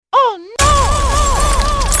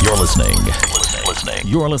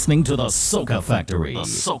You're listening to the Soca Factory. The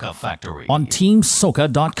Soca Factory on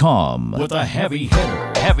TeamSoca.com with a heavy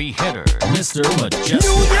hitter, Mr. Mejustik.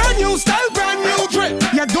 New year, new style, brand new drip.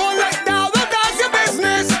 You don't let down, that's your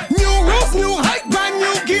business. New rules, new hype, brand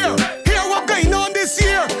new gear. Hear what going on this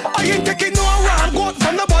year. I ain't taking no around, go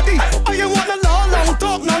from the body. I ain't want a long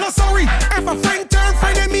talk, no sorry. If a friend turn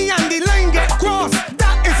friend of me and the line get crossed,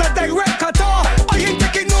 that is a direct cut off. I ain't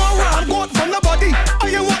taking no around, go from the body. I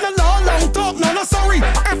ain't want a long talk, no sorry.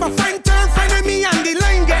 If a friend turn friend of me and the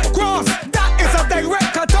line get crossed, that is a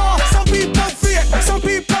direct cut off. Some people fake, some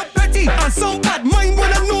people petty, and some bad mind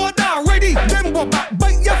wanna know that already. Them go back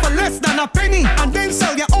bite you for less than a penny, and then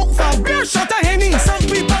sell you out for a beer shot of Henny. Some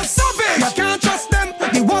people savage, you can't trust them.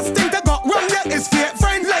 The worst thing that got wrong yet is fake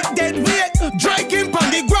friend like dead weight, dragging on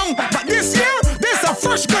the ground. But this year, there's a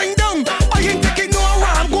fresh going down. I ain't taking no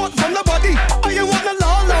around, goat from the body. I ain't want a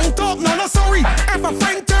long talk, no sorry. If a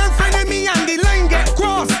friend turn friend of me and the line get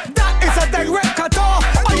crossed, that is a direct cut off.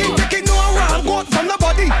 I ain't taking no around, goat from the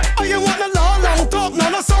body. I ain't want a long talk,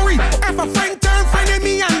 no sorry. If a friend turn friend of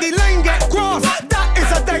me and the line get crossed, that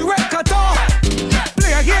is a direct cut off.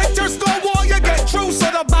 Player haters don't want you get through,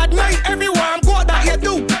 so the bad night everywhere I'm good that you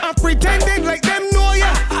do. I'm pretending like them know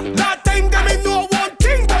ya. That time them ain't know one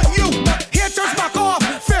thing but you. But haters back off,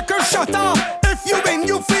 fakers shut off. If you win,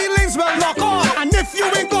 you feelings will lock off. And if you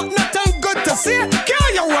ain't got nothing good to say,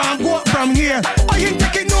 carry your around goat from here. I ain't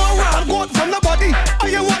taking no around goat from the body. I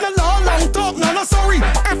ain't want a long talk, no sorry.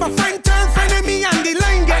 If a friend turn friend of me and the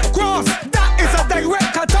line get crossed, that is a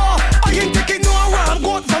direct cut off. I ain't taking no around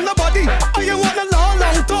goat from the body. I ain't want a long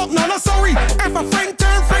talk, no sorry. If a friend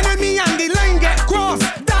turn friend of me and the line get crossed,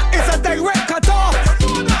 that is a direct cut off.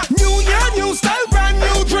 New year, new style, brand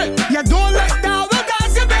new drip. You don't let down,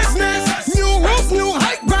 that's your business. New rules, new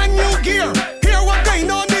hype, brand new gear. Hear what going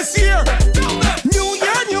on this year. New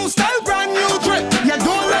year, new style, brand new drip. You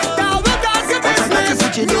don't let down, that's your business.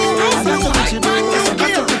 New rules, new hype, brand new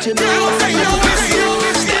gear. Hear what going on this year.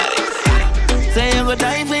 Say you go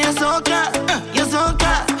die for your soca, your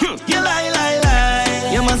soca. You lie.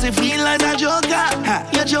 You must feel like a joker,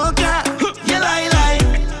 you joker. You lie.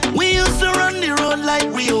 We used to run the road like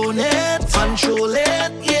we own it, control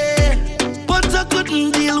it, yeah. But I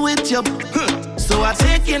couldn't deal with you, so I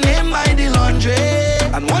take your name by the laundry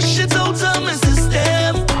and wash it out of my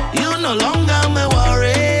system. You no longer my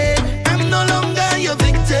worry, I'm no longer your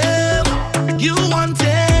victim. You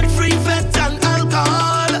wanted free fat and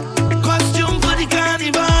alcohol, costume for the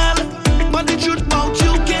carnival, but the truth about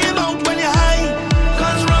you came out when you're high.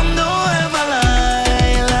 Cause rum don't ever lie.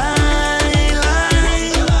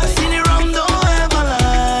 See the rum don't ever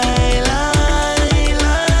lie.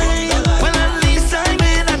 Well, at least I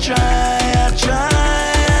made a try.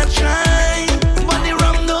 But the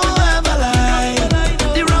rum don't ever lie.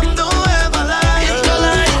 The rum don't ever lie. It's no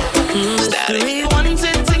lie. Static. One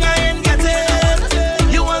thing I ain't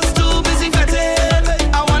getting. You was too busy fretting.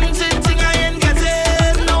 I wanted thing I ain't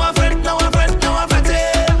getting. Now I fretting.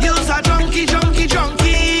 You's a junkie.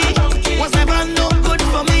 Was never no good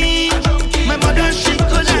for me. My mother, she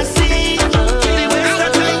could have seen the waste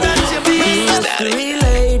of time that you be.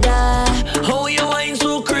 Lady, how you wine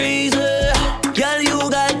so crazy? Girl, you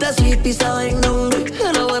got the sweet piece of wine down there,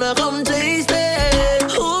 and I wanna come taste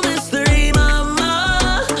it. Oh, mystery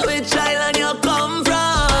mama, which island you come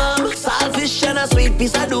from? Saltfish and a sweet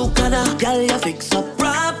piece of ducana. Girl, you fix up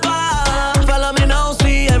proper. Follow me now,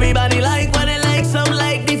 see everybody like what they like. Some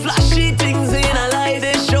like the flashy things in a life.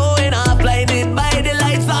 They showing off, blinded by the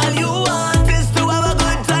lights. All you want is to have a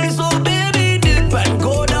good time, so baby dip and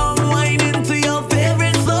go down, wine into your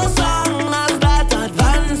favorite soul song. Now start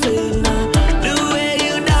advancing, the way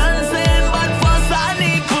you dancing. But first I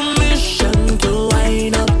need permission to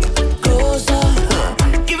wind up closer.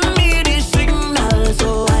 Give me the signal so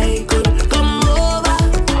I could come over.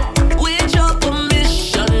 With your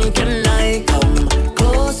permission, can I come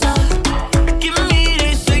closer? Give me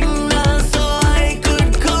the signal so I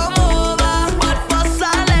could come over. But first I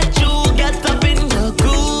let you get up in your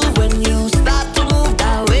groove. When you start to move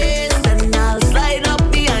that waist, and I'll slide up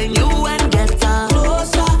behind you and get a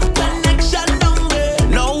closer connection down there.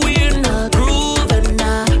 Now we're in a groove and I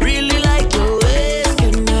really like your waist.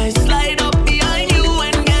 Can I slide up behind you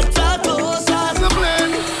and get a closer?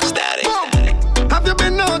 Static. Have you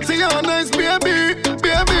been naughty or nice, baby?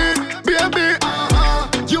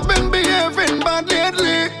 You've been behaving bad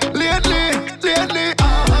lately.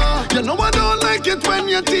 You know I don't like it when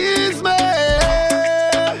you tease me.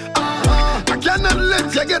 I cannot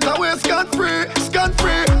let you get away scot-free.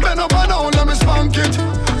 Bend over now, let me spank it.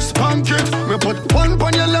 Me put one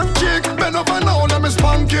on your left cheek. Bend over now, let me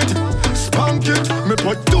spank it. Me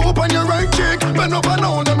put dope on your right cheek. Bend over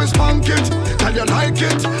now, let me spank it. Tell you like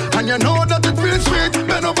it, and you know that it feels sweet.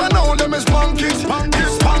 Bend over now, let me spank it. Spank it,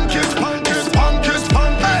 spank it, spank it, spank it,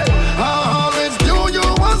 spank it. Hey, I always knew you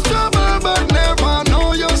was trouble, but never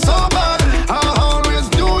know you so bad. I always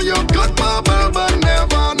knew you good bubble, but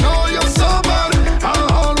never know you so bad. I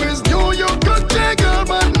always knew you could jiggle,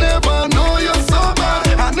 but never know you so bad.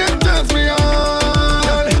 And it turns me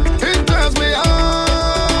on, it turns me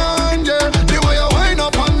on, yeah. The way you wind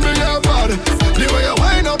up on me, yeah, bad. The way you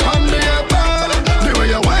wind up on me, yeah, bad. The way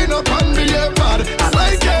you wind up on me, yeah, bad. I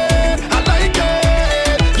like it, I like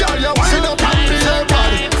it. Girl, you wind up on me, yeah,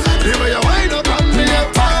 bad. The way you wind up on me, yeah,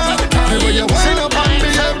 bad. The way you wind up on me,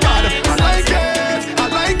 yeah, bad. I like it, I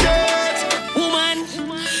like it. Woman,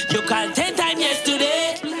 you called 10 times yesterday,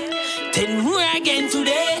 10 more again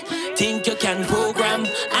today. Think you can program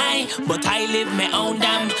but I live my own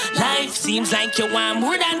damn life. Seems like you want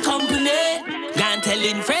more than company. Gone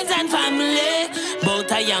telling friends and family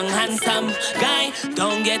about a young handsome guy.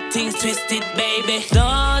 Don't get things twisted, baby.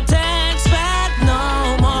 Don't expect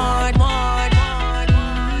no more.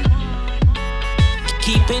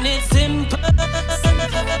 Keeping it simple.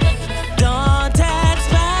 Don't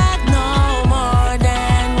expect no more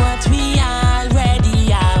than what we already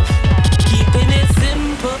have. Keeping it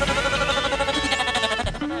simple.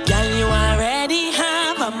 Girl, you already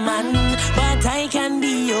have a man, but I can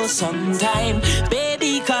be yours sometime.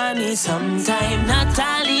 Baby, call me sometime, not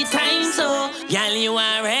all the time. So, girl, you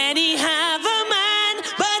already have a man,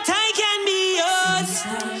 but I can be yours.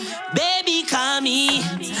 Baby, call me,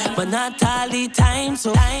 but not all the time.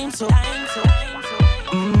 So,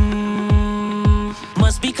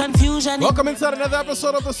 must be confusion. Welcome inside another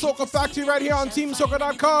episode of the Soca Factory right here on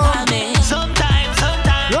TeamSoca.com. Sometimes.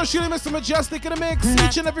 You're shooting Mr. Mejustik in the mix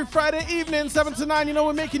each and every Friday evening, 7 to 9. You know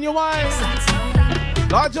we're making you wine.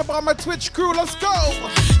 Lodge up on my Twitch crew. Let's go.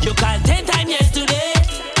 You called 10 times yesterday,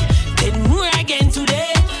 10 more again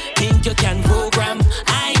today. Think you can program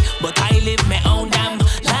but I live my own damn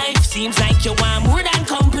life. Seems like you want more than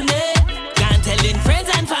company. Can't telling friends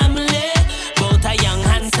and family about a young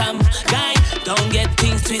handsome guy. Don't get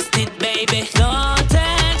things twisted, baby. Don't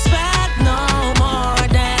expect no more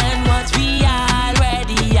than what we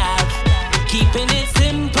already have. Keeping it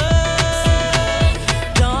simple.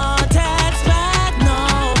 Don't expect no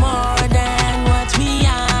more than what we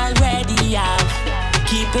already have.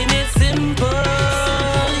 Keeping it simple,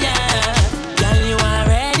 yeah. Girl, you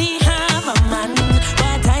already have a man,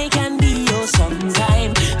 but I can be yours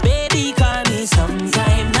sometime. Baby, call me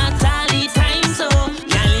sometime, not all the time. So,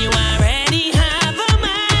 girl, you already have a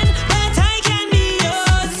man, but I can be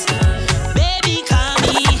yours. Baby, call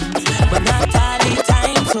me, but not all the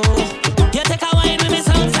time. So, you take a wine with me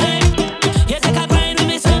sometime. You take a grind with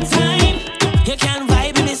me sometime. You can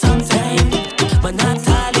vibe with me sometime, but not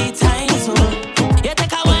all the time. So, you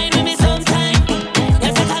take a wine with me sometime.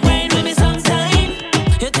 You take a grind with me sometime.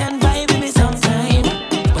 You can vibe with me sometime,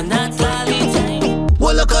 but not all the time.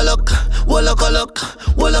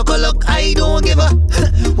 Look, I don't give a.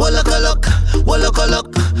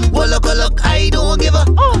 Look, I don't give a.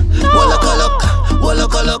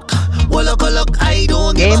 Look, I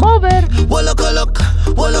don't give a. Game over.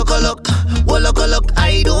 Look,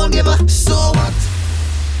 I don't give a. So what?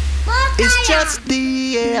 It's just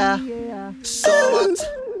the air. So what?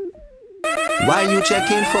 Why you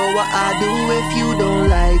checking for what I do if you don't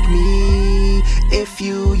like me? If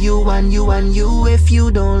you and you, if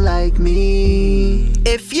you don't like me.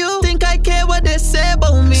 If you think I care what they say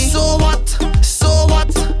about me, so what?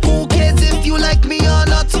 Who cares if you like me or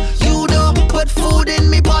not? You don't put food in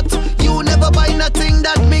me pot. You never buy nothing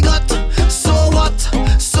that me got. So what?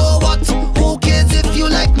 Who cares if you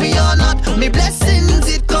like me or not? Me blessings,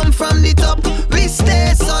 it come from the top. We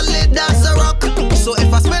stay solid as a rock. So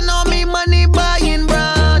if I spend all me money buying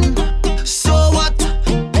brand, so what?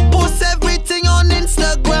 Post everything on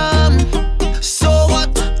Instagram. So what?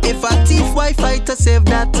 If I thief Wi-Fi to save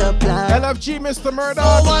that plan. LFG, Mr.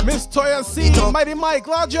 Murdoch, Miss Toya C, Mighty Mike,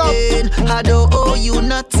 large up. I don't owe you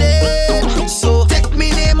nothing. So take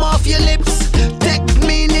me name off your lips. Take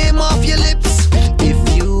me name off your lips. If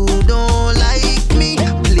you don't like me,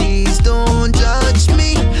 please don't judge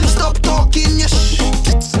me. Stop talking your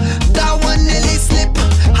that one nearly slip.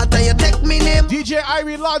 How do you take me name? DJ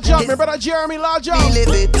Irie, large up. My brother Jeremy, large up. Believe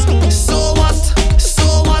it. So what?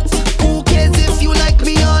 Who cares if you like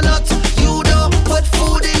me or not? You don't put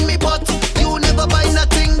food in me pot. You never buy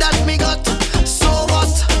nothing that me got. So what?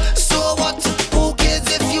 Who cares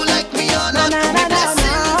if you like me or not? Me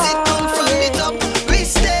blessings, it come from the top. We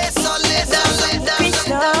stay solid,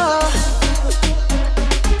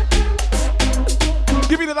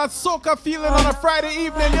 Give me the that soca feeling on a Friday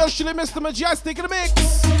evening. Usually Mr. Mejustik in the mix.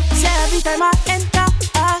 So every time I enter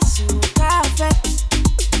a soca fest,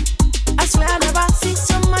 I swear I never see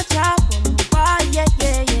so much happen. Yeah,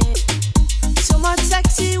 yeah, yeah. So much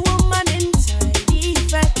sexy woman inside the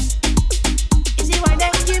fest. Is it why they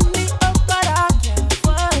give me up, but I can't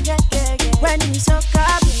forget, yeah, yeah. When we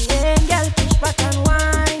soca playing, girl push back and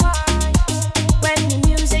whine. When the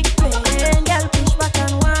music playing, girl push back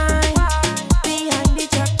and whine. Behind the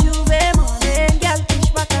track Juve morning, girl push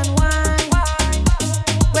back and whine.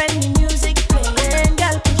 When the music playing,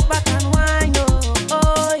 girl push back and whine. Oh,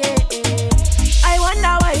 oh yeah, yeah. I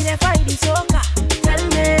wonder why they fight the soca. Tell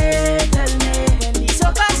me, when the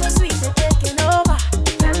soca so sweet they taking over.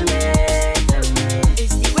 Tell me,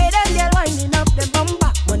 it's the way them girl winding up them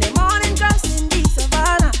bumper. Monday morning crossing the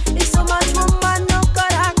savannah. It's so much woman, no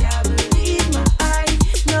God, I can't believe my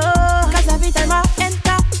eyes. No, 'cause every time I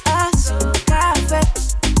enter a soca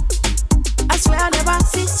fest, I swear I never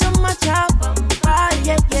see so much happen.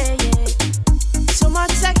 Yeah, yeah, yeah. So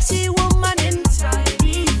much sexy woman inside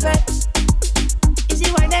the fest. Is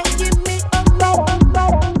it why they give me up?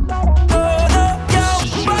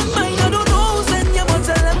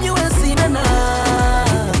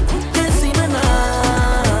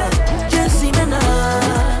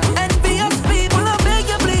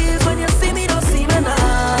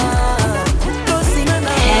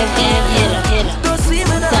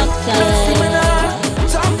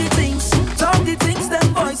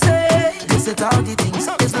 All the things,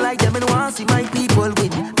 it's like them and want see my people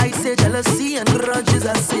win. I say jealousy and grudges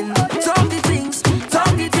are sin. Talk the things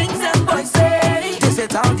them boys say. They say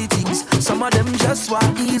all the things, some of them just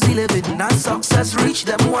want easy living. Not success reach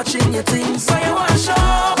them watching your things. So you want show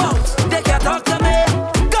about, they can't talk to me.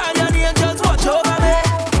 Guardian angels watch over me.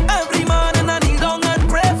 Every morning I kneel down and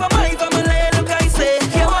pray for my family. Look I say,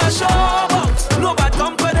 you want show about, no bad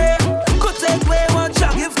company. Could take away what you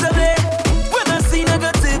give to me. When I see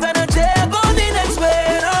negative energy,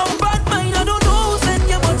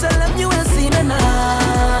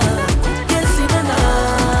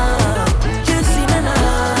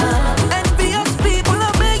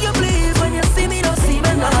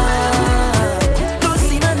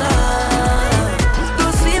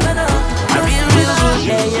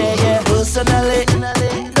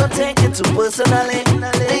 personally,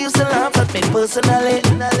 they used to laugh at me personally.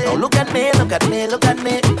 Now look at me, look at me, look at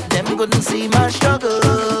me. Them couldn't see my struggle,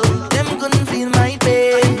 them couldn't feel my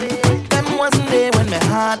pain. Them wasn't there when my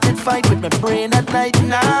heart did fight with my brain at night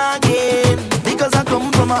and again. Because I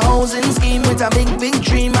come from a housing scheme with a big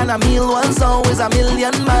dream, and a meal was always a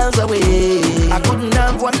million miles away. I couldn't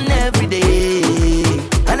have one every day.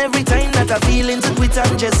 And every time that I feel into quit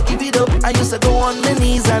and just give it up, I used to go on my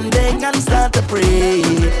knees and beg and start to pray.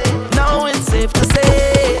 Now it's safe to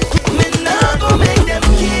say, me not go make them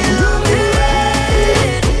kill me.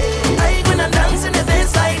 I gonna dance in the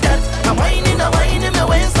face like that. I'm whining my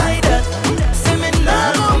waist like that. Say me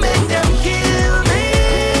not go make them kill me.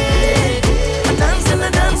 I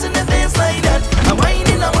dance in the face like that. I'm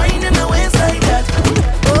whining my waist like that.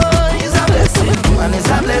 Oh, it's a blessing, and it's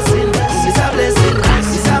a blessing, it's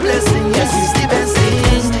a blessing. Yes, it's the best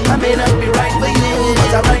thing. I may not be right for you,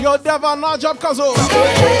 but I'm right. Yo, Devon, no job, Kazo.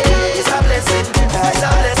 It's a blessing, it's a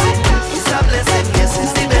blessing, it's a blessing. Yes,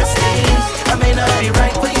 it's the best thing. I may not be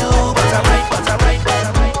right for you, but I'm right, but I'm right, but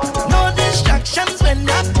I'm right. No distractions when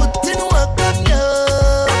I put in work on you.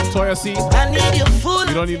 So you see, I need your food.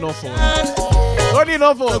 you don't need no phone. Don't need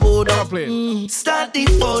no phone. Don't play. Start the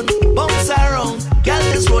phone, bounce around. Girl,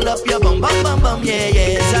 just roll up your bum, bum, bum, bum. Yeah,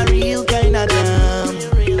 yeah, it's a real kind of jam.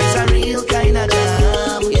 It's a real kind of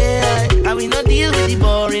jam, yeah. And we no deal with the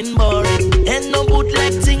boring. And no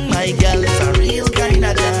bootleg thing, my girl. It's a real kind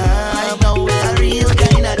of jam. No, it's a real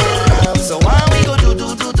kind of jam. So why we go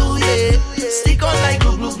do, yeah. Stick on like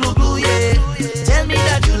glue, yeah. Tell me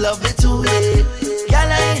that you love it too, yeah.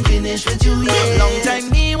 Girl, I ain't finished with you, yeah. Long time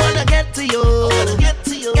me wanna get to you.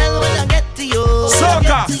 Girl, when I get to you.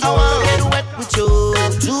 Soca. I wanna get wet with you.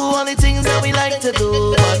 Do all the things that we like to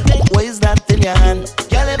do. But what is that in your hand?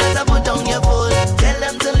 Girl, you better put down your phone. Tell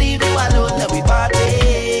them to leave you alone. That we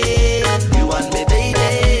party. You want me, baby?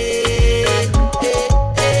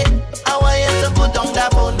 Hey, I want you to put down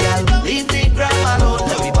that phone, girl. Leave the gram alone.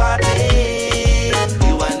 That we party.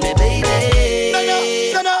 You want me, baby?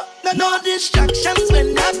 No distractions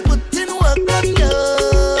when I put in work on you.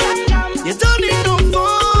 You don't need no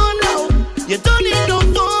phone now. You don't need no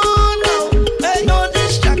phone now.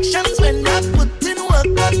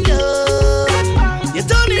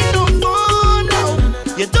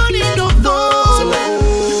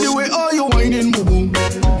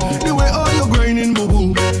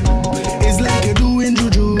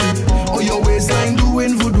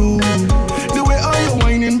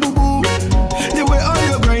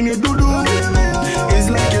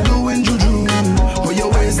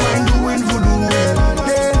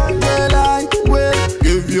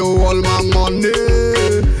 all my money.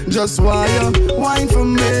 Just wine for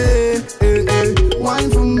me, wine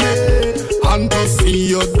for me. And to see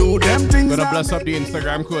you do them things. Gonna bless up the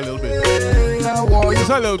Instagram crew a little bit. Just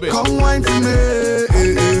a little bit. Come wine for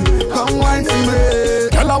me, come wine for me.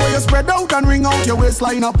 Tell her where you spread out and ring out your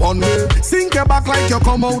waistline upon me. Sink your back like you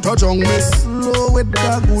come out of jungle. Slow with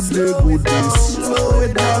the good day. Slow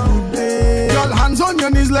with the good day. Girl, hands on your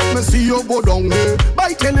knees, let me see you go down there.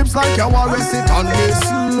 Bite your lips like you want to sit on me.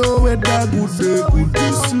 Slow with the good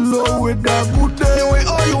day. Slow with the good day. The way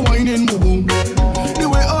all you whining, boo boo. The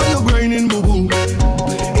way all you grinding, boo boo.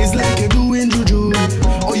 It's like you're doing juju,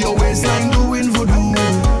 or your waistline doing voodoo.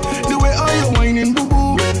 The way all you whining, boo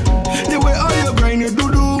boo. The way all you grinding, doo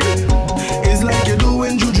doo. It's like you're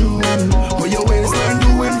doing juju, or your waistline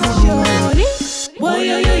doing voodoo.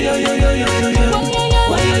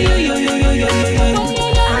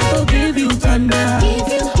 I will give you thunder.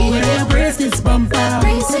 When your breast is bumper.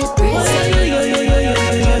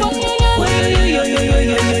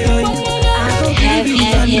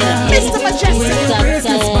 Mr. Mejustik,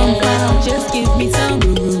 just give me some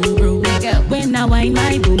room. When I whine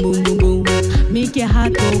my boom boom boom boom, make your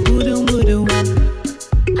heart go boodoo boodoo,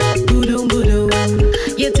 boodoo boodoo.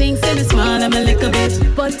 You think it's small, I'm a little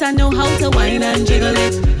bit, but I know how to whine and jiggle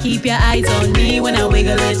it. Keep your eyes on me when I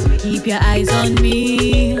wiggle it. Keep your eyes on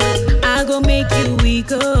me. I go make you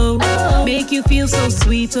weak, oh, make you feel so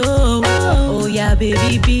sweet, oh, oh yeah,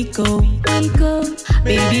 baby, Biko,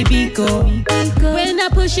 baby, Biko. When I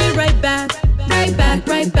push it right back, right back,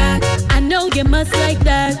 right back. I know you must like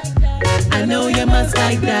that. I know you must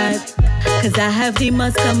like that. Cause I have the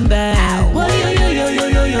must come back. I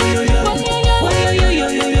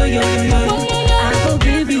will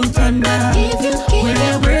give you thunder. When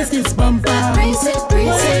your breast is bumper. I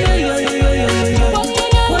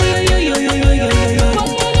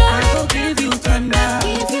will give you thunder.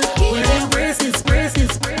 When your breast is.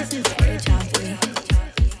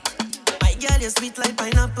 My girl, you're sweet like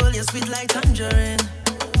pineapple, you're sweet like tangerine.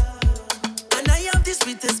 And I have the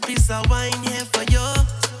sweetest piece of wine here for you.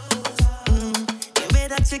 The way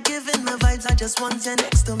that you're giving me vibes, I just want you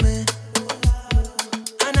next to me.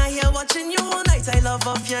 And I hear watching you all night, I love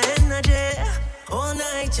off your energy. All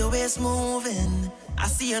night your waist moving, I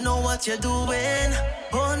see you know what you're doing.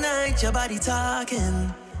 All night your body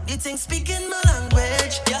talking, you think speaking my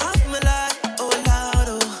language. You have me like, oh Lord,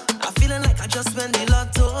 oh. I'm feeling like I just went the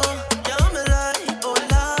lotto. You have me like, oh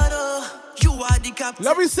Lord, oh. You are the captain.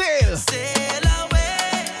 Love you, sail. Sail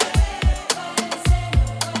away.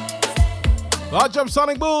 Large up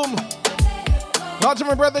Sonic Boom. Large up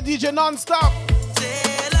my brother DJ Non-Stop.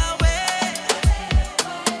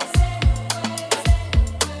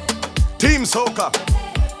 Team Soca.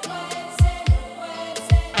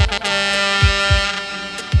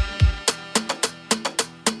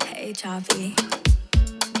 Hey, Choppy.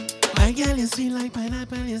 My girl, you sweet like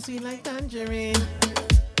pineapple, you sweet like tangerine.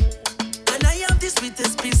 And I have the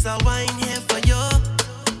sweetest piece of wine here for you.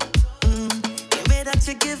 The way that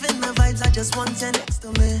you're giving me vibes, I just want you next to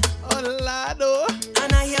me. Oh, Lado.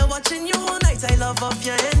 And I hear watching you all night, I love off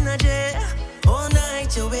your energy. All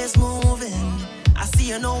night your waist moving, I see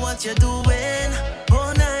you know what you're doing.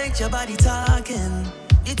 All night your body talking,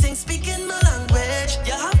 you think speaking my language.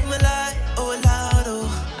 You have me like, oh Lord, oh.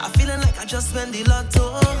 I'm feeling like I just went the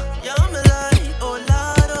lotto. You have me like, oh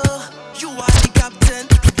Lord, oh. You are the captain.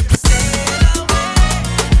 Sail away.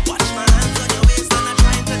 Watch my hands on your waist and I'm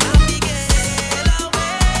trying to navigate. Sail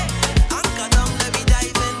away. Anchor down, let me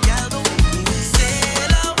dive in, girl, don't make me wait.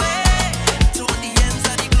 Sail away to the ends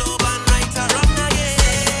of the globe and right around again.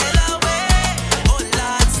 Sail away. Oh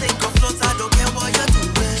Lord, sink or float, I don't care what you're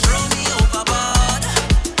doing. Throw me overboard.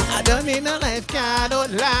 I don't need no lifeguard, oh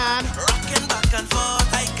Lord. Rocking back and forth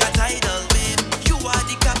like a tidal wave. You are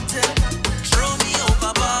the captain. Throw me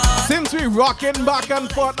overboard. Since we rocking back and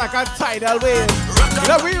forth like a tidal wave, you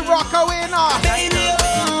know we rock away now. Tidal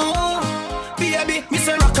Oh, baby, me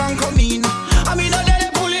say rock and come in. I mean, I let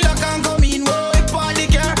it pull it lock and come in. Whoa, if all the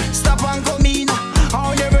car stop and come in.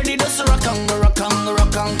 How they ready to rock and come in.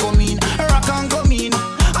 Rock and come in.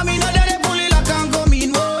 I mean, I let it pull it lock and come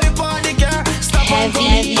in. Whoa, if all the car stop and come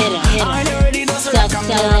in. How they ready to rock and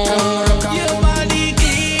come in. You are the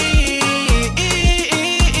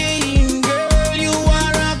king, girl, you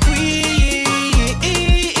are a queen.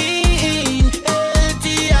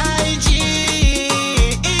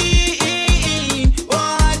 LTIG,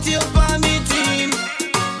 what you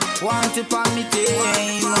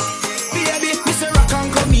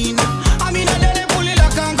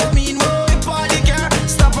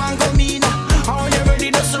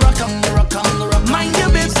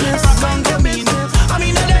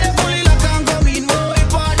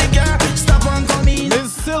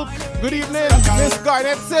Good evening, Miss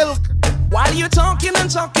Garnet Silk. While you're talking and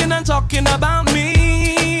talking and talking about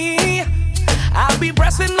me, I'll be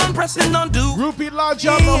pressing on, do. Rupee Lodge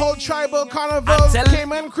up, the whole tribal carnival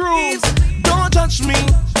came and cruise. Don't touch me,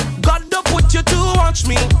 God don't put you to watch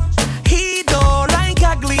me. He don't like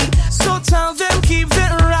ugly, so tell them keep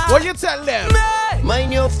it right. What you tell them?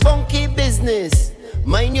 Mind your funky business.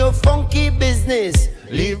 Mind your funky business.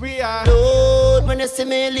 Leave me alone. When you see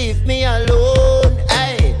me, leave me alone.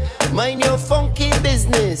 Aye. Mind your funky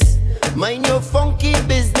business. Mind your funky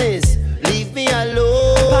business. Leave me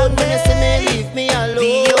alone. When you see me, leave me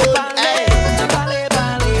alone.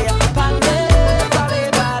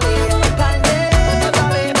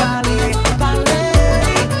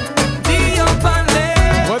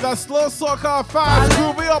 Slow soca, fast,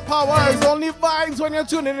 groovy up powers. Only vibes when you're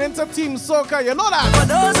tuning into Team Soca. You know that. For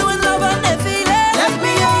those who in love and they feel it, let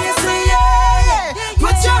me hear you say yeah.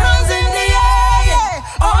 Put your hands in the air.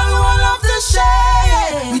 All who love to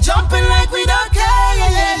share. We jumping like we don't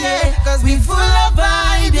care. Cause we full of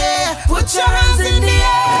vibe, yeah. Put your hands in the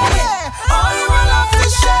air. All who love to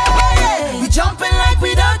share. We jumping like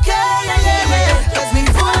we don't care. Cause we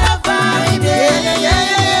full of vibe, yeah.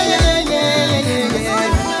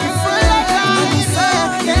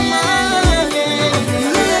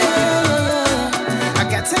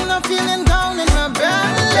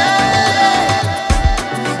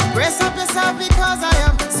 Because I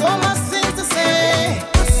have so much things to say.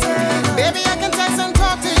 Baby, I can text and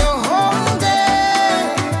talk to you all day.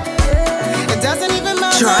 It doesn't even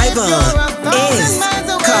matter. Tribal is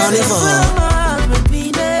carnival.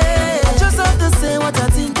 I just have to say what I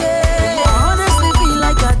think. I honestly feel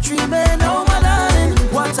like I'm dreaming. Oh my darling,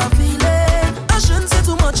 what I'm feeling. I shouldn't say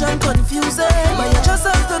too much, I'm confusing. But you just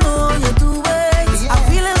have to know how you do it. I'm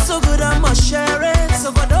feeling so good, I must share it.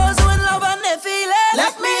 So for those who in love and they feel it,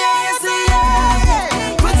 let me hear you say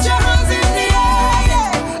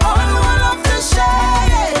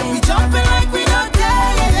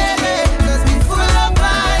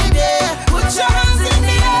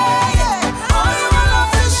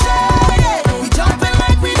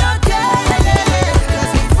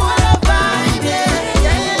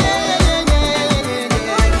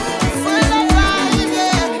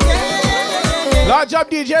Large up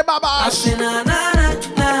DJ Baba. I say na na na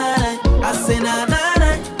na. I say na na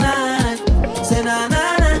na na. Say na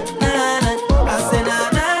na na na. I say na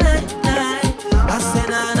na na na. I say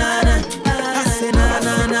na na na. I say na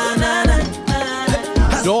na na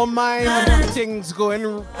na. Don't mind things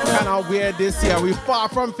going kind of weird this year. We're far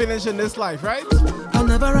from finishing this life, right? I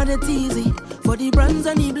never had it easy for the brands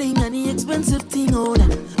and the bling and the expensive thing. Oh,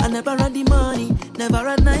 I never had the money, never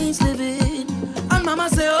had nice living. And mama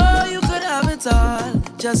say, oh, you could have it all.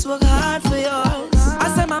 Just work hard for yours.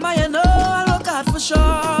 I say, mama, you know I work hard for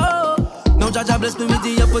sure. Now Jaja bless me with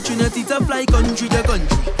the opportunity to fly country to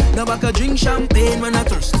country. Now I could drink champagne when I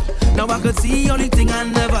thirst. Now I could see only thing I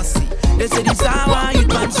never see. They say this hour it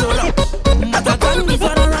man so loud. At a time me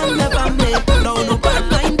father and never me. Now no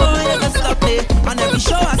bad mind boy never stop me. And every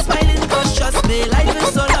show I smiling cause trust me. Life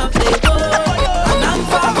is so lovely. And I'm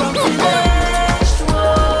far from finished.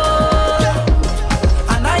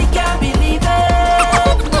 And I can't believe it.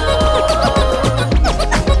 No.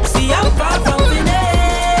 See I'm far from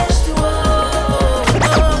finished.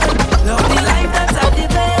 Love the life that I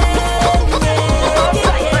live in.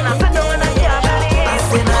 I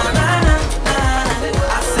say na na na na.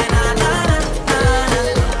 I say na na na na.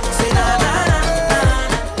 Say na na na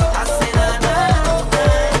na. I say na na na.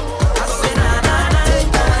 I say na na na.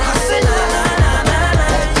 I say na na na na.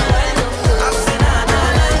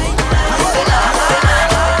 I say na na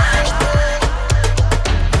na.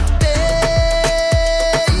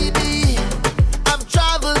 Baby, I've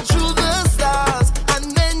traveled through the stars and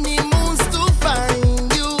many moons to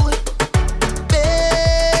find you.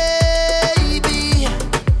 Baby,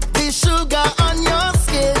 the sugar on your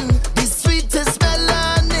skin, the sweetest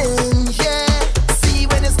melanin, yeah. See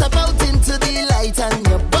when you step out into the light and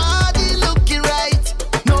your body looking right.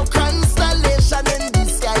 No constellation in the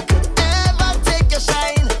sky could ever take your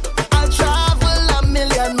shine. I'll travel a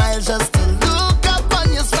million miles just to look up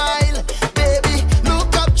on your smile. Baby,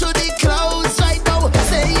 look up to the clouds right now.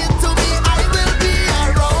 Say it to me, I will be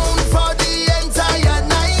around for the entire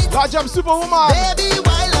night. Large up Superwoman. Baby,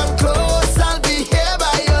 while I'm close, I'll be here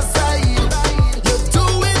by your side. You're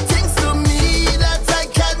doing things to me that I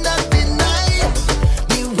cannot deny.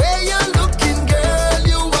 The way you're looking, girl,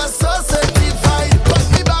 you are so certified. Put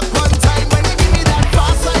me back one time when you give me that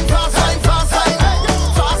fast line, fast line, fast line.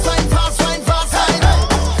 Fast line, fast line, fast line.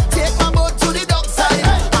 Take my boat to the dock side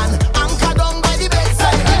and anchor down by the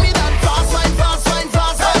bedside. Give me that fast line, fast line,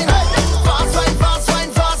 fast line. Fast line, fast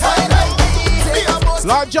line, fast line.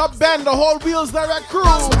 Large up band, the whole Wheels Direct crew.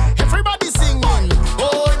 Everybody singing.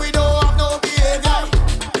 Oh, we don't have no behavior.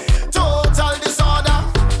 Total disorder.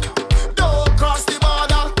 Don't cross the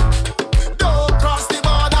border. Don't cross the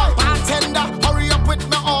border. Bartender, hurry up with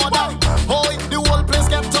my order. Oh, the whole place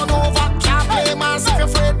get turned over. Can't play mass if you're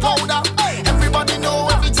afraid powder. Everybody know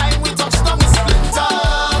every time we touch them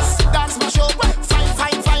splinters. That's my show.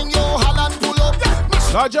 Fine, yo, Holland pull up.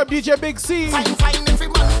 Large up DJ Big C. Fine, every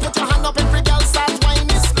man put your hand up, every girl start whining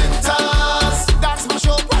splinters. That's my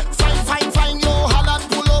show. Fine, yo, Holland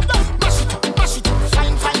pull up. Mash it up,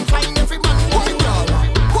 fine, every man moving y'all.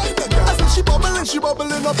 Quite the girl, I said she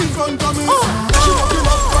bubbling up in front of me. She bubbling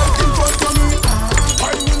up right in front of me.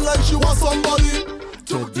 Whining like she wants somebody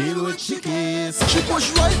to deal with she kiss. She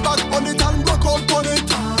push right back on it and rock out on it.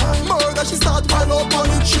 Murder, she start pile up on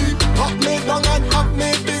it. She have me down and have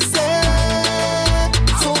me busy.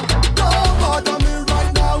 So don't bother me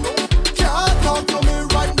right now. Can't talk to me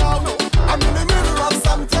right now. I'm in the middle of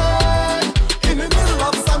something. In the middle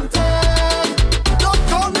of something. Don't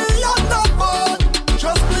call me on the phone.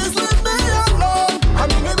 Just please leave me alone.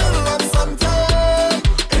 I'm in the middle of something.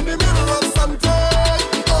 In the middle of something.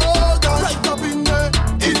 Oh God. Right up in there.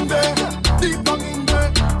 Deep down in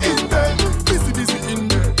there. Busy in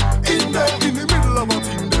there. In the middle of a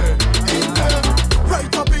thing there. In there.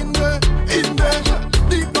 Right up in there.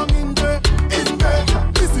 Deep down in there.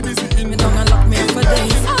 Busy in there. Don't lock me up for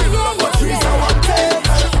days.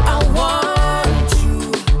 I want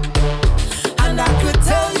you, and I could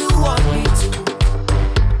tell you want me to.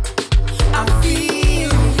 I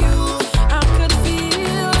feel you, I could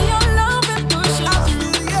feel your love and pushing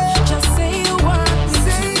through. Just say you want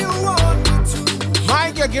me to.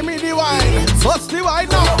 Mike, you give me the wine. What's the wine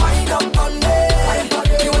now? Wind up on me,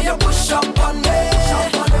 you when you push up on me,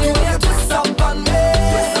 you when you twist up on me. I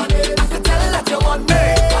could tell that you want me.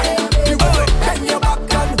 You bend your back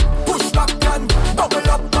and push back and bubble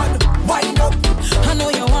up and wind up. I know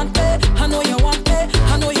you want me, I know you want me, I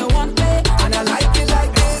know you want me, and I like it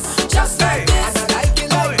like this, just like this. And I like it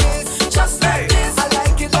like this, just like this. I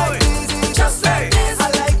like it like this, just like this. I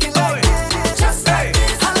like it like this, just like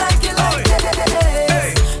this. I like it like this.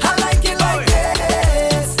 I like it like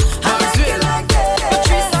this. I like it like this.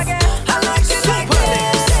 I like it like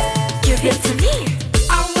this. Give it to me.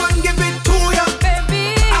 I want give it to ya, Baby,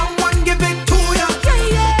 I want give it to ya,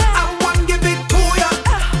 yeah. I want give it to ya,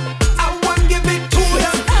 I want give it to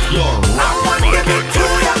ya, You're I want give it to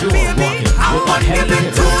ya, baby. I want give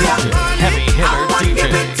it to ya, heavy hitter DJ.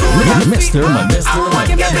 Mr.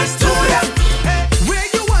 give it to ya. Where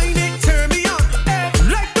you whine it, turn me on,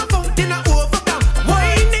 like the fountain of overcome.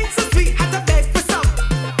 Whining so sweet, had to beg for some.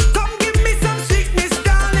 Come give me some sweetness,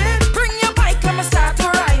 darling. Bring your bike, let me start to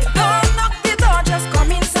ride. Don't knock the door, just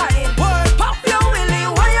come inside. Pop your willy,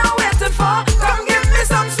 what you waiting for? Come give me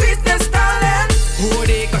some sweetness, darling. Oh,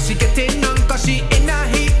 they cause she getting on, cause she in a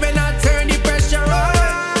heat when I turn the pressure on.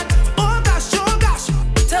 Oh gosh,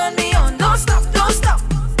 Turn me on, don't stop.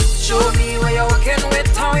 Show me where you're working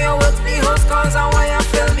with, how you work the host, cause I want you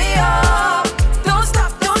fill me up. Don't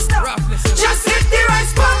stop. Just hit the right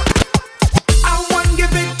spot. I want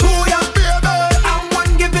give it to ya, baby. I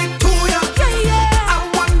want give it to ya, Yeah. I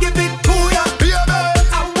want give it to ya, baby.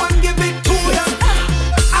 I want give it to ya,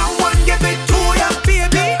 I want give it to ya,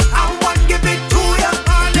 baby. I want give it to ya,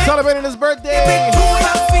 honey. Celebrating his birthday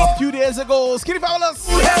a few days ago. Skinny Fowlers.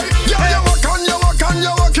 You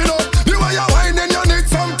walk it up. The way you whining, you need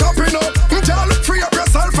some topping up. Tell look free up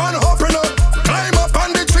yourself and hopping up. Climb up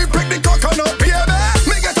on the tree, pick the coconut, baby.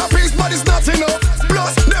 Me get a piece, but it's not enough.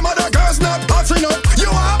 Plus, them other girls not hot enough. You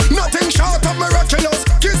are nothing short of miraculous.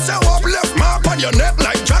 Kiss you up, left mark on your neck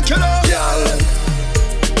like Dracula. Girl,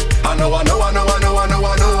 I know that you want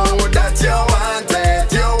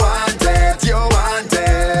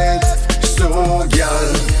it. So,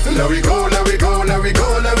 girl, let we go.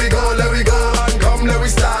 And come, let we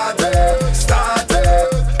start it.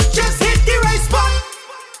 Just hit the right spot.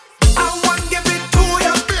 I want give it to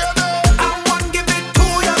ya, Baby, I want give it to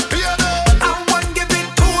ya, baby, I want give it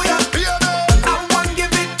to ya, baby. I want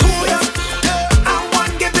give it to ya, I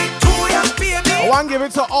want give it to ya, baby. I want to give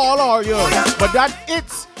it to all of you. But that it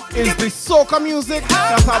is the soca music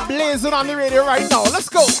that's blazing on the radio right now. Let's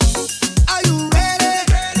go. Are you ready?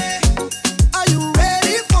 Are you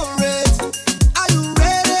ready for it? Are you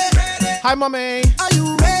ready? Hi, mommy. Are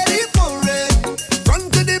you ready for it?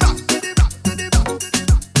 Front to the back.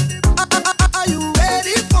 Are you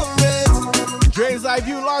ready for it? Dre's Eye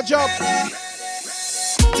View, large up.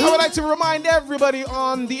 I would like to remind everybody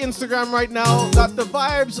on the Instagram right now that the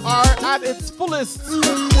vibes are at its fullest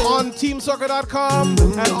on teamsoca.com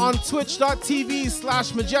and on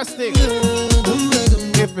twitch.tv/Mejustik.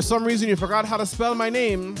 If for some reason you forgot how to spell my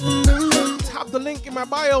name, tap the link in my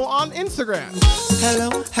bio on Instagram.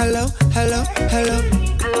 Hello, hello, hello, hello.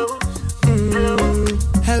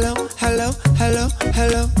 Hello, hello, hello,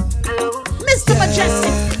 hello. Mr.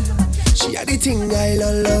 Mejustik. She had the thing I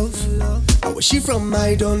love. And where she from,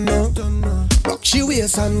 I don't know. Rock she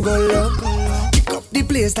waist and go low. Pick up the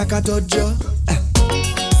place like a dojo.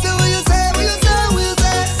 So what you say, what you say, what you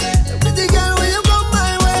say? Pretty girl, when you come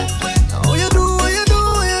my way. How you do, what you do,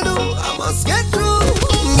 what you do? I must get through.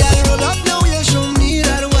 Girl, roll up now, you show me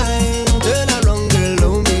that wine. Turn around, girl,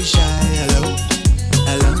 don't be shy. Hello,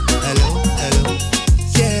 hello, hello, hello.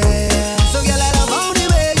 Yeah. So girl, I love how the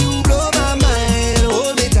way you blow my mind.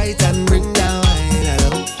 Hold me tight and bring that wine. Hello,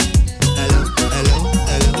 hello, hello,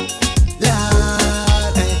 hello.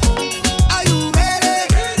 Lord, hey. Are you ready?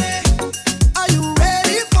 Are you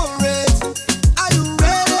ready for it? Are you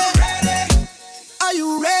ready? Are you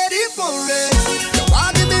ready for it? You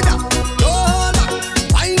want give me that? No, no.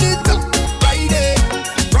 Wind it up, ride it.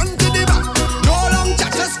 Front to the back. No long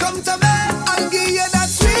chat, just come to me. I'll give you that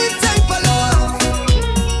sweet type of love.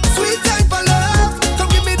 Sweet type of love. Come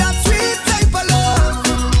give me that sweet type of love.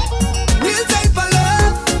 Real type of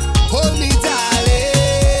love. Hold me,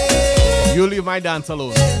 darling. You leave my dance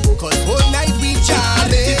alone. Cause whole night we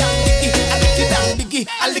charlie. I lick it down, diggy,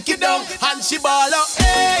 I lick it down, and she ball up.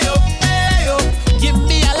 Ayo, ayo, give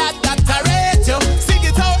me a lot that I rate you. Sing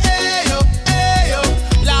it out, ayo, ayo.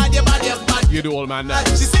 Lord, your body, You do, old man. Now.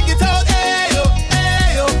 she sing it out, ayo,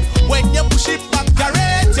 ayo. When you push it back, I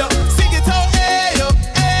rate you. Sing it out, ayo,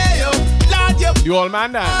 ayo. Lord, You old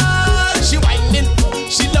man. Now. she whining,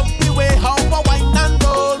 she love the way how I whine and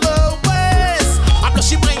roll her waist. I know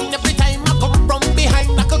she whine every time I come from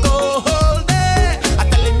behind, I could go whole day. I'm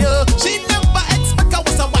telling you, she never expect I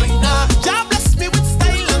was a whiner. God bless me with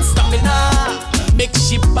style and stamina. Make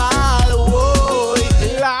she ball, oh,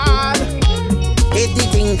 Lord. Hit the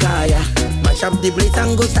thing, Kaya. Mash up the place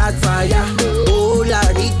and go start fire. Oh,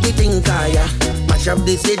 Lord, hit the thing, Kaya. Mash up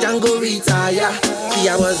the stage and go retire. See,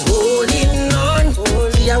 I was holding on.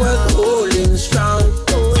 See, I was holding strong.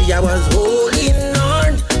 See, I was holding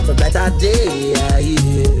on for better day.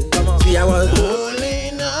 See, I was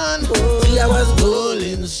holding on. See, I was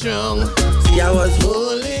holding strong. See, I was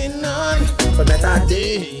holding on for better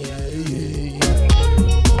day.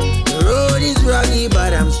 The road is rocky,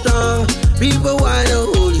 but I'm strong. People wanna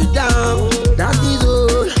hold you down. That is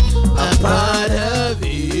all a part of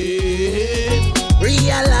it.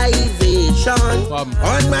 Realization on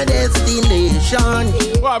my destination.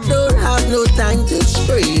 Don't have no time to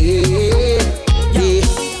stray. Yeah,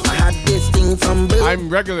 I had this thing from birth. I'm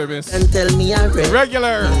regular, miss. And tell me I'm ready.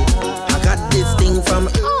 Regular. I got this thing from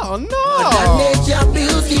Oh, no. Mother Nature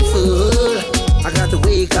beautiful. I got to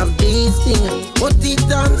wake up this thing, put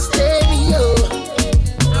it on stereo.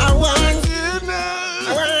 I want you now.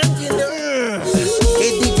 I want you now.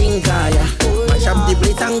 Hit the thing, Kaya. Mash up the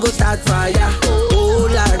place and go start fire. Oh,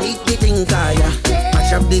 Lord, hit the thing, Kaya.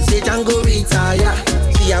 Mash up the stage and go retire.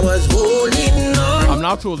 See, I was holding on. I'm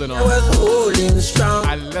not holding I on. was holding strong.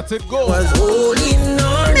 I let it I go. was holding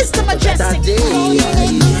on. Mr. Mejustik. That day.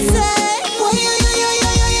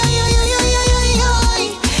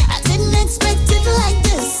 I didn't expect it like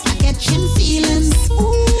this. I catching feelings. I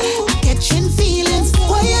catching feelings. I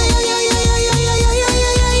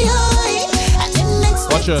didn't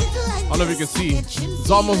expect Watch it. it like I don't know if you can this. see. It's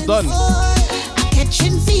almost done. I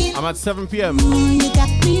catching feelings. I'm at 7 p.m. You got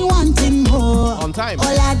me wanting more. On time.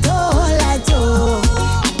 All I do, all I do.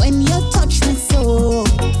 And when you touch me so,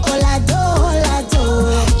 all I do, all I do.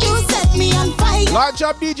 You set me on fire. Large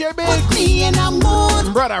up, DJ Big. Put me in a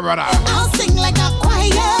mood. Brother. I'll sing like a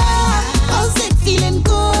choir. How's it feeling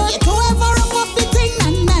good? You don't ever up the thing, na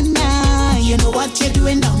na na. You know what you're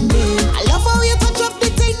doing down there. I love how you touch up the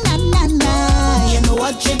thing, na na na. You know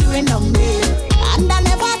what you're doing down there. And I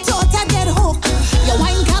never thought I'd get hooked. Your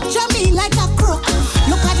wine capture me like a crook.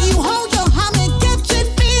 Look at you, how you have me catching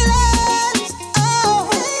feelings. Oh,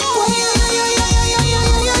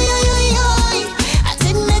 I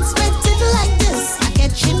didn't expect it like this. I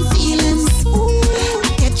catching feelings. I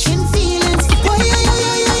catching feelings.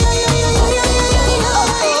 I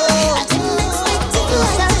didn't expect it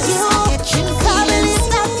like this. I catching feelings.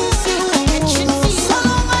 I catching feelings. So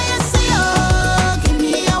long as you say, oh, give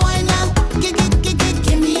me a wine now. Give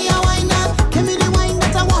me a wine now. Give me the wine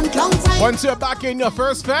that I want long time. Once you're back in your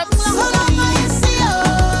first fence, So long as you say, oh,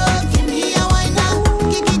 give me a wine now.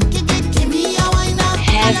 Give me a wine now.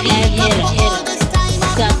 Heavy hitter, All this time.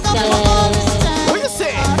 Got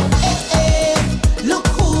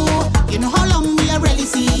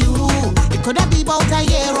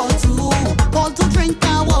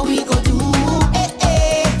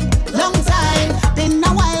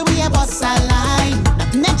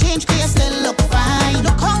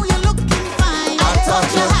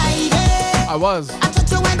was. I thought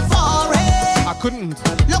you went for it. I couldn't.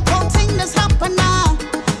 Look how things happen now.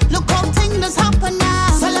 Look how things happen now.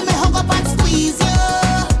 So let me hug up and squeeze you.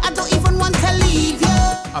 I don't even want to leave you.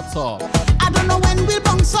 At all. I don't know when we'll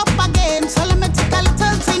bounce up again. So let me take a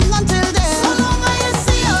little thing until then. So long I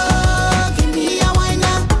see you. Give me a wine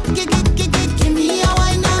now. Give me a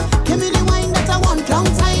wine now. Give me the wine that I want. Long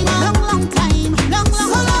time. Long time. Long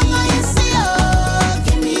so long I see you.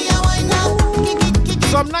 Give me a wine now.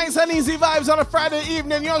 Some nice and easy vibes on a Friday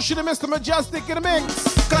evening. You should have missed the Mejustik in the mix.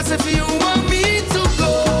 Cause if you want me to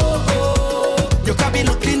go, you can be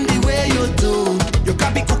looking the way you do. You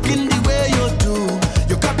can be cooking the way you do.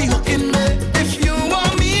 You can be hooking me. If you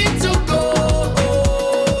want me to go,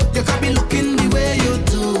 you can be looking the way you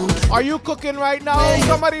do. Are you cooking right now?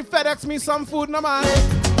 Somebody FedEx me some food, no man.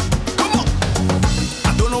 Come on.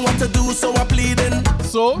 I don't know what to do, so I'm pleading.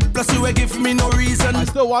 So? Plus you will give me no reason. I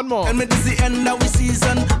still want more. And me this the end of we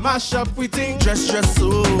season. Mash up we think. Dress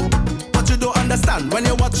so. But you don't understand when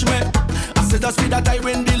you watch me. I said just that I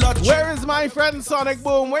win the lottery. Where is my friend Sonic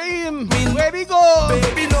Boom? Where'd he go?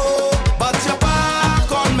 Baby no, but your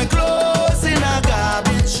back on me clothes in a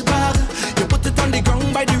garbage bag. You put it on the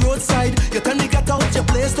ground by the roadside. You tell me get out your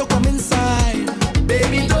place to come inside.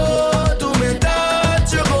 Baby don't do me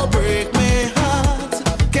that, you go break my heart.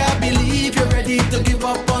 Can't believe you're ready to give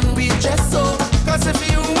up on me just so. Cause if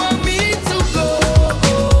you want me to go,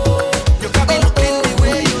 you can be looking the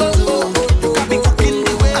way you do. You can be cooking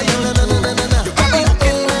the way you do. You can be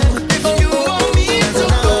looking if you want me to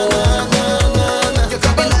go. You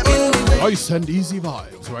can be looking the way. Nice and easy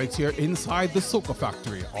vibes right here inside the Soca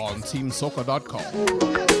Factory on TeamSoca.com.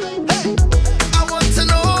 I want to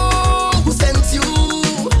know who sent you.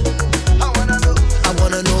 I wanna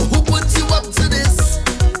know who put you up to this.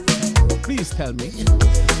 Please tell me.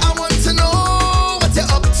 I want to know what you're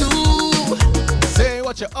up to. Say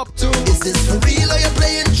what you're up to. Is this for real or you're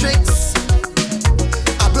playing tricks?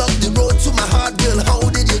 I blocked the road to my heart, girl. How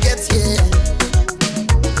did you get here?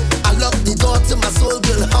 I locked the door to my soul,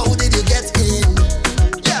 girl. How did you get in?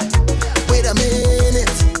 Yeah. Wait a minute.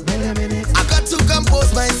 I got to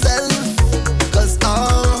compose myself. Cause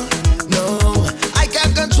oh no, I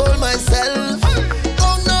can't control myself.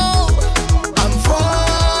 Oh no, I'm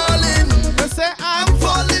falling. I'm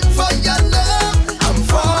falling for your love. I'm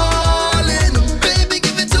falling. Baby,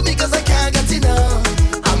 give it to me cause I can't get enough.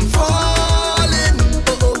 I'm falling.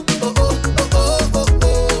 Oh oh oh oh oh oh oh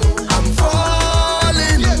oh. I'm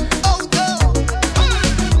falling. Oh no.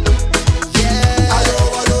 Yeah.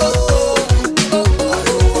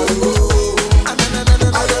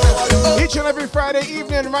 Each and every Friday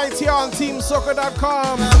evening right here on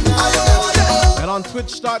TeamSoca.com and on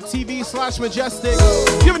Twitch.tv/Mejustik,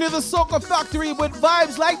 giving you the Soca Factory with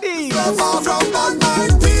vibes like these. Far from bad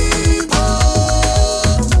mind people.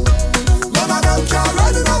 None of them can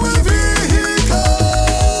ride in our vehicle.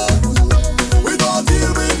 We don't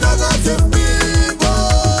deal with negative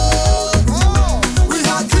people. We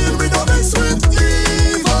are clean, we don't mix with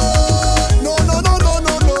evil. No, no, no, no,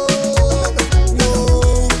 no, no, no.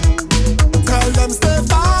 Tell them stay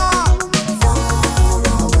far, far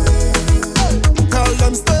away. Tell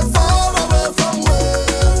them stay far away from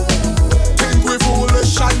where. Think we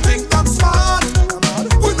foolish and think them smart.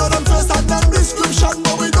 We know them face and them description,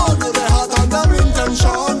 but we don't know their heart and their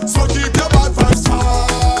intention. So keep your bad vibes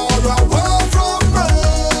far away from me.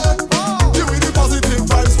 Give me the positive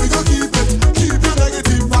vibes, we gon' keep it. Keep your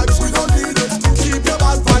negative vibes, we don't need it. Keep your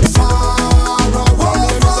bad vibes far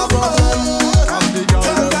away from me.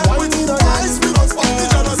 Tell them we need a nice, we don't spot the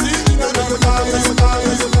jealousy.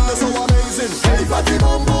 So amazing. Hey, fatty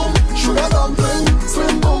boom boom, sugar dumpling,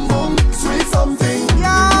 sweet boom boom, sweet something.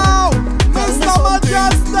 Yo, Mr.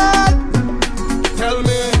 Mejustik. Tell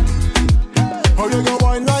me, how you go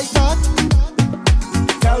wine like that?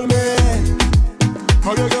 Tell me,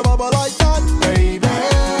 how you go bubble like that, baby?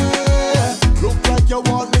 Look like you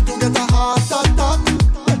want me to get a heart attack.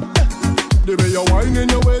 The way you wine in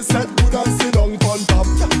your waist set good and sit down on top.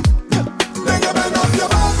 Then you bend up your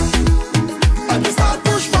back and you start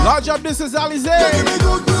push back. Large up, this is You Alize. give me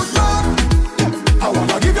good, good love. I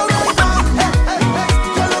wanna give you right back.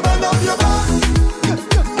 Girl, you bend up your back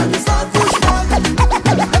and you start push back. You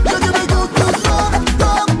give me good, good love.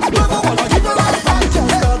 I wanna give you right back.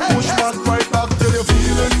 Start push back right back till you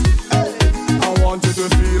feel it. I want you to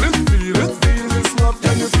feel it, feel it, feel this love.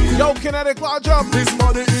 Can you feel it? Yo, Kinetic, large up. This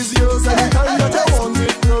body is yours anytime that you want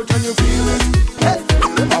it, girl. Can you feel it? I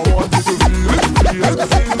want you to feel it, feel it,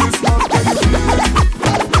 feel this love. Can you feel it?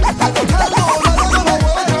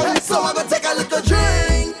 So I'm gonna take a little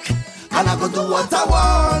drink and I'm gonna do what I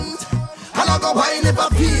want. And I'm gonna whine if I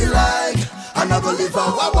feel like. And I'm gonna live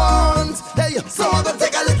how I want. Hey, So I go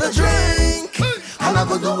take a little drink, and I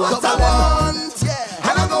go do what I want.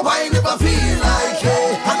 And I go wine if I feel like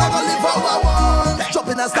it, and I go live how I want. Chop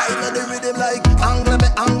in a style of the rhythm like Anglabe,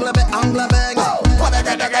 Anglabe, Anglabeg.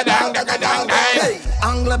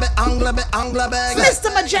 Anglabeg. Mr.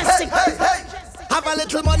 Majestic. Hey, hey, hey. Have a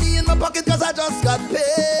little money in my pocket cause I just got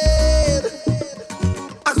paid.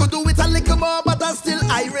 I could do it a little more but I'm still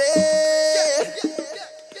irate.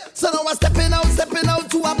 So now I'm stepping out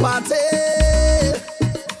to a party.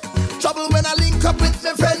 Trouble when I link up with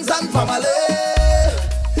my friends and family.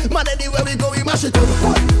 Man, anywhere we go, we mash it up.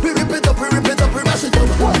 We rip it up, we mash it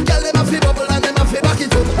up. Girl, them a fi bubble and them a fi back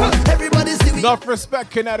it up. Everybody see we Enough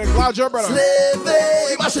respect, Kinetic. Loud your brother. slave,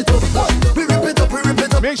 we mash it up. We rip it up, we rip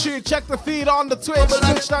it up. Make sure you check the feed on the Twitch,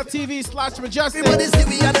 twitch.tv/Majestic. Everybody see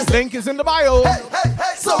we are the Link is in the bio. Hey, hey,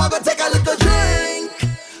 hey. So I go take a little drink,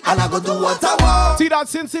 and I go do what I want.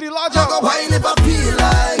 T.Sin City Lodge. I go wine if I feel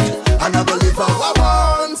like, and I go live how I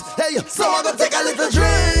want. Hey, so I go take a little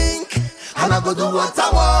drink, and I go do what I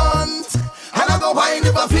want. And I go wine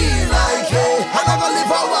if I feel like, hey, and I go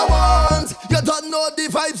live how I want. You don't know the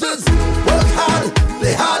vibes is work hard,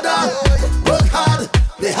 play harder. Work hard,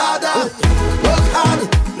 play harder. Work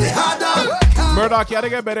hard, play harder. Murdoch, you gotta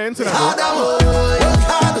get better internet. Bro. Harder, work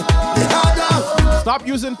hard, play harder. Stop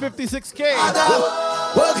using 56K.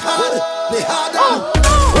 Work hard, play harder.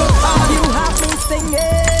 Work hard. You have me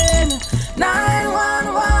singing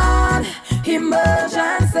 911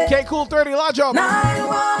 emergency. K Cool 30 Lodge up.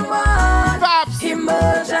 911 Faps.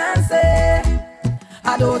 emergency.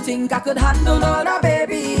 I don't think I could handle all that,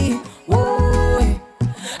 baby. Whoa.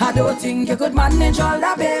 I don't think you could manage all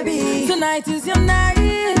that, baby. Tonight is your night.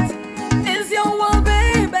 It's your world,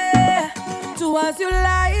 baby. Do as you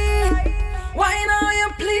like. Why now you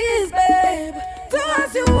please, babe? Do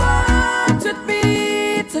as you want with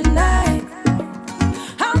me tonight.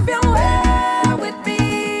 Have your way with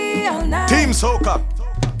me all night. Team Soca.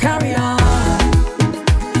 Carry on.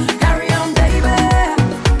 Carry on, baby.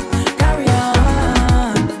 Carry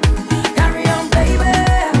on. Carry on, baby.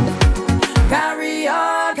 Carry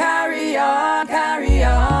on, carry on, carry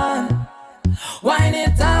on. Wind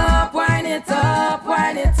it up, wind it up,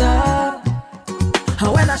 wind it up.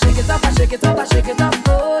 And when I shake it up, I shake it up, I shake it up.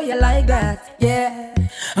 Oh, you like that, yeah.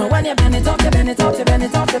 And when you bend it up, you bend it up, you bend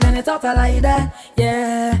it up, you bend it up, I like that,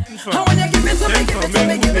 yeah. And when you give it to me, give it to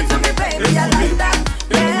me, give it to me, baby, I like that,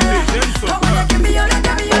 yeah. And when you give me all that,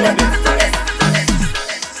 give it to me.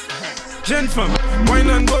 Gentlemen, wine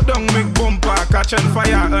and go down, make bumper, catch and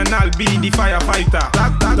fire, and I'll be the firefighter.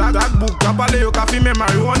 That book, kapale yo kafi me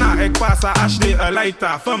marijuana, ek pasa Ashley a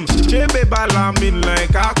lighter. Femme, chebe balamin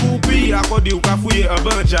like a kupi, akodi yo kafuye a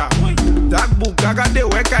banja. That book, agade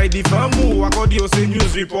weka di famu, akodi yo se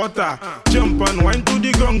news reporter. Jump and wine to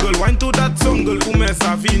the grungle, wine to that songle, ume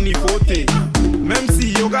sa fini fote. Même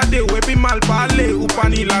si yo gade wepi mal parle,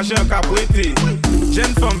 upani la jen kapwete.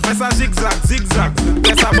 Jeune femme, fais ça zigzag, zigzag,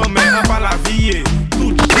 fais ça bon mais un pas la vie.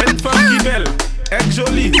 Toute jeune femme qui belle, est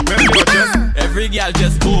jolie, même yo just. Every girl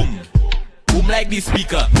just boom, boom like this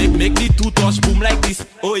speaker. Make the two touch boom like this.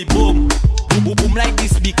 Oi boom, boom boom boom like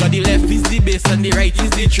this speaker. The left is the bass and the right is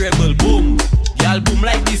the treble. Boom, girl boom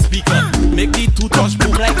like this speaker. Make the two touch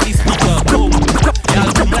boom like this speaker. Boom,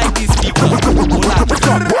 girl boom like this speaker.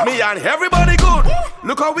 Me and everybody good.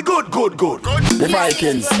 Look how we good. The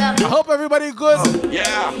Vikings. I hope everybody good.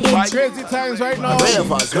 Yeah. It's crazy times right now.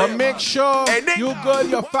 But make sure you good,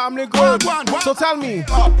 your family good. So tell me,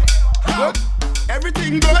 good?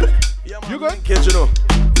 Everything good? You good? Kids, you know.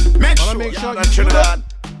 Make sure you good.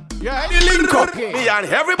 Yeah, Link up. okay. Me and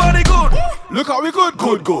everybody good. Look how we good.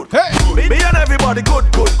 Good. Hey, Me and everybody good.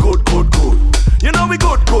 You know we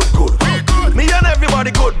good. Me and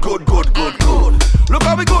everybody good. Look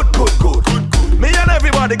how we good. Me and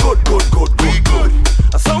everybody good.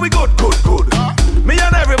 So we good. Me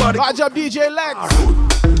and everybody. Raja DJ Lex.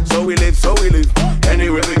 So we live.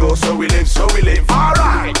 Anywhere we go, so we live.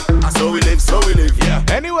 Alright. So we live. Yeah.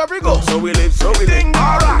 Anywhere we go. So we live.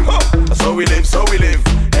 Alright. So we live.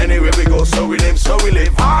 Anywhere we go, so we live.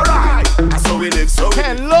 Alright. So we live.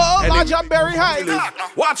 Hello, Raja Berry High.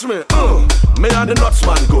 Watch me. Me and the nuts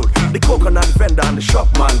man good. The coconut vendor and the shop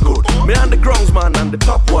man good. Me and the grounds man and the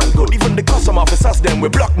top one good. Even the custom officers them we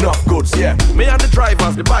block enough goods. Yeah. Me and the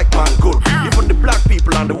drivers, the bike man good. Even the black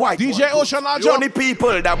people and the white DJ Ocean the only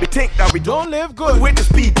people that we think that we don't live good. with is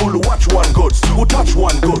people who watch one goods, who touch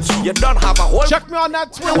one goods. You don't have a whole. Check me on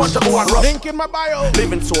that Twitch. Want to go and rough. Link in my bio.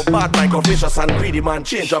 Living so bad, like a vicious and greedy man.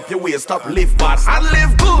 Change up your ways, stop live bad and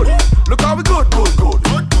live good. Look how we good.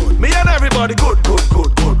 Me and everybody good.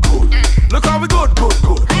 Look how we good.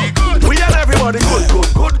 We and everybody good. So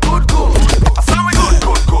we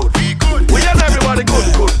good. We and everybody say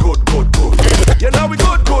good, good, good, good, good. You know we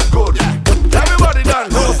good, good, good. Everybody done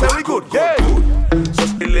know say we good, yeah. So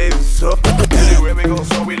we live, so anywhere we go,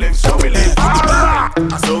 so we live, so we live.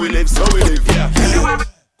 So we live, so we live, yeah.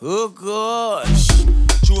 Oh gosh,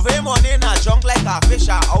 Juve money in a junk like a fish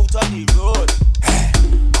out on the road. I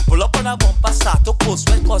pull up on a bumper, start to post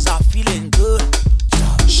sweat cause I'm feeling good.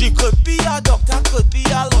 She could be a doctor, could be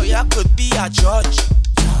a lawyer, could be a judge.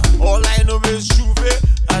 All I know is Juve,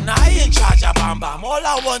 and I ain't charge a bam bam. All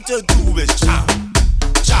I want to do is jam,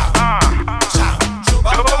 jam, jam.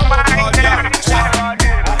 Don't mind them. Jam,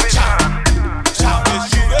 jam, jam. It's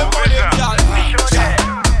Juve money, y'all. Jam,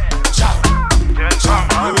 jam, jam.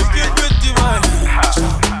 We will get with the wine.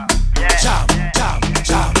 Jam, jam,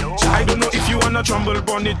 jam, jam. I don't know if you wanna trumble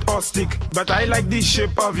bonnet or stick, but I like the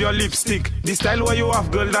shape of your lipstick. The style where you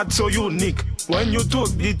have, girl, that's so unique. When you talk,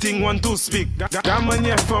 the thing want to speak.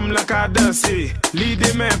 Gamanye from la cadence,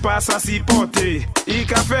 l'idée me passe à si porter. I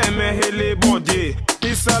café me hele body.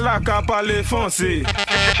 Isa la capa le foncé.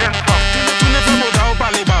 Tu ne fais beau d'au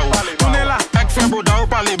pas les bao. Tu n'es là, ek fais beau d'au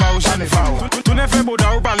pas les bao. Tu ne fais beau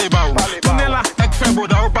d'au pas les bao. Tu n'es là, ek fais beau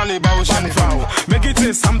d'au pas les bao. Make it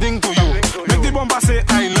say something to you. Make the bumper say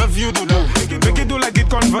I love you to do. Make it do like it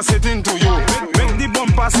conversating to you. Make the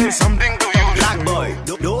bumper say something to you. Black boy,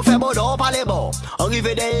 do fais beau d'au pas les bao.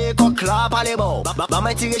 Arrivé des coques là pas les bao.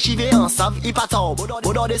 Maman tiré chivé en save, y pas tombe.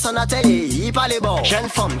 Boudon descend à terre, y pas les bao. Jeune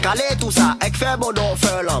femme, calé tout ça, ek fait beau d'au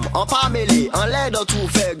fait l'homme. En pas mêlé, en l'air de tout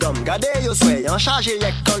fait gomme. Gardez yo sway, en chargé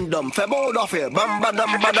yek condom. Fait beau d'au fait, bam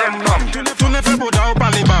badam badam bam. Tu ne fais beau d'au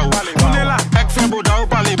pas les bao. Tu n'es là, ek fait beau d'au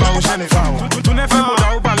pas les bao. Tu ne fais beau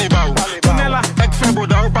d'au pas les bao. Tu n'es là, ek fait beau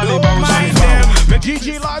d'au pas les bao. Make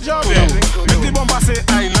GG large up. Make the bumper say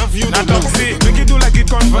I love you to do. Make it do like it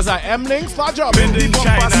conversating. Was that M-Links large up? Make the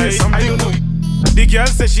bumper say something to you. The girl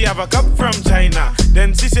says she have a cup from China.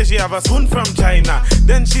 Then she says she have a spoon from China.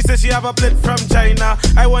 Then she says she have a plate from China.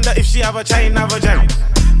 I wonder if she have a China vagina.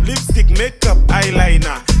 Lipstick, makeup,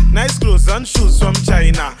 eyeliner. Nice clothes and shoes from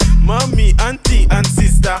China. Mommy, auntie and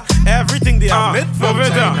sister. Everything they are made from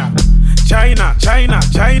China. China, China,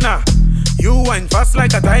 China. You wine fast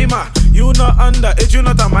like a timer. You not underage, you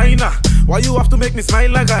not a minor. Why you have to make me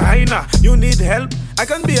smile like a hyena? You need help? I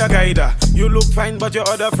can be a guider. You look fine, but your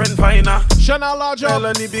other friend finer. Chanel large up.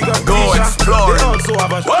 Melanie bigger. Go explore. They also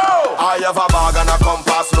have a. Whoa! I have a bag and a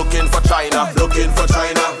compass looking for China. Looking for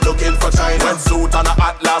China. Looking for China. Wetsuit and a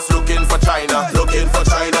atlas looking for China. Looking for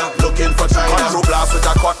China. Looking for China. Control blast with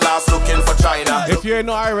a cutlass looking for China. If you ain't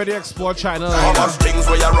know, I already explored China. How much things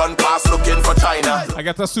where you run past looking for China? I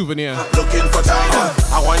got a souvenir. Looking for China.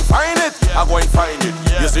 I go and find it. I go and find it.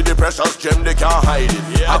 You see the precious gem, they can't hide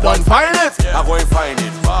it. I go and find it. I go and find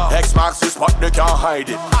it. X marks the spot, they can't hide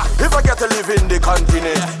it. If I get to live in the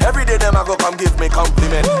continent, every day them I go come give me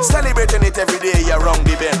compliment. Celebrating it every day, you wrong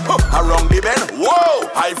the bend. Around the bend, whoa!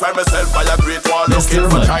 I find myself by a great wall, looking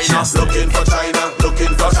for China. Looking for China,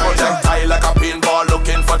 looking for projectile like a pinball,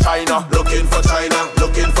 looking for China. Looking for China,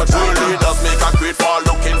 looking for China. Leaders make a great wall,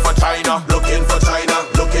 looking for China. Looking for China,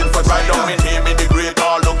 looking for China. Don't me name in the great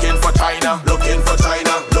wall, looking for China. Looking for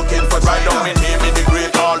China, looking for China. Don't me name in the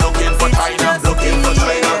great wall, looking for China. Looking for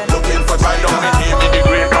China, looking for China. Don't me name in the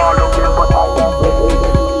great wall, looking for China.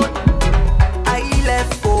 I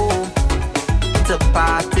left home to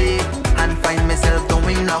party and find myself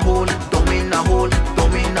doing a hole, doing a hole,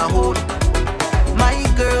 doing a hole. My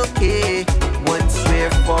girl K would swear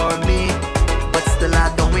for me, but still I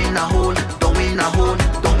doing a hole, doing a hole,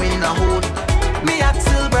 doing a hole. Me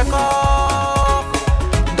axle break off,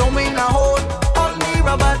 doing a hole, all me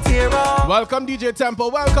rubber tear off. Welcome DJ Tempo,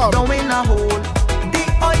 welcome. Doing a hole, the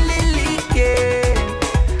oil leaking,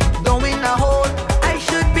 doing a hole. I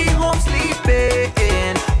should be home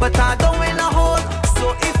sleeping, but I doing a hole.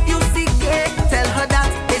 So if you see cake, tell her that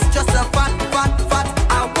it's just a fat.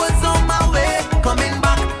 I was on my way, coming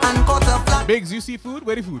back and got a flat. Biggs, you see food?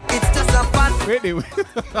 Where the food? It's just a fat. Wait.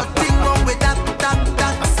 Nothing wrong with that.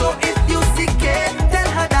 So if you see cake, tell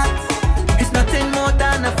her that it's nothing more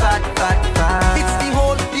than a fat. It's the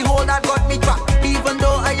hole that got me trapped. Even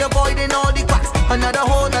though I avoiding all the cracks. Another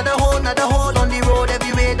hole on the road.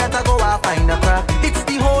 Everywhere that I go, I find a crack. It's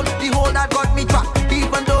the hole that got me trapped.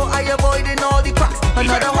 Even though I avoiding all the cracks.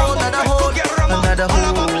 Another hole.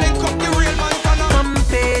 Come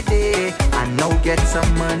payday, I now get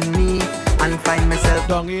some money and find myself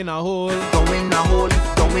down in a hole.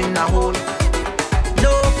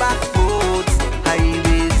 No back roads,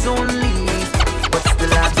 highways only, but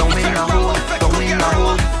still I doing a hole.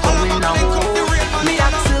 Me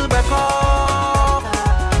axle break off,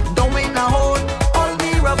 doing a hole, all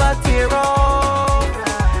me rubber tear off,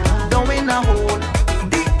 doing a hole,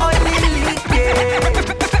 the oil leaking.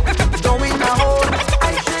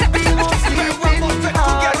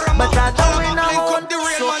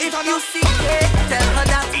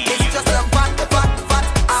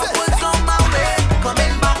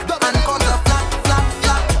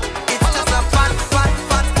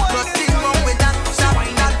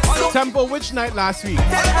 Tempo, which night last week?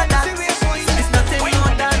 It's nothing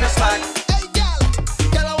more than a spark.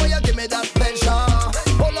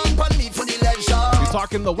 We're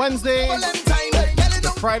talking the Wednesday,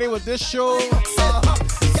 the Friday with this show,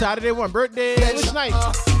 Saturday one birthday. Which night?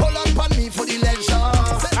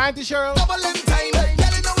 Auntie Cheryl.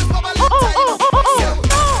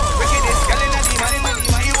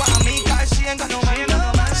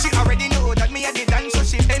 She already know that me a the dance, so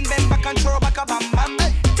she bend back and throw back a bam bam.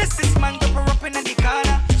 This man go her up in the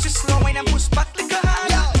corner. She slow wine and push back like a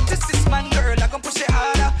harder. This man girl, I gon' push it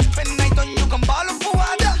harder. When I done, you gon' ball up for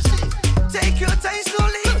water. Take your time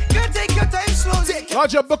slowly, girl. Take your time slowly.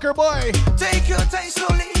 Roger Booker boy. Take your time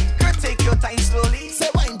slowly, girl. Take your time slowly. Say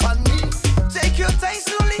wine pon me. Take your time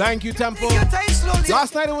slowly. Thank you, Tempo. Take your time slowly.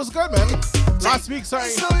 Last night it was good, man. Last week, sorry.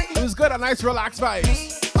 It was good. A nice relaxed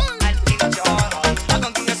vibes.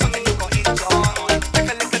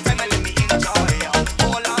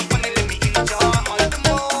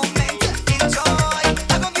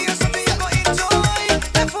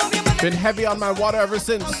 Been heavy on my water ever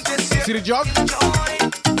since. See the jug?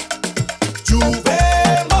 Juve,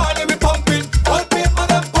 money we pumping. All paper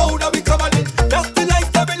and powder we coming in. That's the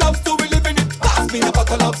lifestyle we love, so we living it. Pass me a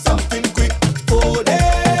bottle of something quick. Oh,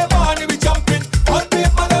 day, money we jumping. All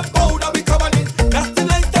paper and powder we coming in. That's the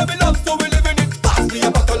lifestyle we love, so we living it. Pass me a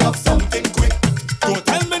bottle of something quick. Don't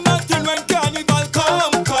tell me nothing when carnival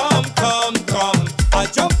come. I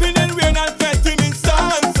jump in and rain and sweating in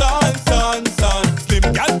sun. Slim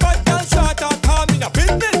gal, fat gal, short and calm in a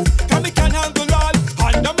business. Can me can handle all.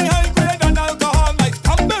 Handle me high grade and alcohol like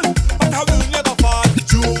stumble, but I will never fall.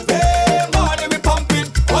 Juve, money we pumping.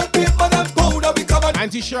 All paper and powder we covered.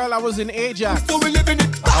 Auntie Cheryl, I was in Ajax. So we living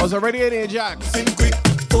it. I was already in Ajax. Quick.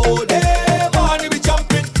 Oh, day, money we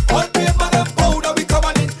jumping. All paper and powder we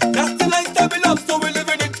coming in. That's the lifestyle we love, so we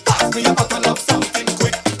living it. Pass me a bottle of something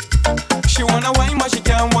quick. She wanna wine, but she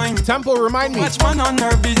can't wine. Tempo, remind me. Much man on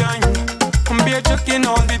her behind. I'm beer chucking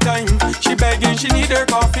all the time. She begging, she need her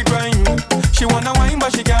coffee grind. She wanna wine,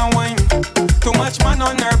 but she can't wine. Too much man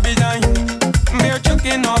on her behind. Beer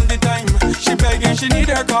chucking all the time. She begging, she need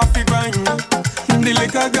her coffee grind. The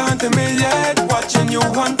liquor gone to me yet. Watching you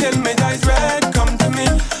until me eyes red. Come to me,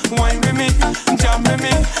 wine with me, jam with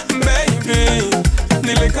me, baby.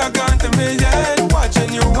 The liquor gone to me yet.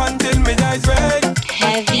 Watching you until me eyes red.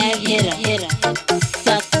 Heavy hitter,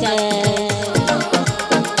 Soca.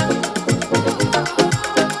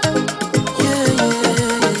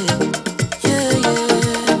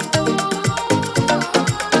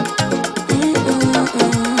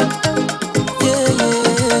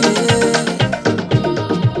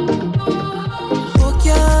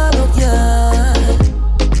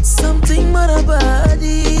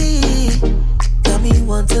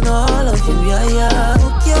 Wanting all of you, yeah.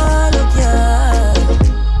 Look, yeah.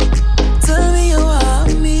 Tell me you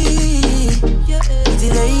want me. Pretty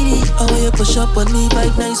lady, how you push up on me,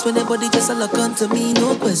 vibe nice when everybody just a look onto me.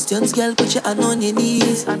 No questions, girl, put your hand on your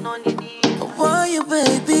knees. Why you,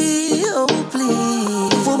 baby? Oh,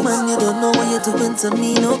 please. Woman, you don't know what you're doing to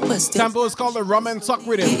me. No questions. Tempo is called the Rum and Tuck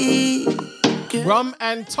rhythm. Rum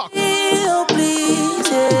and Tuck. Oh, please,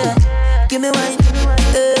 yeah. Give me wine,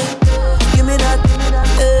 give me that.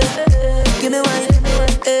 Give me wine,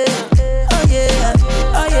 oh yeah,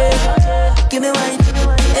 give me wine,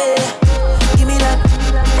 give me that,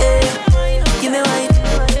 give me wine,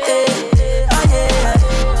 oh yeah.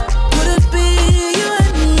 Could it be you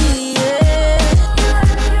and me, yeah?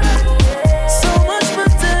 So much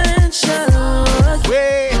potential.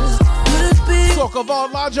 Wait, could it be Soca Vault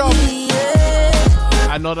large up? Yeah.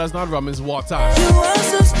 I know that's not rum, it's water. You are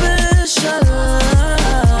so special.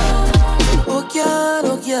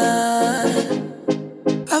 Oh yeah,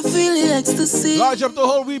 I feel the ecstasy. Large up the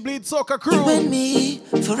whole We Bleed Soca crew. You and me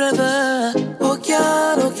forever. Oh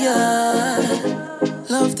yeah.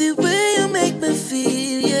 Love the way you make me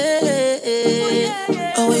feel,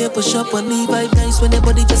 yeah. Oh, you push up on me, vibe nice when your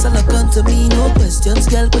body just a look onto me. No questions,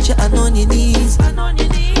 girl, put your hand on your knees.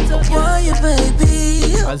 Why you,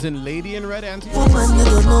 baby? As in Lady in Red, Auntie? Woman, you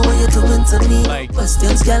don't know what you're doing to me. Like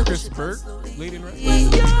questions, girl. Chris Burke, Lady in Red?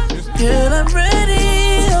 Girl, I'm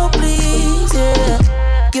ready, oh please, yeah.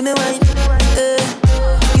 Give me wine,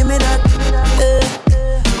 give me that,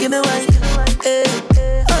 give me wine,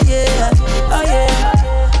 oh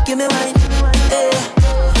yeah, give me wine,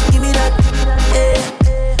 give me that,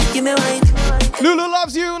 give me wine. Lulu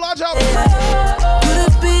loves you, large up. Could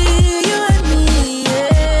it be you and me,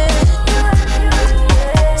 yeah?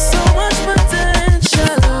 So much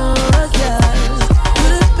potential, yeah.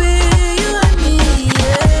 Could it be you and me,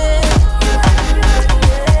 yeah?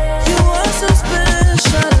 You are so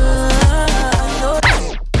special.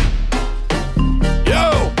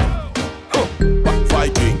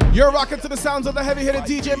 rocking to the sounds of the heavy-hitter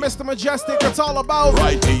DJ Mr. Mejustik. It's all about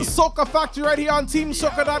the Soca Factory right here on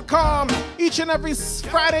TeamSoca.com. Each and every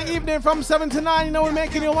Friday evening from 7 to 9, you know we're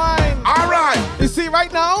making you wine. Alright. You see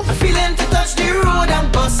right now? I'm feeling to touch the road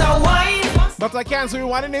and bust a wine. But I can't, so we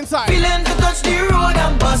want it inside. Feeling to touch the road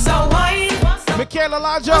and bust a wine. Michaela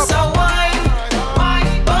Lodge up. Bust a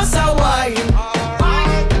wine. Bust a wine.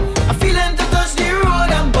 I'm feeling to touch the road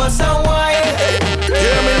and bust a wine.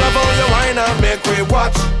 Hear me love how you wine and make we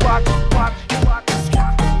watch.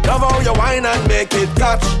 Love how you wine and make it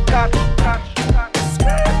catch.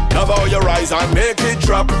 Love how you rise and make it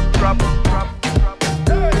drop.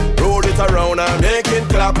 Roll it around and make it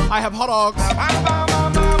clap. I have hot dogs.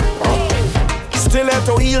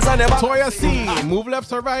 Stiletto heels and never Toya C, move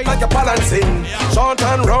left or right like a balancing. Short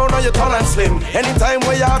and round or you tall and slim. Anytime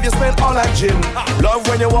where you have, you spend all that gym. Love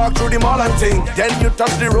when you walk through the mall and ting. Then you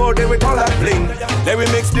touch the road, then we call that bling. Then we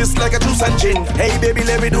mix this like a juice and gin. Hey baby,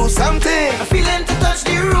 let me do something. I'm feeling to touch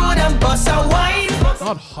the road and bust a wine.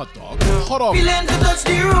 Not hot dog, hot dog. Feeling to touch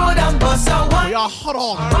the road and bust a wine. We are hot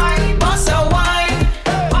dog. Bust a wine.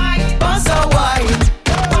 Bust a wine.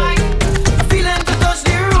 I'm feeling to touch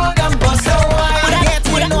the road and bust a wine.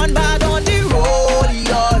 Getting on bad on the road,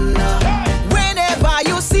 y'all. Whenever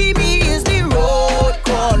you see me is the road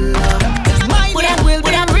corner. My name will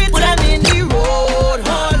be written in the road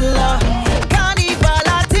holler. Carnival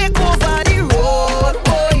I take over the road,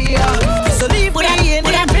 oh yeah. So leave me in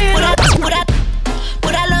the middle.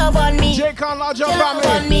 Put a love on me. J-Con Lodge up Love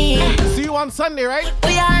on me. See you on Sunday, right?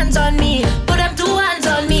 Put your hands on me. Put them 2 hands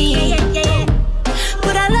on me.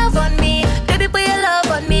 Put a love on me. Baby, put your love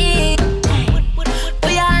on me.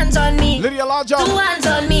 Put your hands on me. Lydia Lodge 2 hands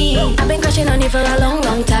on me. I've been crushing on you for a long,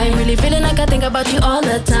 long time. Really feeling like I think about you all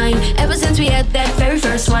the time. Ever since we had that very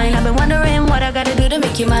first wine, I've been wondering what I gotta do to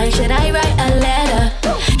make you mine. Should I write a letter?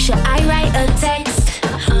 Should I write a text?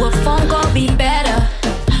 Will phone call be better?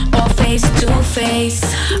 Or face to face?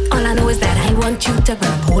 All I know is that I want you to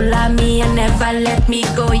grab hold of me and never let me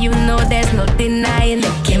go. You know there's no denying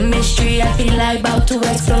the chemistry. I feel like about to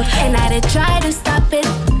explode. And I did try to stop it.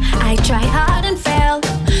 I tried hard and failed.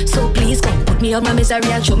 So please come put me out my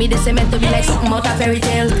misery and show me this cement to be like something out of fairy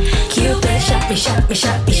tale. Cupid shot me, shot me,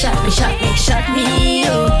 shot me, shot me, shot me, shot me,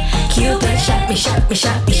 oh. Cupid shot me, shot me,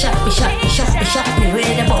 shot me, shot me, shot me, shot me, shot me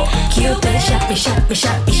with a bow. Cupid shot me, shot me,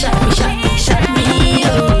 shot me, shot me, shot me, shot me,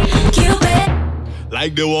 oh. Cupid.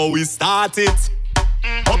 Like the way we started.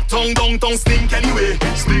 Uptown, downtown, stink anyway.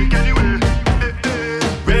 Stink anyway.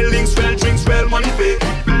 Well links, well drinks, well money pay.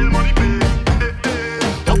 Well money pay.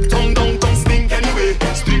 Uptown, downtown, stink anyway.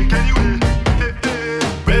 Stink anyway.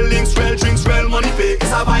 Well links, well drinks, well money pay.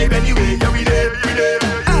 It's a vibe anyway. Every day, every day.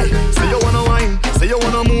 Hey, say you wanna wine, say you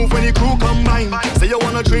wanna move when the crew combine. Say you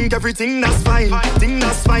wanna drink everything, that's fine. Thing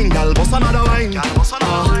that's fine, gal, bust another wine.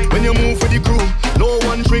 When you move with the crew, no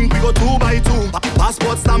one drink, we go 2 by 2.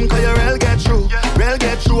 Passport stamp, cause you real get through. Real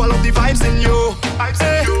get through, all of the vibes in you. Hey,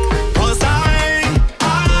 cause I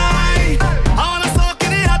wanna soak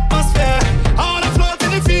in the atmosphere. I wanna float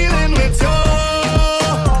in the feeling with you.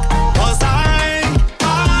 Cause I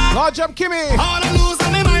Lodge up, Kimmy. wanna lose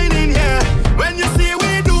my mind in here. When you see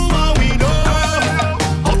we do what we do.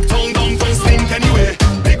 Uptown, downtown, stink anyway.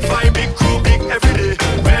 Big vibe, big crew, big everyday.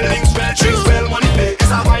 Well links, well drinks, well money pay.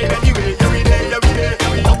 It's a vibe anyway. Every day, every day.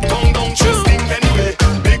 Uptown, downtown, stink anyway.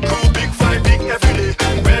 Big crew, big vibe, big everyday.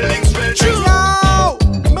 Well links, well drinks. Yo,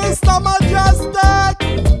 Mr. Mejustik.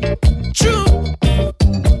 True.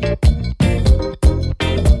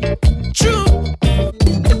 True.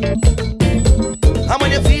 And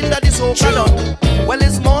when you feel that it's soca done, well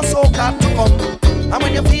it's more soca to come. And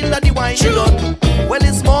when you feel that the wine done, well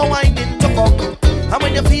it's more whining to come. And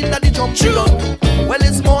when you feel that the jumping done, well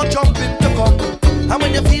it's more jumping to come. And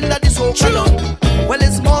when you feel that the soca done, well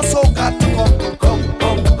it's more soca to come. Come,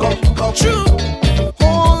 come, come, come. True.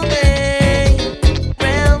 Hold me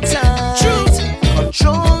real tight.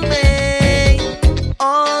 Control me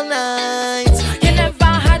all night. You never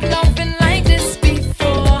had loving like this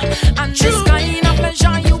before, and this kind of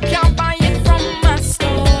pleasure you can't buy it from a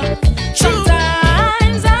store.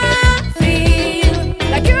 Sometimes I feel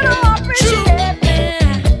like you don't appreciate me.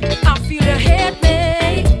 I feel you hate me.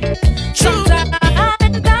 Sometimes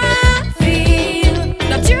I feel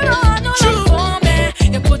that you don't have no love for me.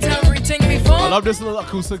 You put everything before I love this little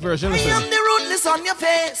acoustic version. I Listen. am the rudeness on your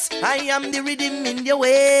face. I am the rhythm in your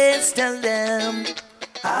waist. Tell them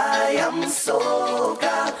I am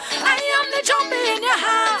soca. I am the jump in your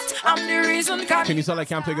heart. I'm the reason. Can you tell I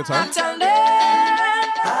can't play guitar? Tell them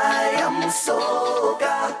I am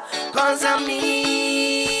soca. Cause I'm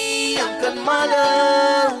me, a good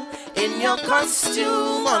mother, in your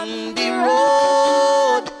costume on the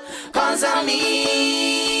road. eyes on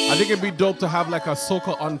me. I think it'd be dope to have like a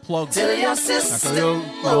soca unplugged, Tell your like sister. a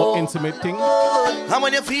real intimate thing. And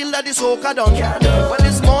when you feel that the soca done, well,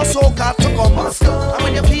 it's more soca to come. And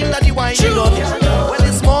when you feel that the wine done, well,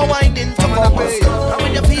 it's more winding to come. And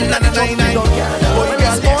when you feel that the jumping done, well,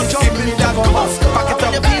 it's more jumping to come. And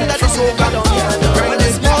when you feel that the soca done, well,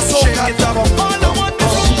 it's more soca to come. All I want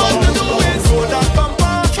this woman to do is roll that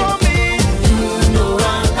bumper for me. You know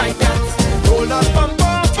I like that. Roll that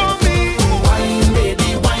bumper for me. Wine, baby,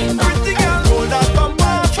 wine. Pretty girl, roll that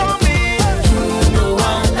bumper for me. You know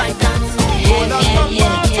I like that. Roll that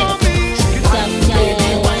bumper for me. Wine, baby,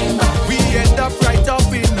 wine. We end up right up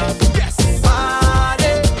in a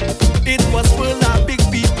party. It was full of big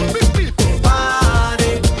people.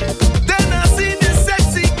 Party. Then I see this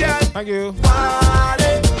sexy girl. Thank you. Party.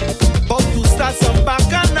 About to start some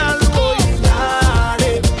bacchanal, boy.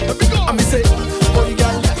 Party. And me say, boy,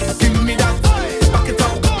 girl, give me that. Back it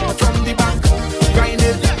up from the back. Grind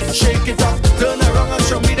it, shake it up. Turn around and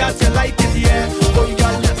show me that you like it, yeah. Boy,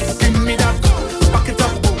 girl, give me that. Back it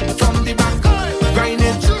up from the back. Grind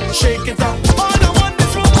it, shake it up. All I want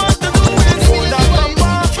this woman to do is hold that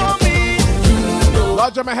bumper for me.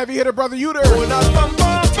 Large on my heavy hitter brother Uter. Hold that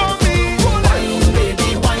bumper for me. Wine, baby,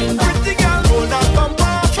 wine. Pretty girl, hold that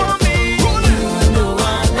bumper for me. You know I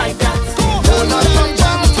like that. Hold that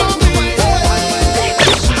bumper for me.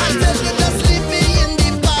 Just leave me in the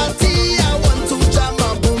party. I want to jam a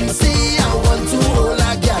boom, see. I want to hold a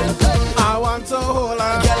girl. I want to hold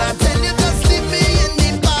a girl. I tell you, just leave me in the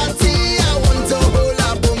party. I want to hold a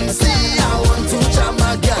boom, see. I want to jam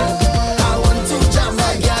a girl. I want to jam a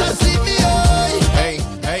girl. Just leave me, oh. Hey,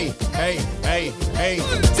 hey, hey, hey, hey.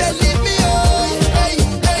 Just leave me, oh. Hey,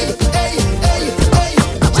 hey, hey, hey, hey.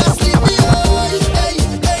 Just leave me, oh. Hey,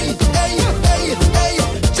 hey, hey, hey, hey.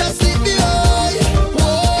 Just leave me, oh.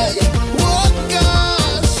 Whoa, whoa,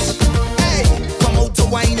 gosh. Hey, come out to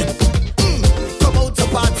wine. Come out to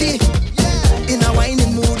party. Yeah, in a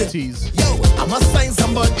whining mood. Tease. Yo, I must find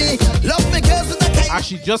somebody. Love me girls with the kind.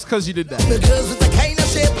 Actually, just because you did that. The girls with the kind of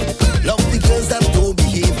shape. Love the girls that don't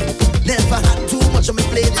behave. Never had too much on my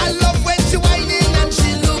plate. I love when she whining and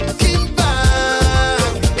she looking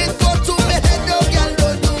back. It go to me head, oh girl,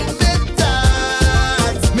 don't do me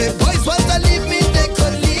that. My boys want to leave me, they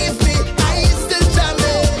could leave me. I ain't still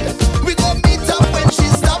jamming. We go meet up when she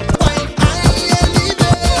stop whine. I ain't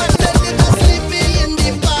leaving. I tell you just leave me in the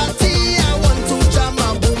party. I want to jam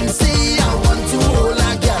a boom, see. I want to hold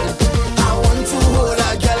a girl. I want to hold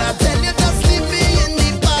a girl. I tell you just leave me in the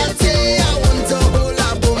party. I want to hold a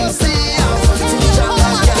boom, see. I want to jam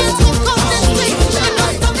a girl.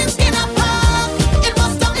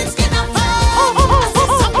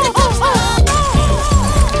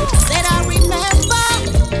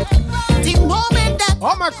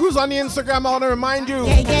 All my crews on the Instagram, I want to remind you.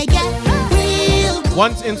 Real.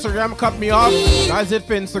 Once Instagram cut me off, that's it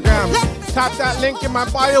for Instagram. Tap that link in my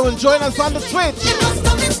bio and join us on the Twitch. It was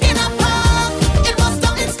something skin apart. It was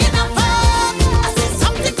something skin apart. I said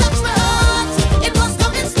something touched my heart. It was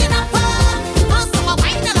something skin apart. First of a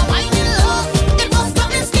wine and a whining love. It was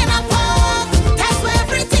something skin apart. That's where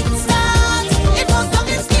everything starts. It was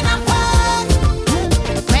something skin apart.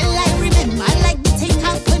 Well, I remember like the thing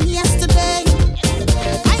happened yesterday.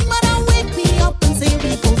 My mother wake me up and say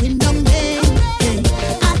we going down there.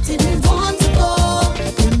 I didn't want to go.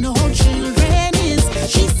 You know how children is.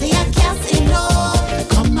 She say I can't say no.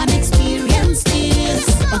 Come and experience this.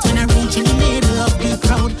 But when I reach in the middle of the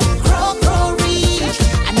crowd, crow reach.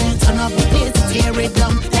 And you turn up the place to tear it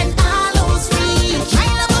down. Then all those reach. My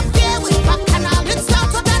love up there with back and all. It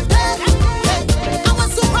started that day. I was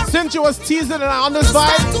super. Since you was teasing and on this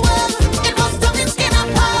vibe, It was something skin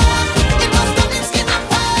apart. It was something skin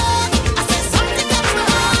apart. I said something touched my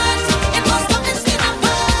heart. It was something skin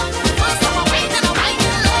apart. First of a wine and a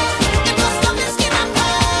whining love. It was something skin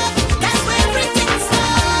apart. That's where everything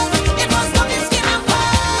starts. It was something skin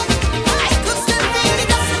apart. I could still feel the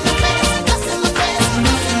dust in my face, dust in my face,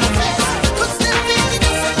 dust in my face. Could still feel the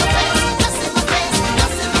dust in my face, dust in my face,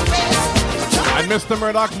 dust in my face. and Mr.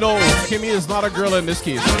 Murdoch knows Kimmy is not a girl in this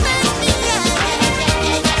case.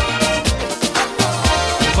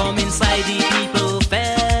 Come inside the people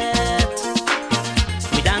fete.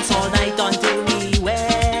 We dance all night until we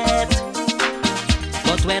wet.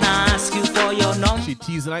 But when I ask you for your number, she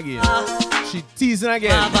teasing again. She teasing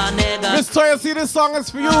again. Miss Toya, see this song is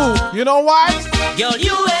for you. You know why? Girl,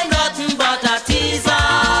 you ain't nothing but a teaser.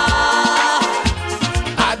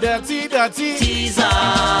 A dirty teaser.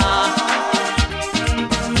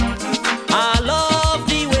 I love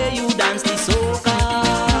the way you dance the soca,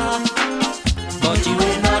 but you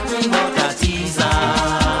ain't nothing but a teaser.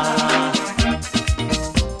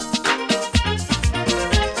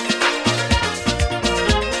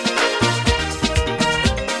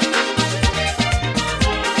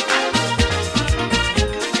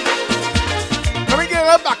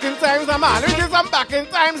 some back in times, a man. We did some back in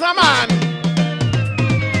times, a man.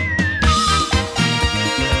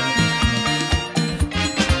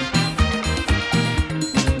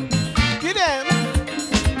 Get them.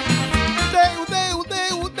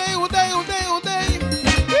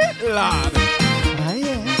 Lord. Ah,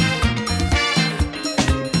 yeah.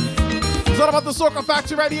 It's all about the Soca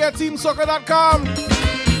Factory right here at TeamSoca.com.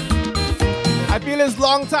 I feel it's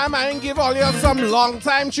long time I ain't give all you some long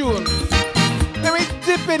time tune. Let me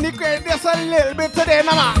dip in the crate just a little bit today,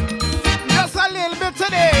 mama. Just a little bit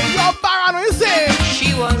today. You're Baron, what you say?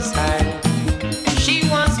 She was high. She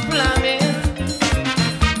was flaming.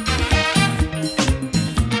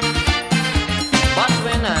 But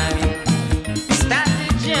when I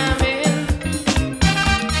started jamming,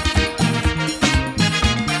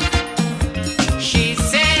 she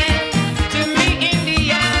said to me in the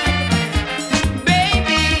eye,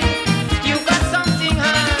 baby, you got something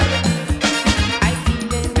hard. I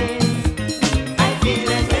feeling it, I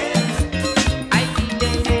feeling it, I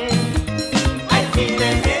feeling it, I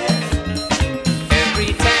feeling it.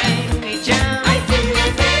 Every time we jam, I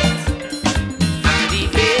feeling it, and the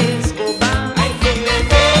bass go bang, I feeling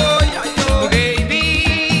it.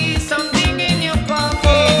 Baby, something in your pocket,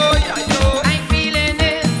 I feeling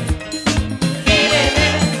it, feeling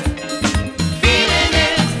it.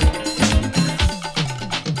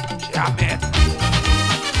 Jam it.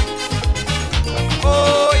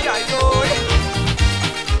 Oh, yeah, yo.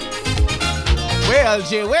 Where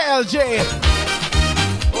LJ? Where LJ?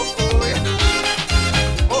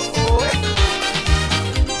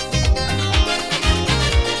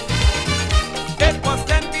 It was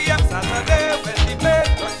 10 p.m. Saturday when the plane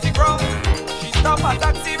touched the ground. She stopped a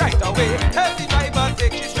taxi right away. Tell the driver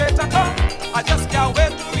take she straight to town. I just can't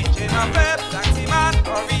wait to reach in a bed. Taxi man,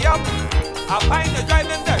 hurry up. I find you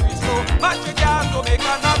driving very slow. Match your gas to make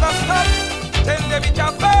another stop. Till they reach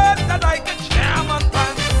a bed that I can jam on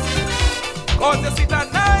pants. Cause the seat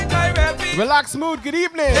at night I will be. Relax mood, good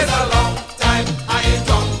evening. It's a long time I ain't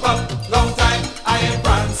jump up. Long time I ain't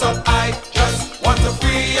prance up. I just want to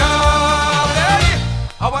free up. Hey,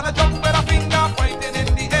 I wanna jump with a finger pointing in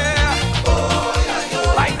the air. Oh, yeah, yo.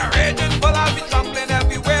 Like a raging bull, I'll be trampling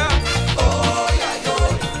everywhere. Oh, yeah, yo.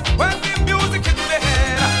 When the music hits my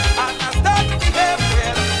head and I start to behave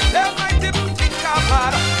well, they might even think I'm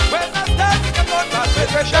mad. When I start to get on that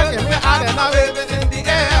vibration, and I'm waving in the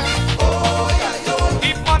air. Oh, yeah, yo.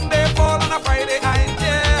 If Monday fall on a Friday, I ain't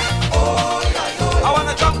there. Oh, yeah, yo. I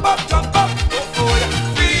wanna jump up, jump up. Oh, yeah.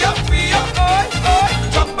 Free up, oi, oi.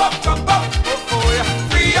 Jump up, oh, yeah.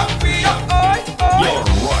 Free up, oi, oi.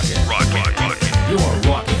 You're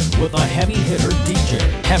rocking with a heavy hitter DJ.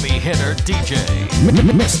 Heavy hitter DJ.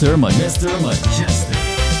 Mr. Majestic.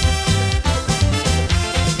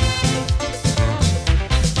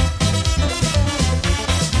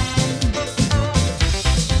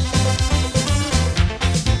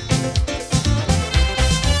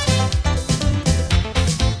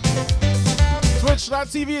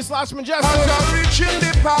 Twitch.tv/Majestic. As I reach in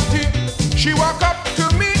the party, she walk up to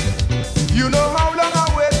me. You know how long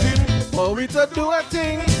I'm waiting. Oh, we to do a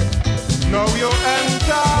thing. Now you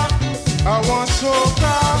enter, I want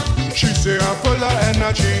soca. She say I'm full of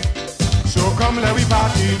energy, so come let we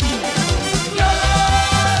party.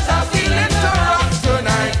 Yes, I'm feeling to rock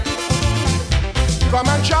tonight. Come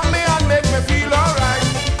and chop me and make me feel alright.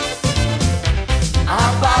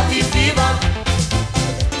 I'm party fever.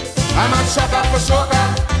 I'm a sucker for soca.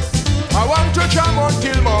 I want to jam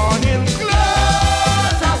until morning.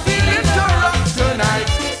 Close, I'm feeling to rock tonight.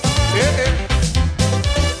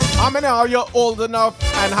 How many are you old enough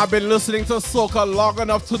and have been listening to soca long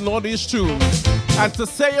enough to know these tunes? And to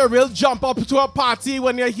say you will jump up to a party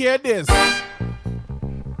when you hear this?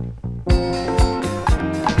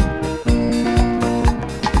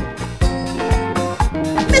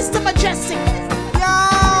 Mr. Majestic.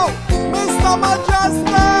 Yo! Mr.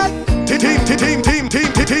 Majestic!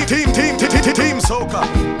 Team Soca.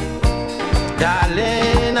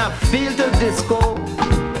 Darling, I feel the disco.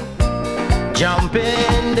 Jump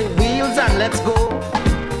in the wheels and let's go.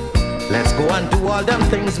 Let's go and do all them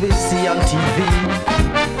things we see on TV.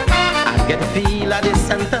 And get the feel of the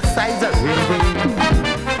synthesizer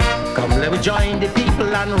ring. Come let me join the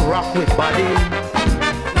people and rock with body.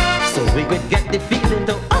 So we could get the feeling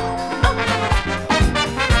to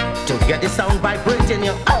get the sound vibrating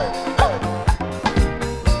you.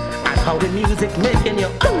 And how the music making you.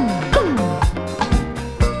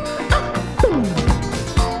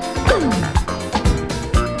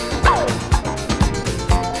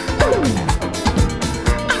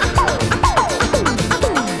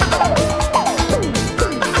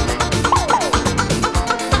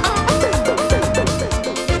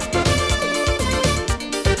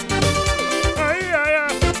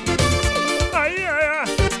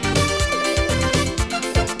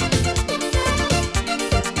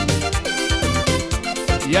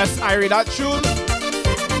 Irie, that tune.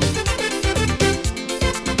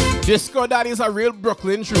 Disco Daddy is a real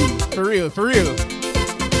Brooklyn tune. For real, for real.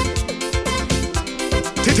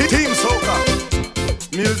 Team Soca.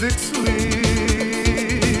 Music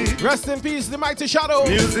sweet. Rest in peace, the mighty Shadow.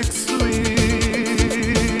 Music sweet.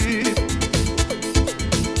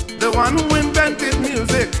 The one who invented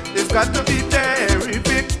music has got to be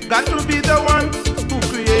terrific. Got to be the one who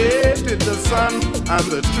created the sun and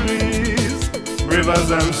the trees,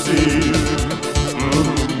 rivers and seas.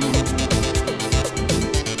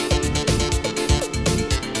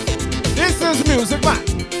 This is Music Man.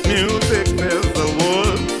 Music fills the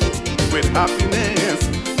world with happiness,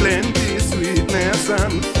 plenty, sweetness,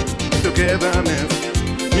 and togetherness.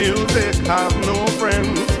 Music have no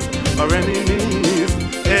friends or enemies.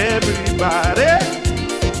 Everybody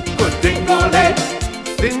could dingole,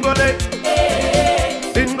 dingole,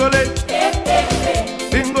 dingole,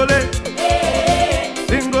 dingole,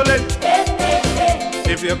 dingole.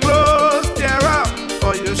 If your clothes tear up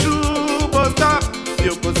or your shoe bust up,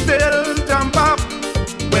 you could still jump up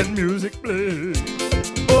when music plays.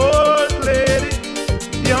 Old lady,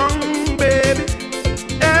 young baby,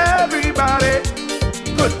 everybody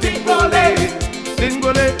could dingole,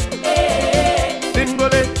 dingole,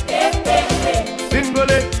 dingole,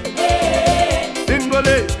 dingole,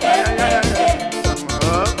 dingole.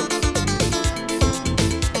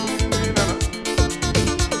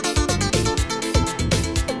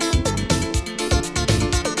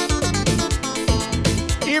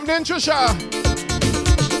 Evening, Trisha.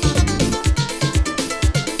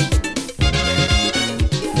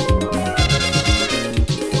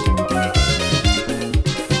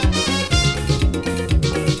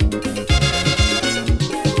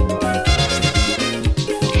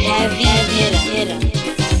 Heavy hitter.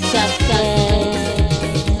 Soca.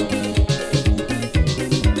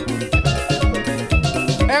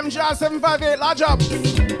 MJR 758, large up.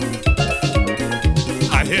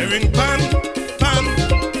 I hearing pan, pan,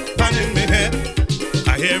 pan in me head.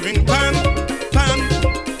 I hearing pan, pan,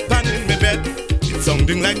 pan in me bed. It's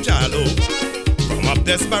sounding like Jalo from up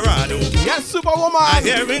Desperado. Yes, Superwoman. I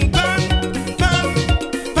hearing pan, pan,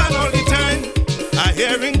 pan all the time. I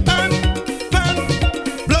hearing pan, pan,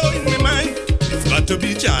 blowing me mind. It's got to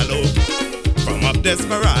be Jalo from up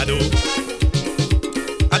Desperado.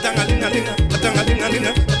 Atanga-linga-linga,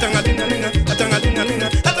 atanga-linga-linga, atanga-linga-linga, atanga-linga-linga,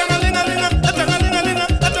 atanga-linga-linga, atanga-linga-linga,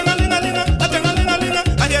 atanga-linga-linga, atanga-linga-linga.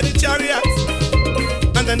 I hear the chariots,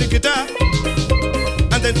 and then the guitar,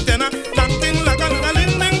 and then the tenor, something like a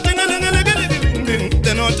ling-ling-ting-a-ling-a-ling-a-ling-a-ling-a-ling.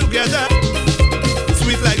 Then all together,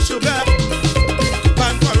 sweet like sugar,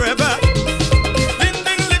 pan forever.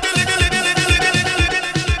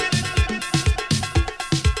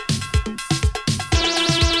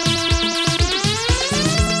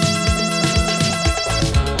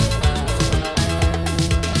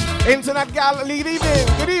 Internet gal, lead evening.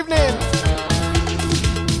 Good evening.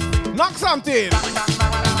 Knock something.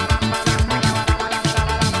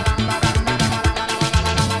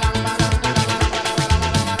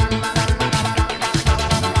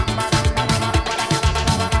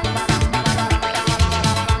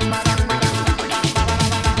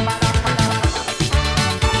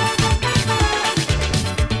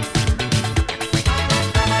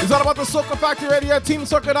 It's all about the Soca Factory Radio at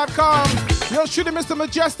TeamSoca.com. You're shooting Mr.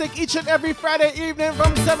 Mejustik each and every Friday evening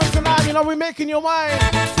from 7 to 9. You know, we're making your wine.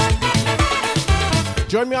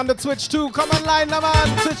 Join me on the Twitch too. Come online now, man.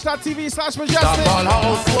 Twitch.tv/Mejustik.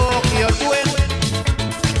 Housework you're doing.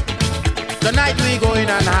 Tonight we going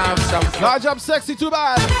and have some fun. Large up sexy, too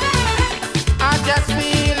bad. I just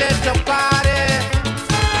feel it to party.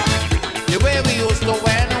 The way we used to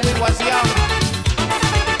when we was young.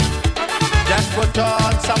 Just put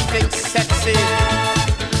on something sexy.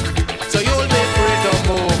 So you'll be free to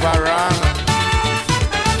move around.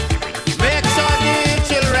 Make sure the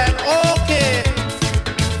children okay.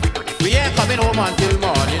 We ain't coming home until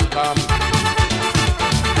morning come.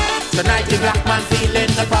 Tonight the black man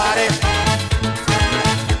feeling the party.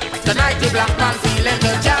 Tonight the black man feeling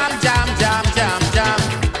the jam, jam, jam, jam, jam.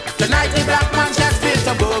 Tonight the black man just feels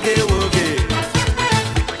the boogie, woogie.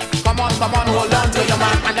 Come on, hold on to your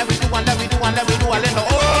man. And then we do, and then we do, and then we do a little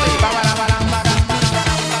oh.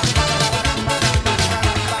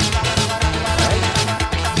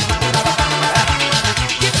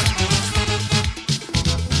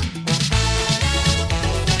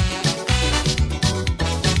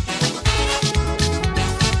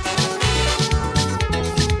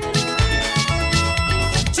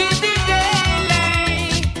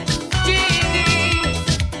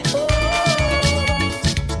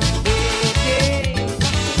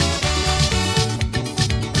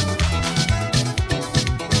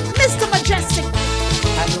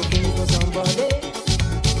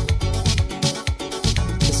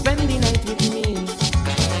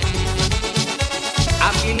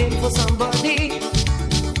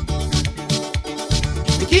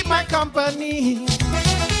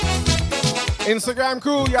 Instagram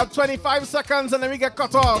crew, you have 25 seconds and then we get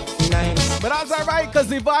cut off. Nice. But that's alright, because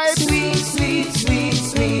the vibe. Sweet, sweet, sweet,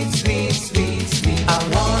 sweet, sweet, sweet, sweet. I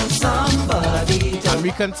want somebody to. And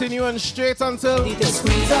we continuing straight until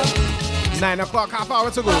 9 o'clock, half hour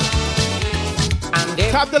to go.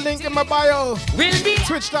 Tap the link in my bio.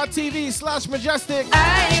 Twitch.tv/Mejustik.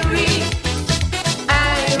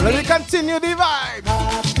 Let me continue the vibe.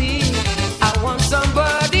 Happy. I want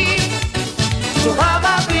somebody to have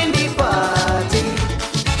up in the party.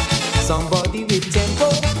 Somebody with tempo,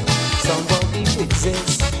 somebody with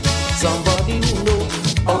zest, somebody who know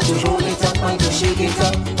how to roll it up and to shake it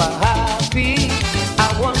up. Happy.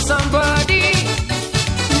 I want somebody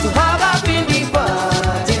to have up in the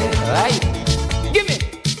party. Right. Give me.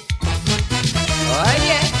 Oh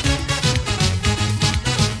yeah.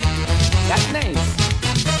 That's nice.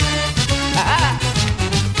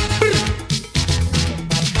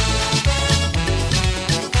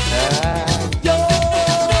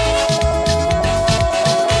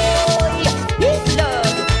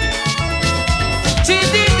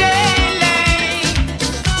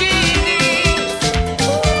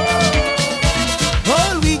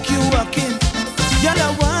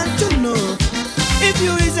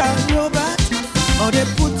 They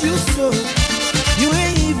put you so, you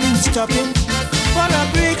ain't even stopping for a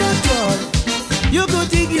break at all. You go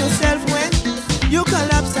dig yourself when you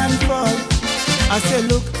collapse and fall. I say,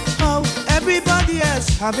 look how everybody else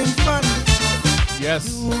having fun.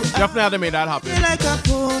 Yes, definitely had to make that happen. Like a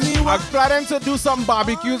pony. I'm planning to do some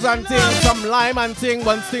barbecues and things, some lime and things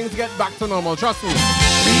once things get back to normal. Trust me.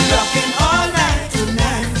 We rocking all night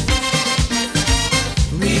tonight.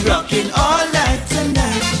 We rocking all night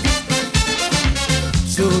tonight.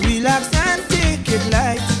 So relax and take it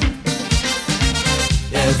light.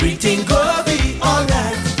 Everything go be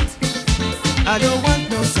alright. I don't want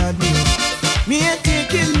no sad news. Me ain't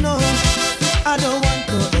taking no. I don't want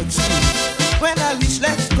no excuse. When I reach,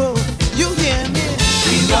 let's go. You hear me?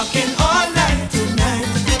 We rocking all night tonight.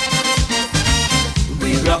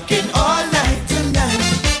 We rocking all night tonight.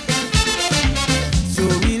 So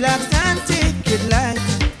relax and take it light.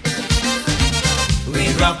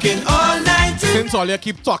 We rocking all night. Since all you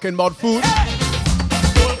keep talking about food.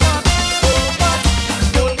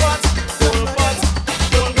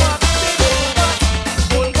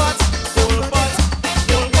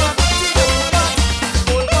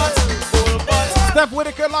 Steph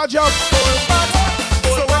Whitaker, large up. So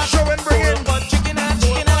we're showing, bring in.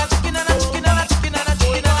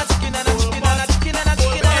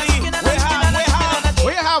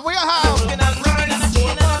 We have.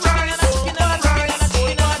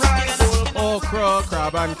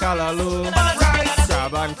 Crab and callaloo.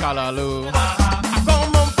 Crab and callaloo. I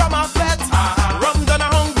come home from a fete, rum done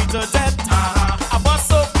hungry to death. I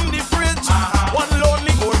bust open the fridge, one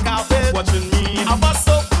lonely gold carpet watching me. I bust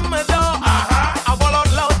open my door, I ball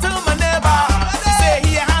out loud to my neighbor. Say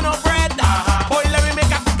he had no bread, boy let me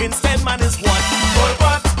make a cook instead, man is what? Cold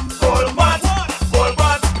pot, cold pot, cold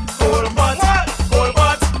pot, cold pot, cold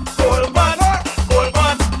pot, cold pot, cold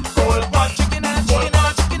pot, cold pot, chicken and chicken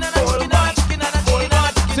and chicken and chicken and chicken and chicken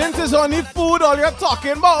and. Since it's only food, all you're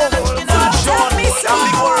talking about. Tell me so.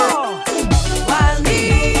 Wild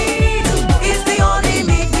meat is the only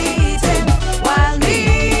meat we eatin'. Wild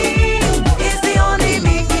meat is the only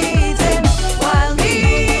meat we eatin'. Wild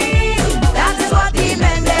meat, that is what the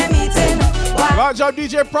men them eatin'. Large up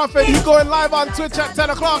DJ Prophet, he going live on Twitch at 10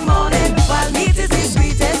 o'clock. Wild meat is the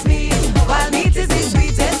sweetest meat. Wild meat is the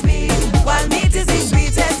sweetest meat. Wild meat is the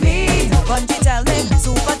sweetest meat. Bunty tell me,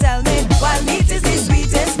 Super tell me. Wild meat is the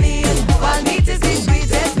sweetest meat. Wild meat is the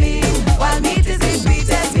sweetest meat. Wild meat is the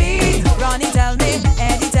sweetest meat. Ronnie tell me,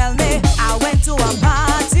 Eddie tell me. I went to a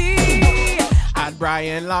party at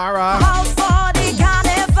Brian Lara. House for the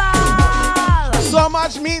carnival. So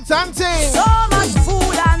much meat and thing. So much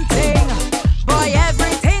food and thing. Boy,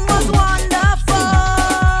 everything was wonderful.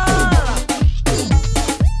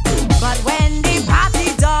 But when the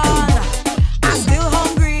party done, I'm still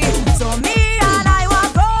hungry. So me and I were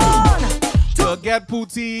gone to get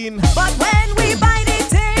poutine. But when we buy the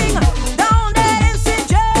thing down there in St.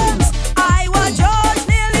 James, I was George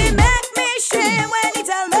nearly make me shame when he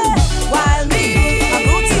tell me wild meat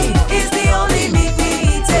is the only meat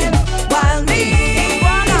we eatin'. Wild meat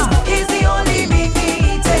is the only meat we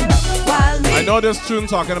eatin'. Wild meat. I know this tune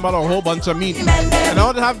talking about a whole bunch of meat. And I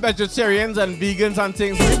want to have vegetarians and vegans and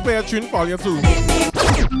things. So we play a tune for you too.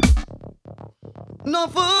 No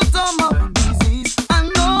food on my disease,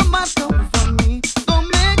 and no matter for me. Don't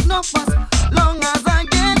make no fuss, long as I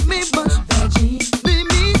get me bush veggie. The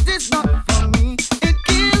meat is not for me, it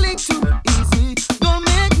killing too easy. Don't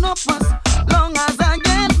make no fuss, long as I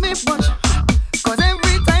get me bush.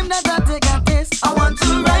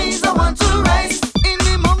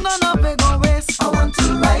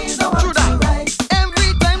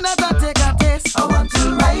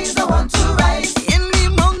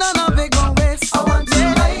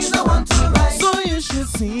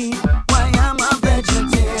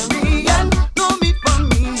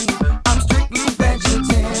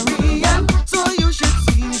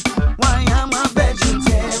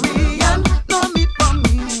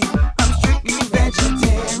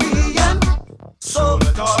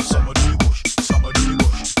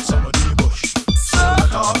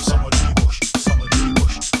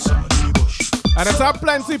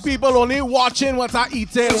 see people only watching what I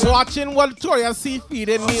eating, watching what Toya see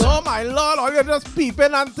feeding me. Oh my Lord, or you're just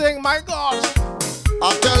peeping and think, my gosh.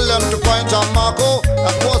 I tell them to point a Marco,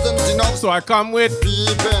 that wasn't enough. So I come with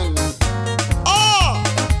peeping. Oh!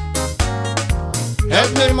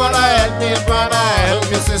 Help me mother, help me brother, help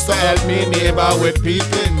me sister, help me neighbor with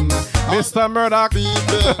peeping. Mr. Murdoch.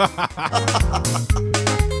 Peeping.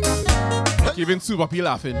 Even Super P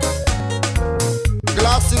laughing.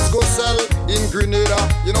 Glasses go sell in Grenada.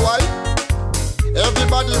 You know why?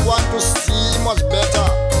 Everybody want to see much better.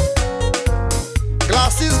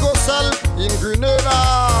 Glasses go sell in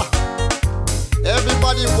Grenada.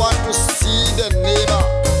 Everybody want to see the neighbor.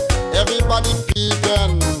 Everybody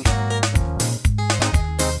peeping.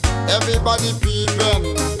 Everybody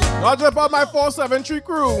peeping. Roger about my 473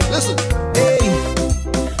 crew. Listen. Hey,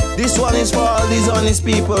 this one is for all these honest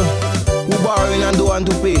people who borrowing and don't want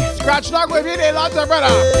to pay. Scratch dog with me, they lots of brother.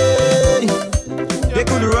 Hey, they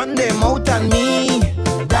could run their mouth on me.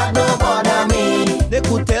 That don't bother me. They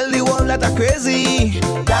could tell the world that I'm crazy.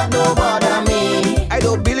 That don't bother me. I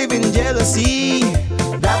don't believe in jealousy.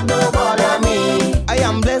 That don't bother me. I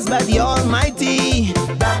am blessed by the Almighty.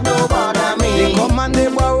 That don't bother me. They come and they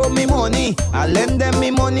borrow me money. I lend them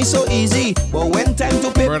me money so easy. But when time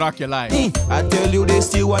to pay, Murdoch, you lie. I tell you they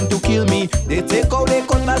still want to kill me. They take out their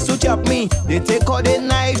cutlass to chop me. They take out their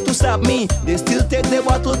knife to stab me. They still take the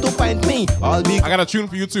bottle to pint me. All because I got a tune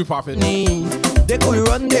for you too, Prophet. they could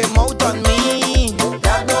run their mouth on me.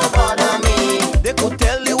 That don't bother me. They could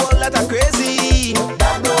tell the world that I'm crazy.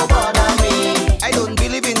 That don't bother me. I don't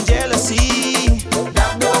believe in jealousy.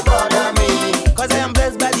 That don't bother me. Cause I am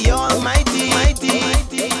blessed by the Almighty.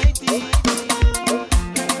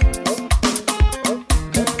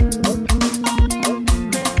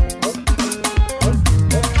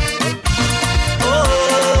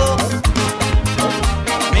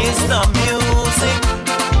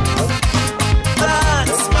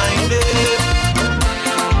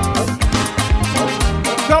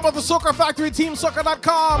 About the Soca Factory,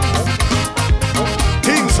 TeamSoca.com.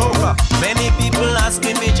 Team Soca. Many people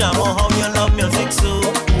asking me, Jamo, how you love music so?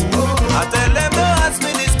 I tell them to ask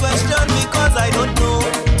me this question because I don't know.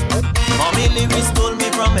 Mommy lyrics told me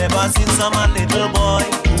from ever since I'm a little boy.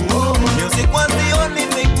 Music was the only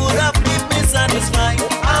thing could have made me satisfied.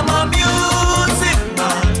 I'm a music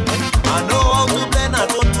man. I know how to blend a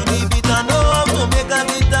tone to the beat. I know how to make a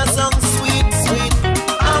guitar song sweet, sweet.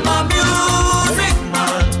 I'm a music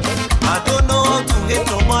man. I don't know how to hate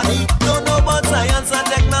nobody. Don't know about science and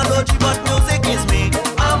technology, but music is me.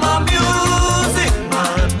 I'm a music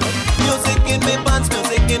man. Music in me pants,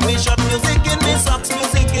 music in me shirt, music in me socks,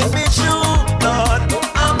 music in me shoe. Lord,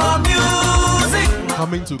 I'm a music man.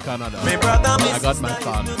 Coming to Canada. My brother, I got my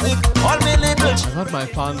fan. All me little I got my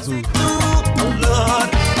fan too. Lord.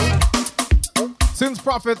 Since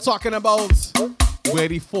Prophet talking about where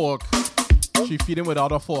the fork, she feed him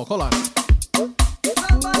without a fork. Hold on.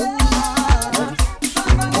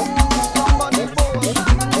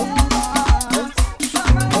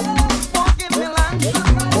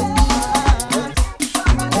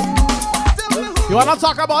 You wanna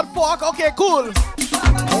talk about fork? Okay, cool.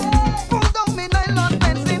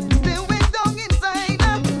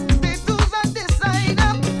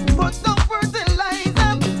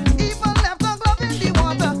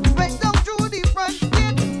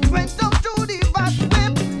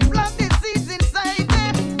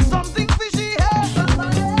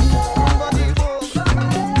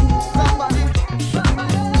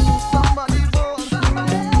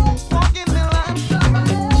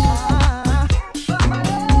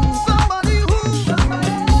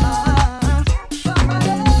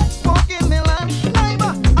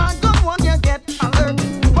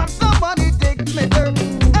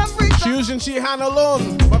 She hand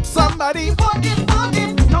alone, but somebody walking.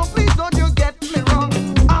 No, please don't you get me wrong.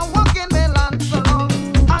 I'm walking my land so long.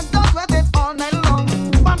 I don't let it all night long.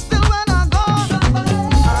 But still when I'm gone,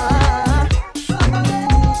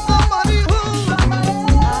 somebody who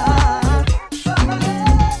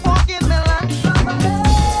walking my land.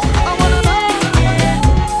 I wanna know.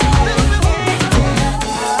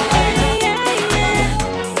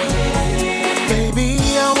 Baby,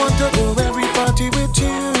 I want to go every party with you.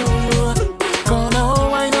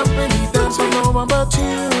 About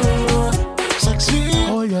you, sexy.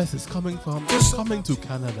 Oh yes, it's coming to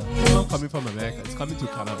Canada. It's not coming from America, it's coming to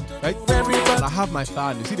Canada, right? And I have my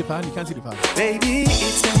fan. You see the fan? You can't see the fan. Baby,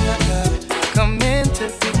 it's in the club. Come in to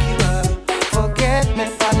pick you up. Forget my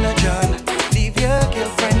partner John. Leave your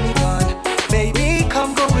girlfriend me gone. Baby,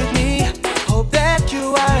 come go with me. Hope that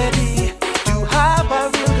you are ready to have a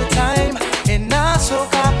real good time in a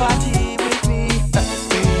soca party with me.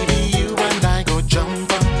 Baby, you and I go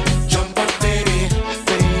jump up.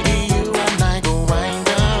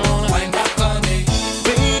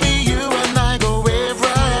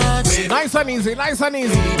 Nice and easy, nice and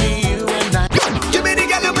easy. You be the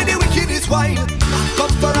girl with the wickedest wine. Come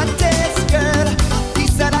for a taste, girl.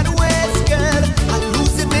 East side of the west, girl. I'm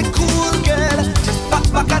losing me cool, girl.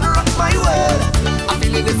 Just back and rock my world. I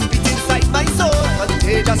feel it beat inside my soul.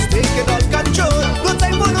 Contagious, taking all control. No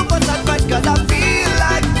time for no fun and fight, cause I feel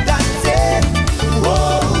like dancing.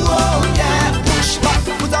 Whoa, whoa, yeah. Push back,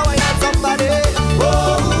 put a wine on somebody.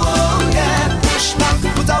 Whoa, whoa, yeah. Push back,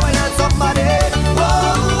 put a wine on somebody.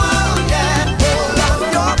 Whoa, whoa, yeah. Hold on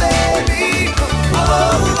your baby.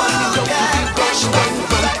 Whoa, whoa, yeah. Push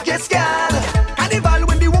back. Yes, girl. Carnival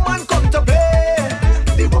when the woman come to play.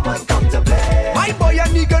 The woman come to play. My boy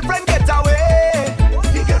and the girlfriend get away.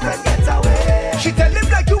 The girlfriend gets away. She tell him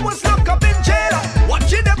like you must lock up in jail.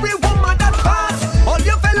 Watching every woman that pass. All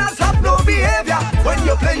your fellas have no behavior when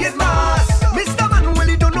you're playing mass. Mr. Man, well,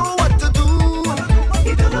 he don't know what to do.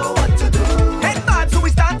 He don't know what to do. Head bad, so we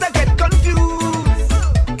start to get confused.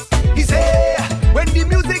 He say, when the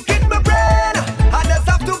music hit my brain, I just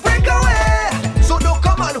have to break away. So don't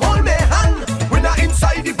come and hold me hand. We're not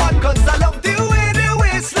inside the van, cause I love the way the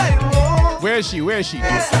waistline moves. Where is she? Where is she?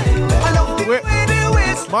 I love the way the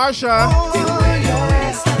waistline. Marsha.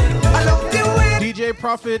 I love the way. DJ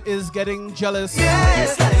Prophet is getting jealous.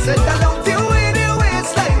 Yes, said I love the way the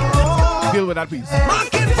waistline. Deal with that, please.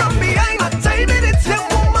 Marking from behind, I'm timing it, the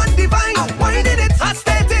woman divine. I'm winding it, I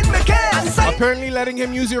stayed in my case. Apparently letting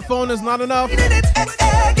him use your phone is not enough. The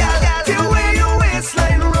way your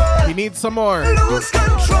waistline roll. He needs some more. Lose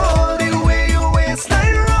control, the way your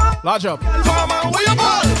waistline roll. Lodge up. Come on, where you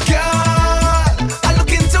ball? Girl, I'm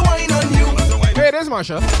looking to wine on you. Hey, it is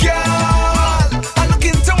Marsha. Girl, I'm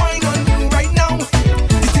looking to wine on you right now.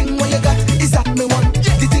 The thing what you got is that me want.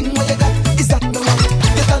 The thing what you got is that me want.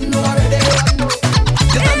 You don't know already.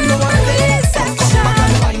 You don't know already. Come back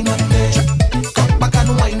and wine on me. Come back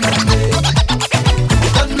and wine on me. You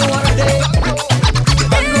don't know already. You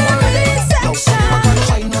don't know already. Now come back and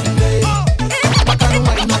wine on me. Come back and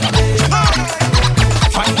wine on me.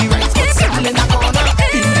 Find the right spot, settle in a corner.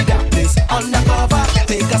 In the darkness, undercover.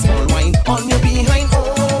 Take a small wine on your behind. Oh,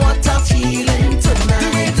 what a feeling tonight. The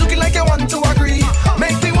way it's looking like you want to agree.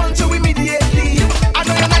 Make me want to immediately. I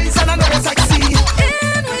know you're nice and I know you're sexy.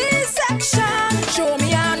 In we section, show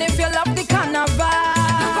me on if you love the carnival.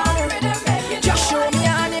 Just show me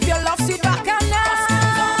on if you love sweet bacchanal.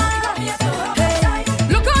 Hey,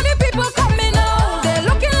 look how the people coming out. They're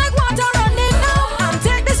looking like water running out. And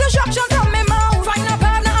take this instruction from me mouth. Find a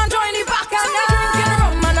partner and join the bacchanal. Drinking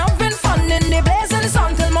rum and having fun in the blazing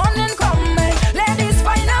sun till morning come. Ladies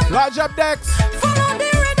find them. Lodge up decks. Follow the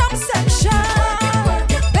rhythm section.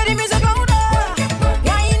 Let the music louder.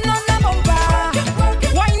 Wine on the bumper.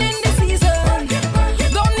 Wine in the season.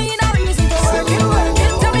 Don't need a reason to work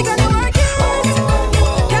it. Tell me, can you work it?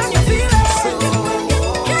 Can you feel it?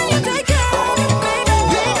 Can you take it?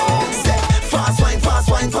 Fast wine, fast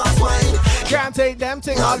wine, fast wine. Can't take them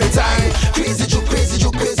thing All the time. Crazy juke, crazy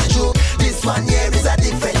juke, crazy juke. This one here is a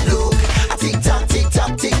different look. A tick tock, tick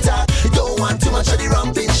tock, tick tock. You don't want too much of the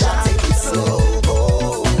ramping shot. Take it slow.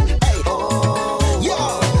 Oh, hey, oh,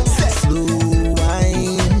 yeah. Say slow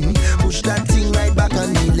wine. Push that thing right back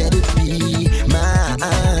on me. Let it be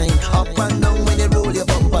mine. Up and down when you roll your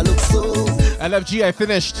bumper, look so. LFG, I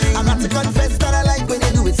finished. I got to confess that I like when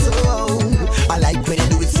you do it slow. I like when you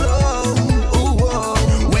do it slow. Ooh, oh.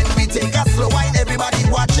 When we take a slow wine, everybody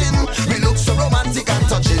watching. We look so romantic and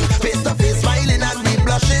touching. Face to face, smiling and we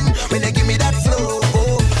blushing. When you give me that slow,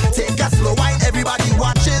 take a slow wine, everybody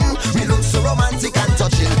watching. We look so romantic and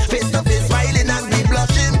touching. Face to face, smiling and we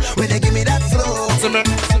blushing. When you give me that slow.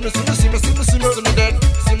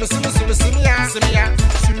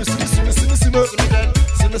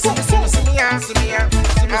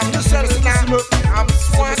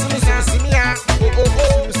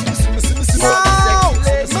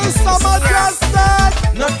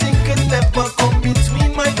 Nothing can never come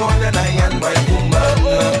between my God and I and my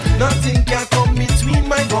woman. Nothing can come between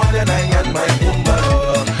my God and I and my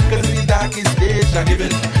woman. Cause in the darkest days I give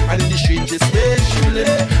it, and in the strangest space she will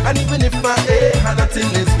live. And even if I had nothing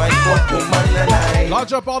is my God, woman and I.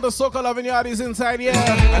 Lodge up all the Soca loving yardies inside here.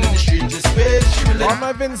 And in the strangest space she will live. All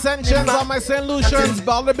my Vincentians, all my St. Lucians,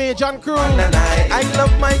 Balder Beach and crew. And I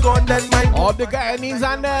love my God and my all the Guyanese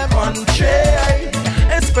and them country.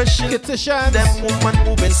 Especially them woman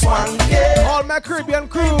moving swanky. All my Caribbean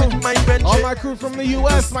crew, all my crew from the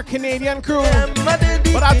US, my Canadian crew. But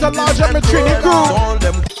I have to lodge up my Trinity crew. All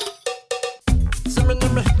them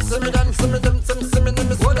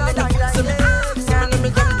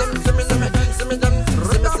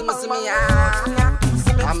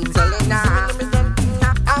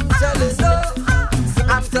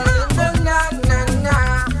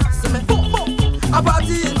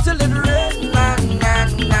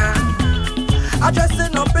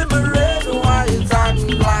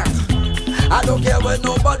when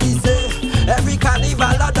nobody say. Every carnival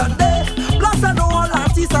I done day. Plus I know all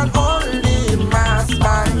artists and only mass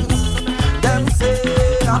minds. Them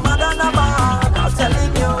say I'm mad and I'm mad. I'm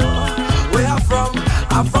telling you where I'm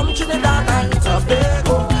from Trinidad and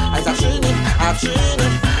Tobago. I's a Trini, I's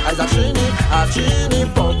a Trini,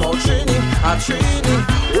 Popo Trini, a Trini.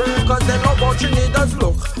 Cause they know how Trini does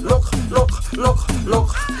look.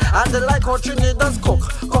 And they like how Trini does cook.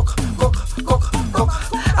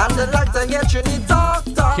 And they like to hear Trini talk.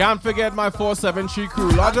 Can't forget my 473 crew.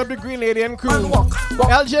 Lodge up the Green Lady and crew.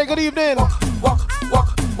 LJ, good evening. Walk.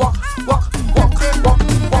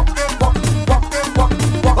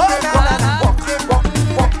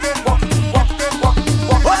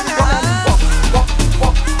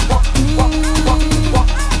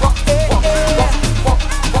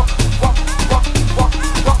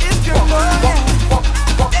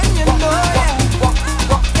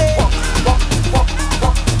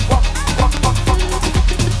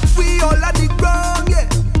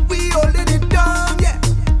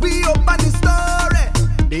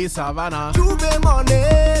 Savannah. Juve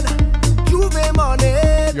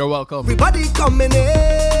morning. You're welcome. Everybody coming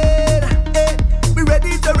in. Hey, we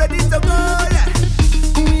ready to go, yeah.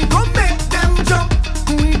 We gon' make them jump.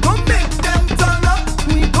 We gon' make them turn up.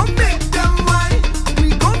 We gon' make them wine. We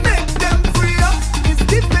gon' make them free up. It's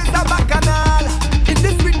this place a bacchanal. In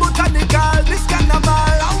this street botanical, this carnival.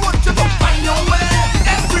 I want you to find your way.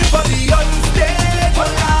 Everybody on stage,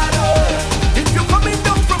 oh God, oh. If you're coming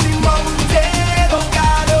down from the mountain, oh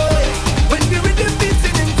God, oh. When we rhythm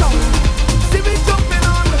beating in town, see me jumping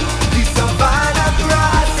on the savannah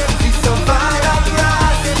grass, the savannah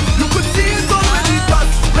grass. You could see it already, but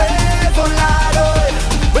brave, oh Lord,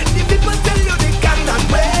 oh. When the people tell you they cannot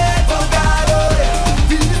wait, oh God, oh.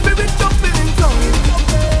 Feel the spirit jumping in town.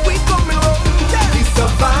 We coming home, the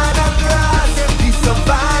savannah grass, the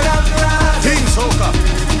savannah grass. Team Soca.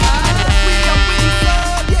 We up with the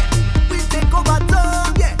sun, yeah. We take over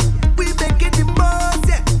town, yeah. We making the most,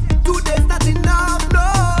 yeah. Today's not enough, no.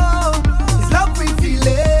 It's love we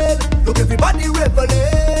feeling. Look, everybody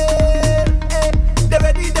reveling. Hey, they're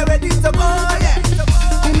ready to go, yeah.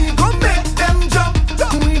 We gon' make them jump.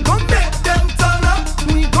 We gon' make them turn up.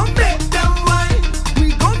 We gon' make them wine. We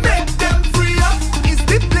gon' make them free up. It's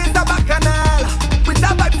the place a bacchanal. With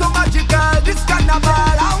that vibe so magical, this carnival. I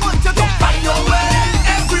want you to find your way.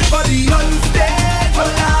 Everybody on stage, oh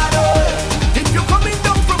Lord, oh. If you're coming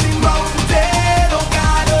down from the mountain, oh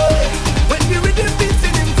God, oh. When we rhythm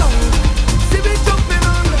beating in town, see me jumping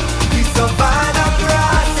on the savannah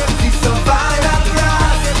grass, the savannah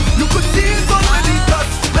grass. You could see it already,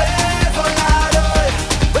 just brave, oh Lord,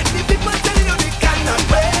 oh. When the people tell you they cannot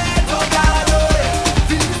wait, oh God, oh.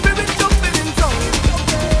 Feel the spirit jumping in town.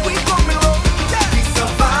 We coming home, the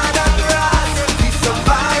savannah grass, the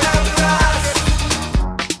savannah grass.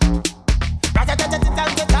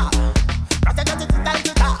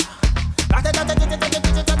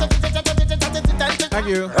 Thank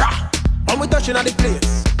you. When we touching on the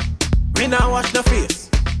place, we now wash the face.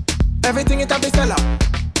 Everything it have be sell out.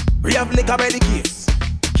 We have liquor by the case.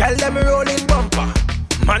 Tell them rolling bumper,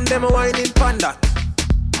 man them whining panda.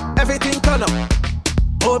 Everything turn up,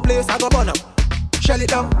 whole place I go burn up. Shell it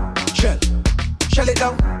down, shell it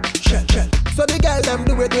down, shell. So the girl them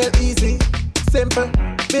do it real easy, simple,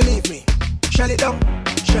 believe me. Shell it down,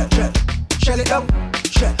 shell it down,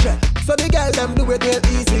 shell. So the girl them do it real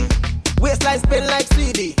easy. Waistline spin like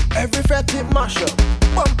CD. Every fret tip mash up.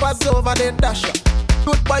 Bumpers over the dash up.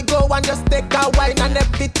 Good boy go and just take a wine and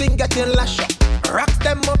everything getting lash up. Rocks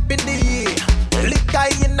them up in the air. Liquor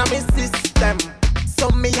in my system. So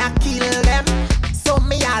me I kill them. So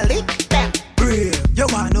me I lick them. Brave. You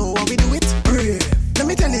wanna know how we do it? Brave. Let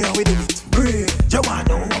me tell you how we do it. Brave. You wanna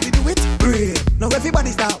know how we do it? Brave. Now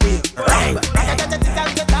everybody start with bang.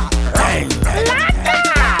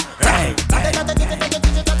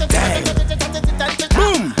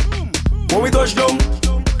 Boom! When we touch down,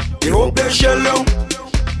 you don't play shell down.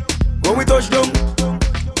 When we touch down,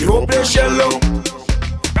 you don't play shell down.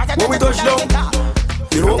 When we touch down,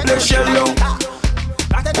 you don't play shell down.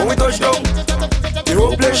 When we touch down, you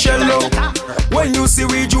don't play shell down. When you see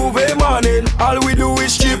we Juve morning, all we do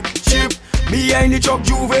is chip. Behind the truck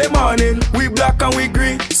Juve morning, we black and we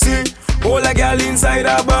green, see. All a girl inside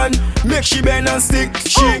a band, make she bend and stick.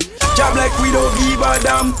 She job like we don't give a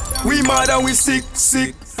damn. We mad and we sick.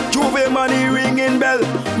 Juve money ringing bell,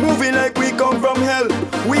 moving like we come from hell.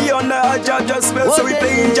 We under a jab spell, so we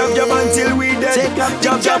playing jab until we dead.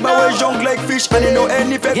 Jab our junk like fish, and you know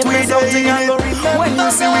any effect we dead in it. When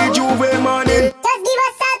you see we Juve morning, just give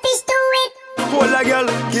us selfish to it. hold a girl,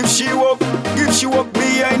 give she walk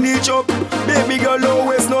behind the truck. Baby girl, don't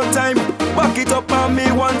waste no time. Back it up on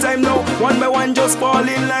me one time now. One by one just fall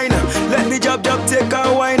in line. Let the job take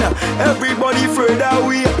a wine. Everybody further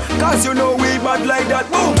away, cause you know we bad like that.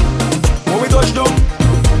 Boom! When we touch down,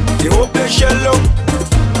 the whole place shell out.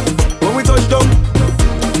 When we touch down,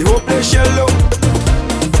 the whole place shell out.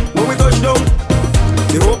 When we touch down,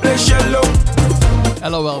 the whole place shell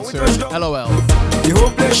out. LOL, sir. LOL. The whole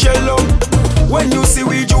place shell out. When you see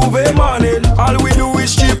we Juve morning, all we do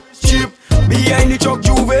is chip. Behind the truck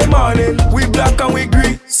Juve morning, we black and we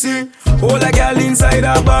greasy. All a girl inside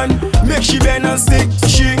a van, make she bend and stick.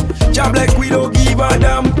 She job like we don't give a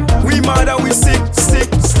damn. We mad and we sick.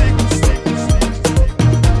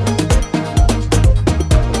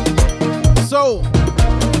 So,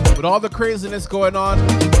 with all the craziness going on,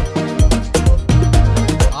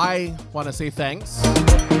 I want to say thanks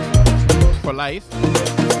for life.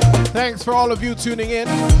 Thanks for all of you tuning in.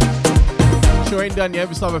 Sure ain't done yet,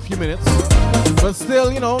 we still have a few minutes. But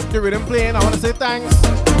still, you know, the rhythm playing, I want to say thanks.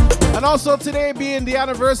 And also today being the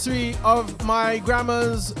anniversary of my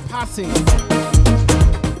grandma's passing.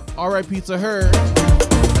 R.I.P. to her,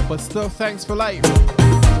 but still thanks for life.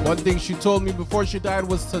 One thing she told me before she died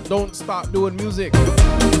was to don't stop doing music.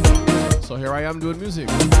 So here I am doing music,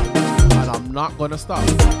 and I'm not gonna stop.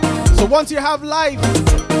 So once you have life,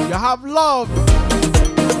 you have love.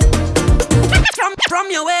 From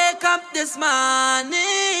your wake up this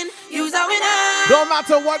morning, you's a winner. Don't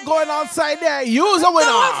matter what going on outside there, you's a winner.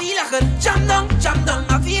 I feel like a jump down.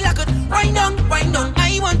 I feel like a wind down.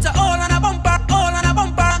 I want to all on a bumper.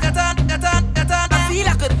 Get on. I feel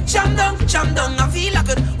like a jump down. I feel like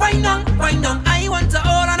a wind down. I want to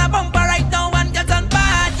all on a bumper right now and get on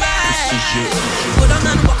bad, yeah. Go down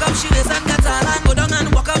and walk up, she waist and get on. Go down and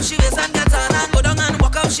walk up, she waist and get on. Go down and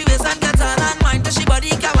walk up, she waist and get on. Mind that she body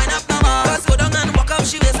can wind up no more. Cause go down and walk up,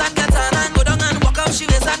 she waist and get on. Go down and walk up, she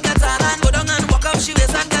waist and get on. Go down and walk up, she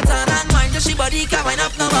waist and get on. Mind that she body can wind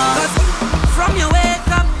up no more. Cause from your wake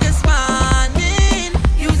up this morning,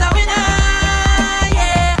 you's a winner.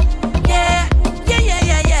 Yeah.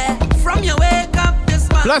 From your wake up this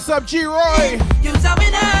morning. Bless up G-Roy. You's a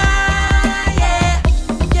winner. Yeah.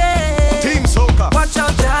 Team Soca. Watch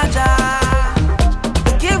out, Jaja.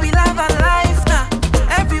 Give we love and life now.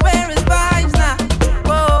 Everywhere is vibes now.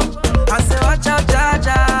 Whoa, I say watch out,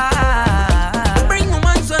 Jaja. Bring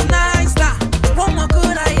woman so nice now. What more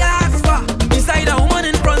could I ask for? Beside a woman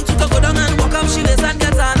in front to go down and walk up, she waist and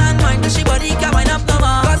get on and mind that she body can wind up no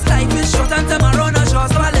more. Cause life is short and tomorrow no sure,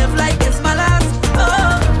 so I live like it's my last.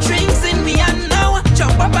 Oh, drinks in me and now.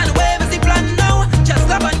 Jump up and wave is the plan now. Just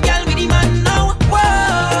love and girl with the man now.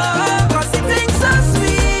 Whoa, cause it things so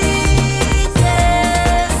sweet,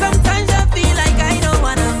 yeah. Sometimes I feel like I don't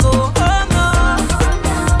wanna go home, no.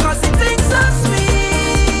 Cause it things so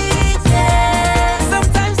sweet, yeah.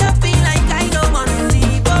 Sometimes I feel like I don't wanna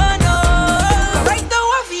leave, oh no. Right now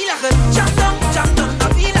I feel like a jump down. I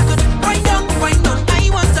feel like a wind down. I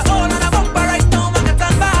want to all on a bumper right now, I get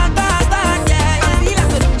on bad, yeah. I feel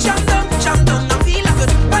like a jump down. I feel like a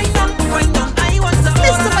wind down. I want to all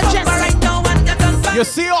on a bumper right now and get on bad. You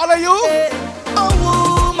see all of you? Oh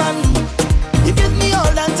woman, you give me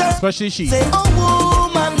all that time. Especially she. Say oh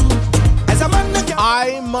woman, as a man that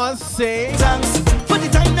I must say thanks for the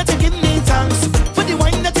time that you give me, thanks for the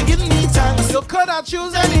wine that you give me, thanks. You could have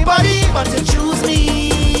choose anybody, but you choose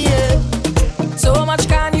me, yeah. So much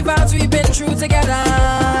carnivals we've been through together.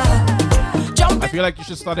 I feel like you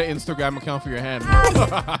should start an Instagram account for your hand.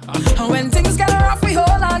 And when things get rough, we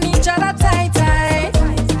hold on each other tight.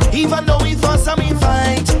 Even though we fuss and we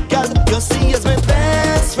fight, girl, you see as my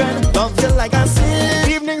best friend. Love you like I said.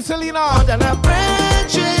 Evening, Selena. More than a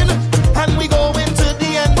brethren, and we go into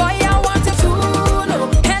the end. Boy, I want you to know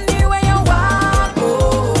anywhere you want.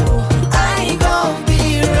 Oh, I gon'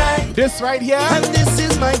 be right. This right here. And this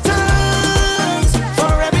is my thanks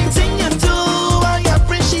for everything you do. I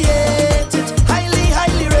appreciate it,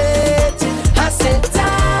 highly rate it. I said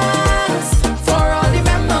thanks for all the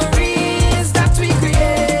memories that we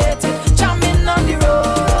created, jamming on the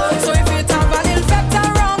road. So if you have a little better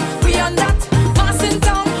wrong, we on that. Passing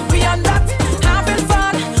down, we on that. Having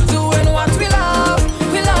fun, doing what we love.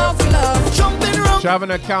 Jumping around. Should have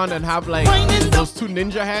an account and have like those two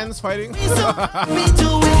ninja hands fighting. We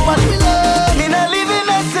doing what we love. Me not living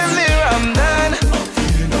until me I'm done.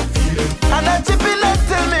 And not chipping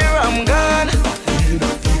until me I'm gone.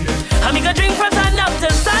 I'm gonna drink from sun up to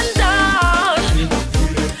sundown.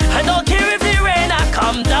 I don't care if the rain I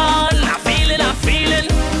come down. I'm feeling.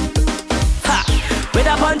 Ha! With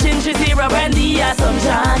a punch in Shizira Brandy or some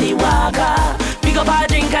Johnny Walker. Pick up our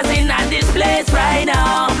drinkers in at this place right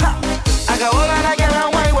now. Ha! I got all of that girl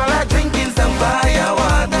and wine while I'm drinking some fire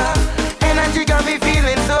water. Energy got me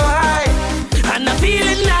feeling so high.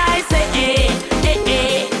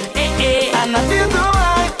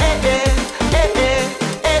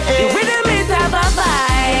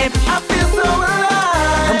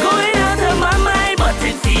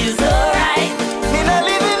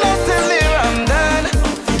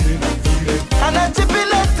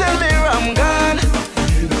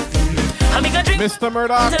 Mr.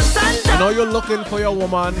 Murdoch, I know you're looking for your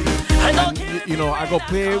woman, and you know, I go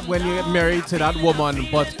play when you get married to that woman,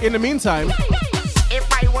 but in the meantime,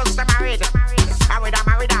 if I was to married, I would have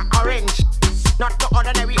married an orange. Not the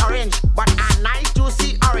ordinary orange, but a nice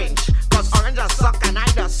juicy orange. Cause orange just suck and I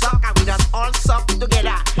just suck and we just all suck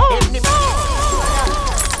together.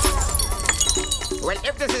 Well,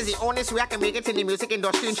 if this is the only way I can make it in the music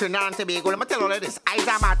industry in Trinidad and Tobago, let me tell all of this. I's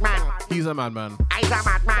a madman. he's a madman. I's a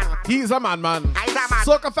madman. He's a madman. I's a madman.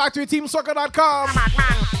 Soca Factory, TeamSoca.com.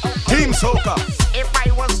 Team Soca. If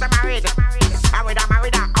I was to married, I would have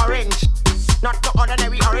married an orange. Not the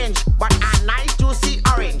ordinary orange, but a nice juicy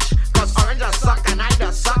orange. Cause orange just suck and I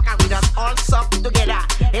just suck and we just all suck together.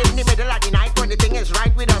 In the middle of the night when the thing is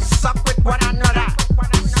right, we just suck with one another.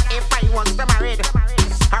 If I was to married,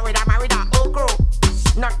 I would have married an okro.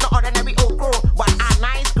 Not the ordinary okro, but a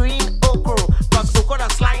nice green okro. Cause okro the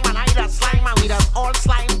slime and I just slime and we just all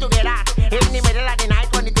slime together. In the middle of the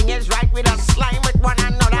night when the thing is right, we just slime with one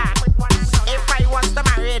another. If I was to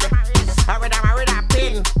married, I would have married a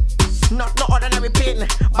pin. Not the ordinary pin,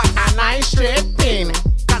 but a nice straight pin.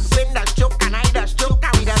 Cause pin does choke and I does choke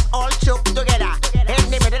and we just all choke together.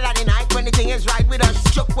 In the middle of the night when the thing is right, we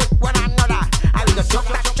just choke with one another. I will just choke,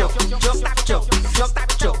 tap, choke, choke, tap, choke, choke,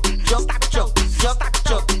 tap, choke, choke, tap, choke, choke, tap,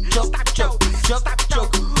 choke, choke, tap, choke, choke, tap,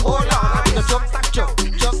 choke. Oh Lord, I will just choke, tap, choke,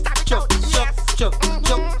 choke, tap, choke, choke, choke,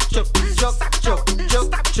 choke, choke, choke, tap, choke,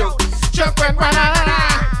 choke, tap, choke, choke with one another.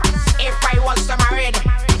 If I was to married,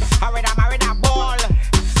 I would have married a ball.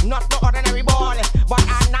 Not the ordinary ball, but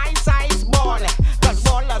a nice size ball. Cause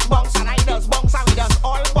ball does bounce and I does bounce and we does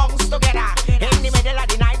all bounce together. In the middle of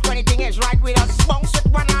the night when the thing is right, we does bounce with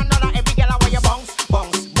one another. Every girl where you bounce,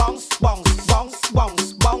 bounce, bounce, bounce, bounce,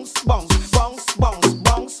 bounce, bounce, bounce, bounce, bounce,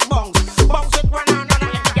 bounce, bounce, bounce with one another.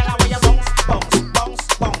 Every girl where you bounce, bounce, bounce,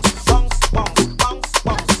 bounce, bounce, bounce, bounce,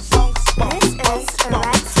 bounce, bounce, bounce,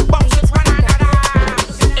 bounce, bounce with one another.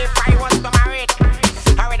 If I was to marry,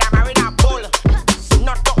 I would have married a bull.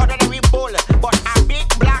 Not the ordinary bull, but a big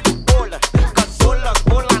black bull. Cause bull does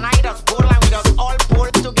bull and I does bull and we does all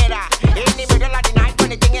pull together. In the middle of the night when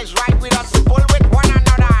the thing is right, we does pull with one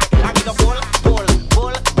another. And we go bull, bull,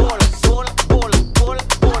 bull, bull, bull, bull, bull,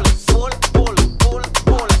 bull, bull, bull, bull, bull,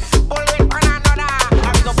 bull with one another.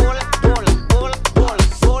 And we go bull, bull, bull,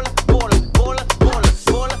 bull, bull, bull, bull,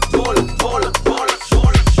 bull, bull, bull,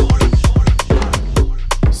 bull.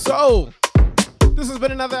 So, this has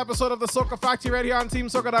been another episode of the Soca Factory right here on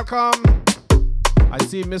TeamSoca.com. I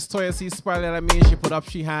see Miss Toya C smiling at me. She put up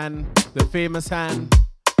she hand, the famous hand.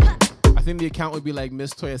 I think the account would be like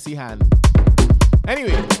Miss Toya C hand.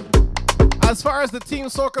 Anyway, as far as the Team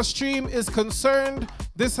Soca stream is concerned,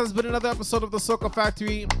 this has been another episode of the Soca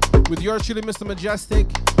Factory with yours truly, Mr.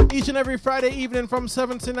 Mejustik. Each and every Friday evening from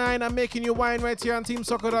 7 to 9, I'm making you wine right here on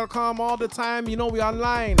TeamSoca.com all the time. You know we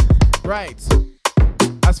online. Right.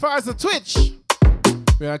 As far as the Twitch,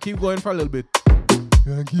 we're gonna keep going for a little bit.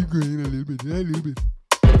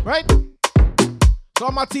 Right? So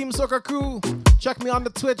my Team Soca crew, check me on the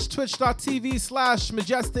Twitch,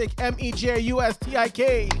 twitch.tv/Mejustik,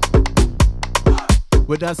 Mejustik.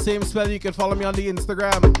 With that same spell, you can follow me on the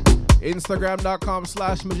Instagram,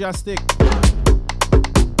 instagram.com/Mejustik.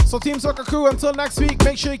 So Team Soca crew, until next week,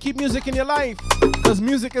 make sure you keep music in your life, because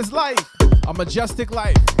music is life, a majestic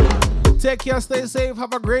life. Take care, stay safe,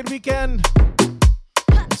 have a great weekend.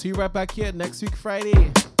 See you right back here next week,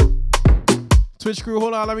 Friday. Twitch crew,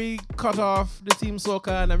 hold on, let me cut off the Team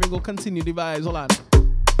Soca and then we go continue the vibes. Hold on.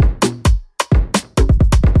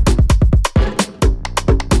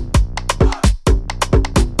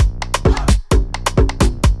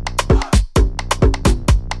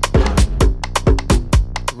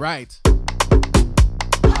 Right.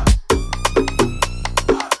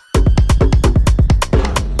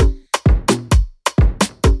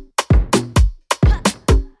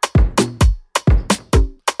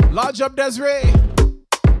 Lodge up, Desiree.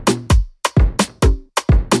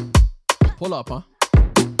 Pull up, huh?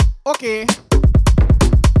 Okay.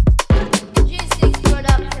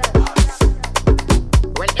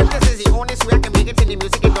 Well, if this is the only way I can make it in the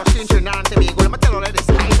music industry in Trinidad and Tobago, let me tell all of this.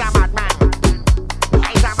 I's a madman.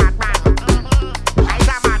 I's a madman. I's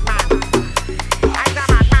a madman. I's a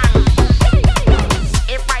madman.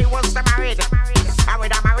 If I was to married, I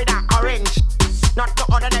would have married an orange. Not the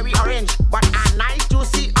ordinary orange, but a nice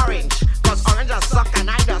juicy orange. Cause orange just suck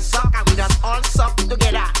and I just suck and we just all suck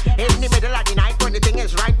together. In the middle of the night when the thing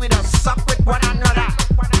is right, we just suck with one another.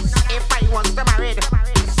 If I was to married,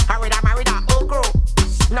 I would have married an okro.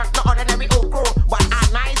 Not the ordinary okro, but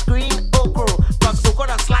a nice green okro. Cause okro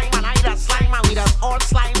does slime and I does slime and we does all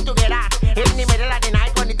slime together. In the middle of the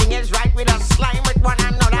night when the thing is right, we just slime with one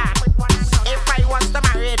another. If I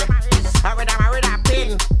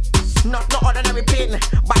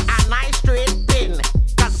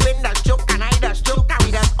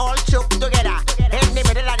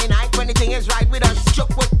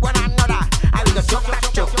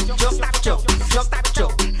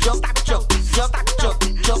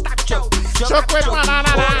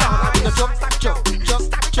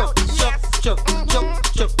Choke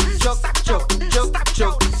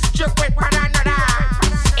with one another.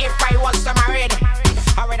 If I was to married,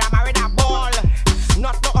 I would have married a ball.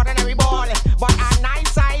 Not no ordinary ball, but a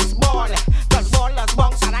nice size ball. Cause ball does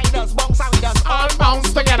bounce and I does bounce and we does all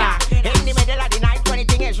bounce together. In the middle of the night when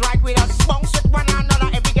anything is right, we does bounce with one another.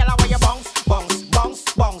 Every girl where you bounce, bounce, bounce,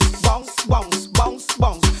 bounce, bounce, bounce, bounce,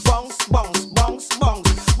 bounce, bounce, bounce, bounce,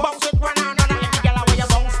 bounce, bounce with one another. Every girl where you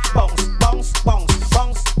bounce, bounce, bounce, bounce,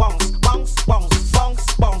 bounce, bounce, bounce, bounce,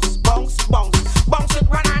 bounce, bounce, bounce, bounce, bounce with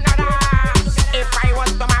one another. If I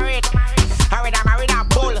was to marry it, I would have married a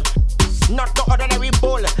bull. Not the ordinary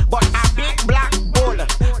bull, but a big black bull.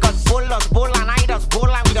 Cause bull does bull and I does bull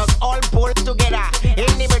and we does all bull together. In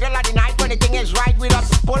the middle of the night when the thing is right, we does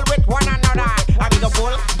bull with one another. And we go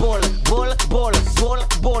bull, bull, bull, bull, bull,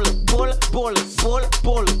 bull, bull, bull, bull,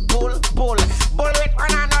 bull, bull, bull, bull with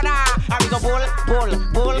one another. And we go bull, bull,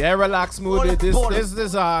 bull. Yeah, relax, moody. This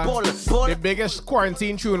is the biggest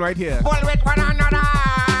quarantine tune right here. Bull with one another.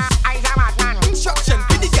 I's a madman. Instruction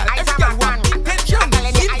for the girl, every girl want intention.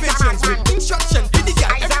 Inventions with instruction for the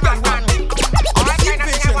girl, every girl want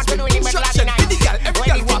inventions with instruction for the girl, every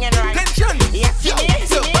girl want intention. Yes, yo,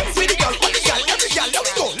 so what's with the girl, what the girl, every girl,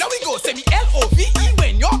 let we go. Say me L-O-V-E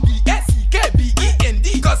when you're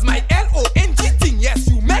B-S-E-K-B-E-N-D. Cause my L-O-N-G thing, yes,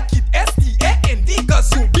 you make it S-T-A-N-D.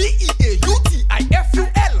 Cause you B-E-A-U-T-I-F-U-L.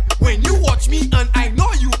 When you watch me and I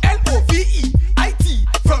know you L-O-V-E-I-T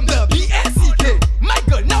from the B-S-E-K. My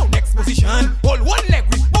girl, now next position. Hold one leg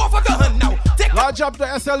with both of your hand now. Take large up the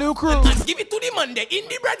SLU crew and give it to the Monday in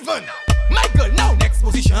the bread van. My girl, now next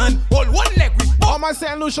position. Hold one leg with both. all my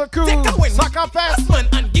St. Lucia crew. Take a win. Soca fest. Man,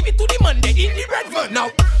 and give it to the Monday in the bread van. Now,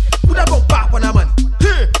 put a bump pop on a man.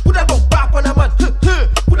 Put a bump pop on a man.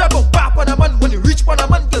 Put a bump pop on a man. When you reach on a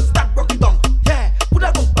man, girl start rock it down. Yeah, put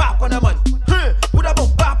a bump pop on a man. Put a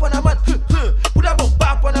bump pop on a man. Put a bump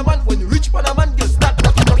pop on a man. When you reach on a man, girl start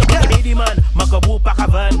rock it down. Yeah. Lady man, makaboo pack a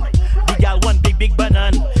van. The girl want big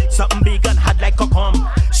banan. Something big and hard like cocom.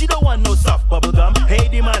 She don't want no soft bubble gum. Hey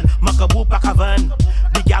the man, makaboo pack a van.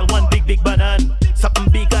 The girl want big banan. Something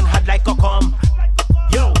big and hard like cocom.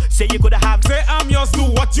 Yo, say you coulda have. Say I'm yours, do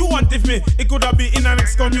what you want if me. It coulda be in an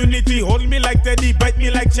ex-community. Hold me like Teddy, bite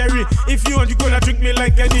me like cherry. If you want, you coulda drink me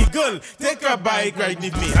like any girl. Take a bike ride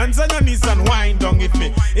with me. Hands on your knees and wind down with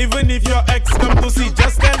me. Even if your ex come to see,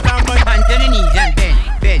 just tell them and hands on your knees and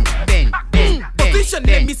bend. Position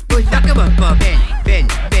let me split like a bumper.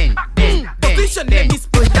 Bend. Position let me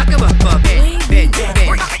split like a bumper. Bend.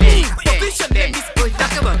 Position let me split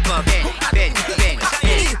like a bumper. Bend.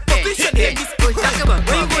 Position let me split like a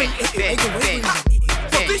bumper.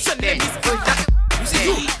 Position let me split like a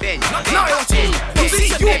now I watch it.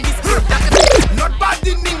 Position let me split like a not bad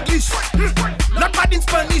in English, not bad in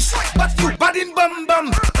Spanish, but you bad in bum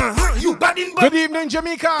bum. You bad in bum. Good evening,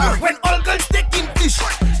 Jamaica. When all girls taking fish,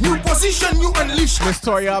 new position you unleash.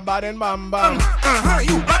 Victoria bad in bam bam.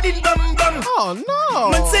 You bad in bum bum. Oh no.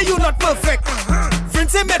 Man say you not perfect.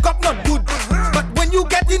 Friends say makeup not good. But when you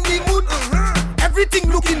get in the mood, everything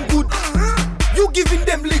looking good. You giving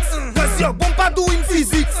them licks, cause your bumper doing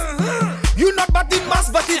physics. You not bad in mass,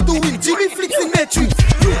 but it doing Jimmy flicks in matrix.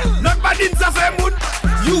 You not bad in Zafir Moon.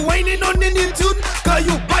 You whining on the new tune, cause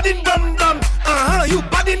you bad in bum bum. You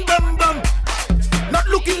bad in bum bum. Not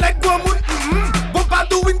looking like Guamun. Bumper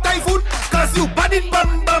doing typhoon, cause you bad in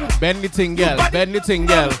bum bum. Bend the thing, girl. Bend the thing,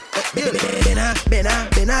 girl.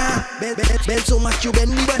 Bend so much you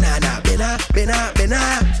bend the banana.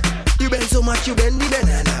 You bend so much you bend the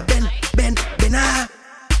banana. Bend.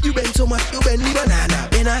 You bend so much you bend the banana.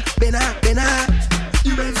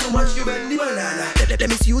 You bend so much you bend the banana. Let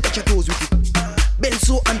me see you touch your toes with it. Bend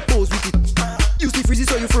so and pose with it. You see freezy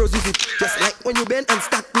so you froze with it. Just like when you bend and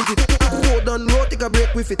stack with it. Hold on, roll, take a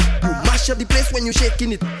break with it. You mash up the place when you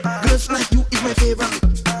shaking it. Girls like you is my favorite.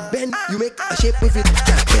 Bend, you make a shape with it.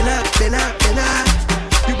 Bena.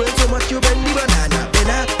 You bend so much you bend the banana.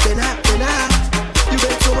 Bena. You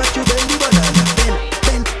bend so much you bend the banana. Bena.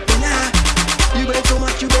 You bend so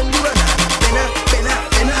much you bend the banana. Bena.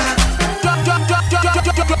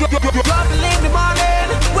 Drop in the morning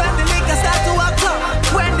when the liquor start to walk up,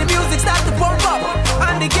 when the music start to pump up,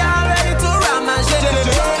 and the girl ready to ram and shake.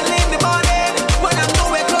 Early in the morning when I'm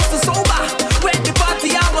nowhere close to sober, when the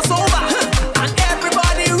party hours over, and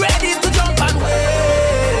everybody ready to jump and way.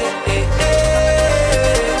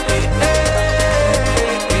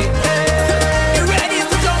 You ready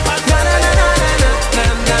to jump and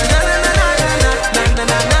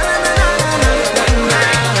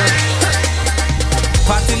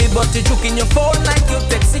party but you juking your phone like you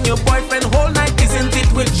texting your boyfriend whole night. Isn't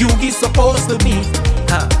it with you he's supposed to be?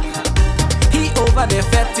 He over there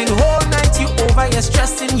fetting whole night. You over here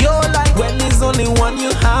stressing your life. When only one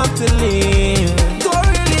you have to leave. Don't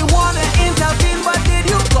really wanna intervene, but did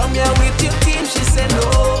you come here with your team? She said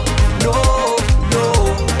no, no, no.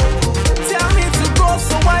 Tell me to go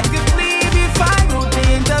so I could leave if I would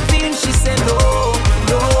intervene. She said no,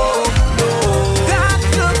 no, no. That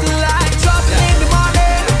look like trouble in the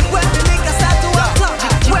morning when the niggas start to walk up,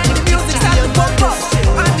 when the music start to pump up,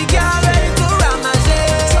 and the girl ready to round my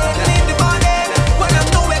shade. Trouble in the morning when I'm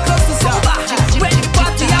nowhere close to sober, when the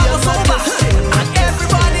party hours over, and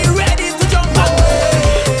everybody ready to jump away.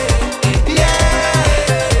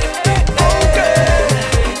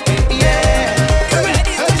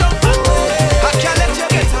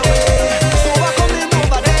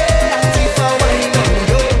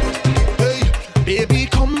 Baby,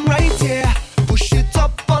 come right here, push it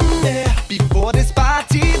up on there. Before this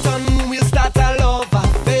party done, we'll start a love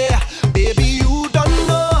affair. Baby, you don't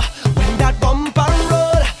know when that bumper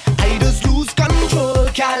roll, I just lose control.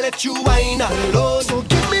 Can't let you whine alone. So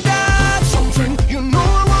give me that something, you know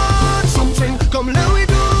I want something. Come let me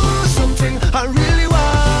do something, I really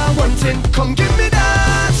want one thing. Come give me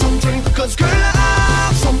that something, cause girl I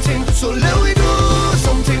have something. So let me do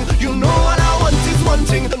something, you know what I want is one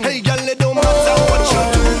thing. Hey girl, it don't matter what you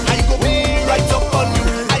do, I go be right up on you.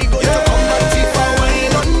 I go to come and see for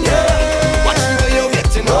wine on you. Watch the way you're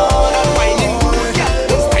getting on and whining good, girl.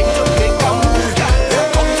 It's time to make a move, girl.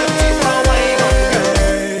 Come to see for wine on you.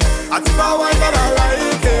 I see for wine and I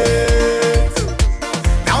like it.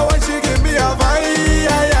 Now when she give me a vibe,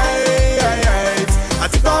 I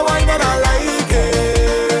see for wine and I like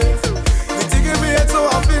it. You taking me head so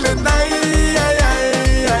I'm feeling nice.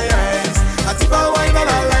 I see for wine and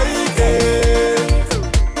I like it.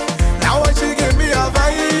 Now when she give me a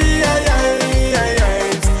vibe,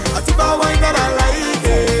 I see for wine and I like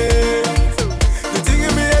it. You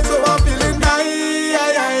taking me head so I'm feeling nice.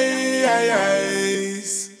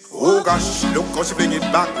 Oh gosh, look how she bring it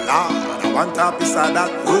back, Lord. I want her beside that.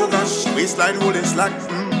 Oh gosh, waistline holding slack.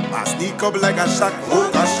 I sneak up like a shot. Oh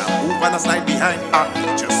gosh, I move and I slide behind.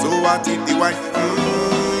 Just so I take the wine.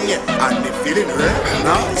 Yeah, and the feeling real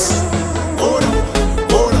nice. Hold up,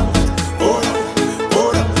 hold up, hold up,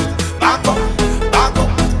 hold up. Back up, back up,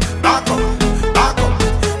 back up, back up.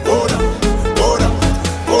 Hold up, hold up,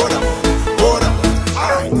 hold up, hold up.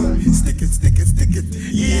 Alright, stick it, stick it, stick it.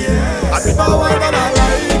 Yeah, I see my wine and I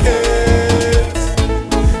like it.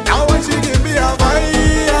 Now when she give me a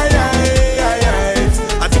vibe,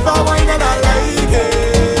 I see my wine and I like it.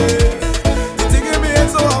 You taking me in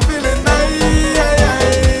so I'm feeling nice.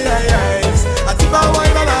 I see my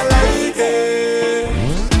wine and I like it.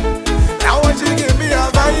 Now when she give me a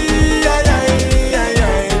vibe,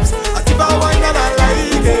 I see my wine and I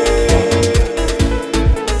like it.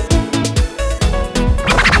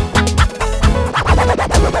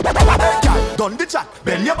 Done the chat,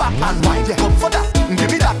 bend your back and wind, yeah. Come for that,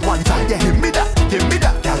 give me that one time, yeah. Give me that,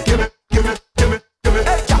 girl, give me.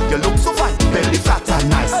 Hey, girl, you look so fine, belly fat and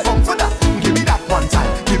nice. Come for that, give me that one time,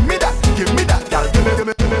 give me that, girl, give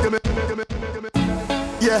me.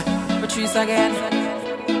 Yeah, Patrice again.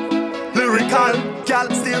 lyrical, girl,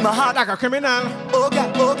 steal my heart like a criminal. Oh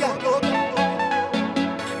girl, oh girl, oh girl.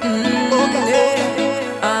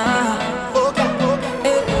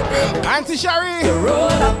 Auntie Sherry, you roll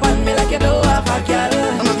up on me like you don't have a girl.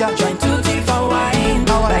 Trying to thief a wine,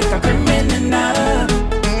 like a criminal.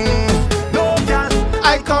 No girl,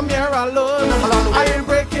 I come here alone. I ain't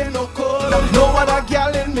breaking no code. No other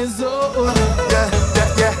girl in me zone. Yeah.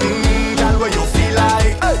 Girl, where you feel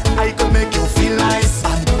like I could make you feel nice,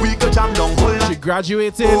 and we could jam down whole. She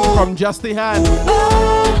graduating from Just the Hand.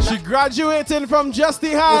 She graduating from Just the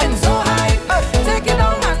Hand. So high, take it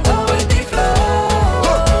down and go with the flow.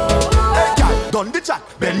 Done the chat,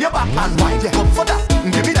 bend your back and wind, yeah. Come for that,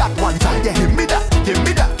 give me that one time, yeah. Give me that,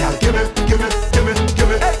 girl, give me.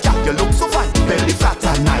 Hey, girl, you look so fine, belly fat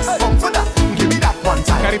and nice. Come for that, give me that one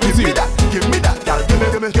time. Give me that, girl, give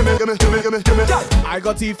me. Girl, I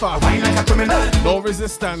got Tifa. Wine like a criminal, no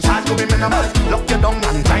resistance. Can't go be minimal. Lock you down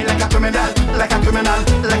and wine like a criminal, like a criminal.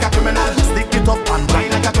 Stick it up and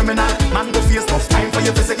wine like a criminal. Man, go face tough time for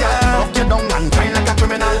your physical. Lock you down and wine like a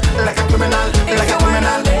criminal, like a criminal.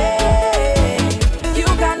 You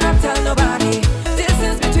cannot tell nobody. This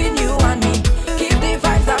is between you and me. Keep the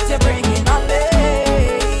vibes that you're bringing on me.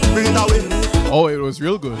 Bring it away. Oh, it was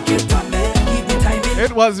real good. Keep the timing.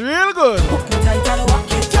 It was real good. Hook me tight and walk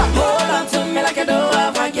it. Hold on to me like you don't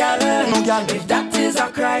have a girl. No girl. If that is a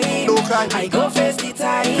crime, no crime. I go face the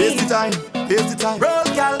time. Face the time. Roll,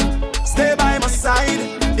 girl, stay by my side.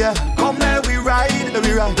 Yeah, come there we ride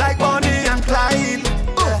like Bonnie and Clyde.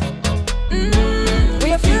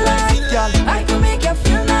 We feel like girl, I can make you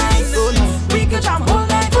feel nice. Oh, no. We could jump all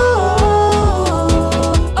night. Ooh.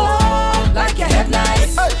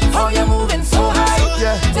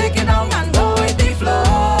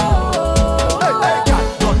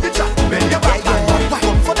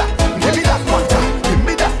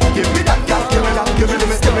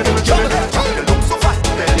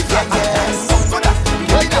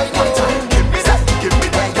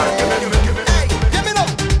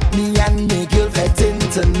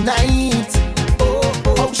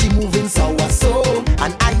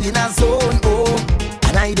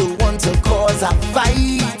 I don't want to cause a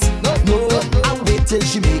fight. No, I'll wait till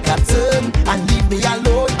she make a turn and leave me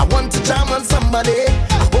alone. I want to jam on somebody,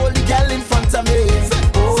 a holy girl in front of me.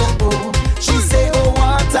 Oh, oh, she say, oh,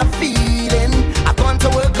 what a feeling. I gone to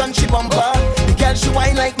work and she bumper. The girl she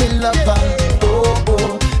whine like me lover. Oh,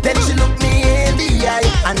 oh, then she look me in the eye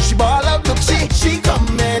and she ball out, look, she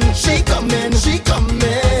coming, she coming, she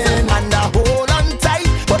coming. And I hold on tight,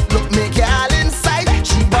 but look me girl inside.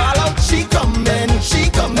 She ball out, she coming, she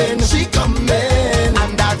coming, she coming.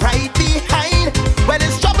 And I right behind. Well,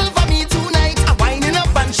 it's trouble for me tonight. I'm winding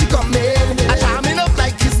up and she coming. I'm jamming up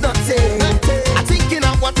like it's nothing. I'm thinking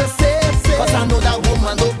of what to say, cause I know that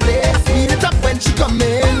woman don't play. I speed it up when she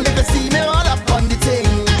coming. If you see me all up on the thing,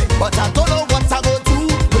 but I don't know what I go do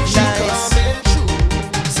when she coming through.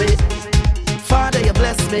 Say, Father, you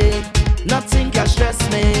bless me. Nothing can stress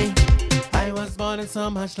me. I was born in so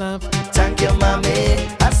much love. Thank you, mommy.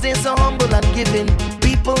 I stay so humble and giving.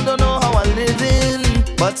 People don't know how I'm living,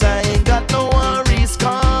 but I ain't got no worries,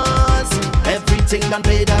 cause everything done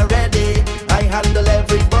paid already. I handle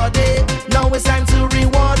everybody. Now it's time to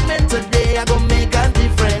reward me today. I gon' make a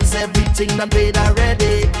difference. Everything done paid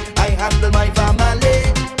already. I handle my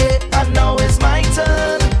family, and now it's my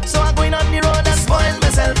turn. So I'm going on the road and spoil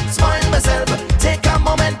myself. Take a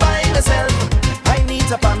moment by myself. I need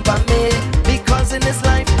to pamper me, because in this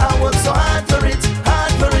life I work so hard for it,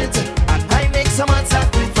 and I make so much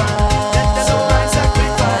sacrifice. So much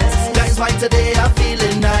sacrifice. That's why today I'm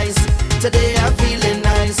feeling nice. Today I'm feeling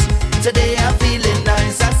nice. Today I'm feeling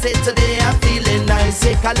nice. I said today I'm feeling nice.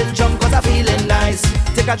 Take a little jump cause I'm feeling nice.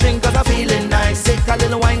 Take a drink cause I'm feeling nice. Take a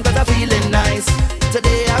little wine cause I'm feeling nice.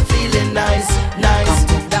 Today I'm feeling nice, nice.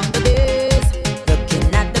 Counting down the days,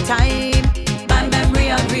 looking at the time. My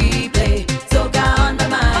memory on replay, Soca on my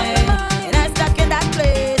mind. And I'm stuck in that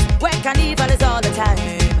place where carnival is all the time.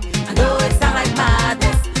 I know it sounds like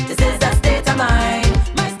madness. This is the state of mind.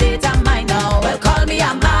 My state of mind now. Well, call me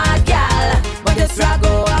a mad gal, but this rag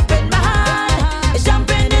go up in my hand. It's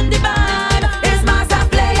jumping in the band. It's master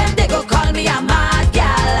play and they go call me a mad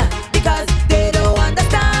gal, because they don't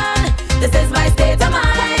understand. This is my state of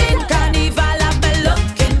mind. Carnival have me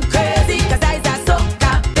looking crazy, cause I a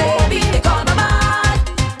soca baby. They call me mad.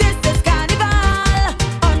 This is carnival.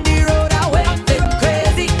 On the road I waiting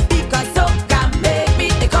crazy, because soca make me.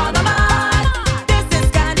 They call me mad. This is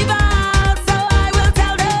carnival. So I will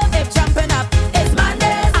tell them, if jumping up is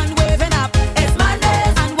madness, and waving up is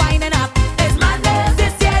madness, and winding up is madness.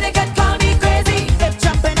 This year they could call me crazy. If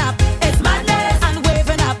jumping up is madness, and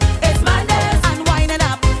waving up is madness, and winding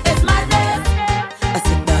up is madness. A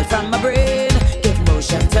signal from my brain, give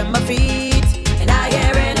motion to my feet, and I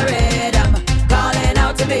hear in a rhythm calling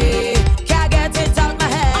out to me. Can't get it out my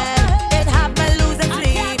head, it have me losing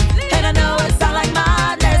sleep, and I know it sound like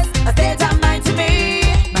madness. A state of mind to me,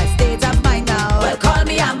 my state of mind now. Well, call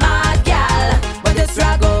me a mad gal, when this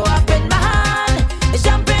rag go up in my hand. It's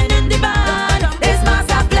jumping in the band, it's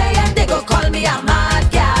master play and they go call me a mad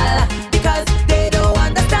gal, because they don't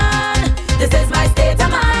understand. This is my state of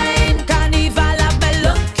mind. Carnival have me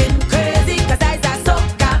looking crazy, cause I a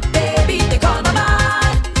soca baby. They call me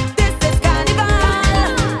mad. This is carnival.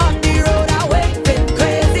 On the road I waiting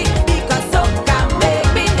crazy, because soca make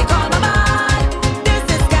me. They call me mad. This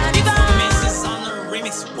is carnival.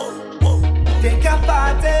 Take a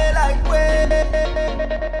party like we.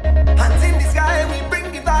 Hands in the sky, we bring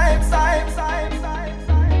the vibes.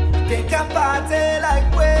 Take a party like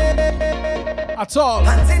we. At all.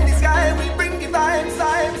 Hands in the sky, we bring the vibes.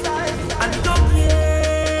 And don't play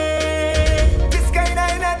this kind of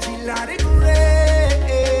energy, let it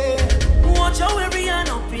rain. Watch how every hand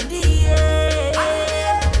up in the air.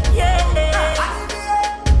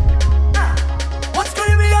 What's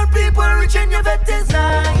Caribbean people reaching your veterans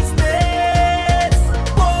niceness?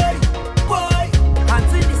 Boy,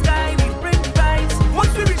 hands in the sky, we bring the vibes.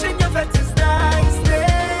 Once we reaching your veterans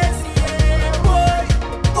niceness, yeah,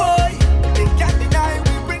 boy, they can't deny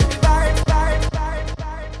we bring the vibes.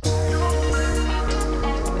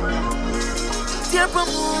 Dear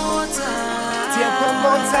promoter,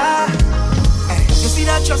 you see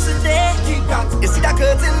that trust in there? Keep that. You see that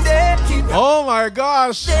curtain there? Keep that. Oh my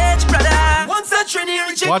gosh. Stage brother, once that training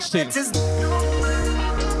reaching Watch things.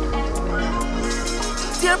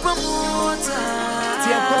 Dear promoter,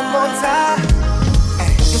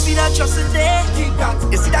 you see that trust in there? Keep that.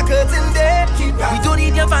 You see that curtain there? Keep that. We don't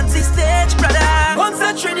need your fancy stage brother. Once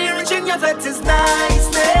that training reaching your vet is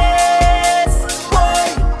niceness. Boy,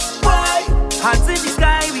 hands in the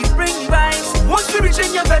sky, we bring the vibes. Once we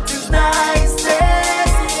reaching your vet is niceness.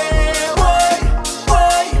 Yeah,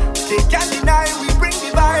 boy, they can't deny we bring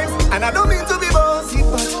the vibes. And I don't mean to be bossy,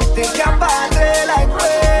 but they can't party like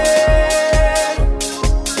we.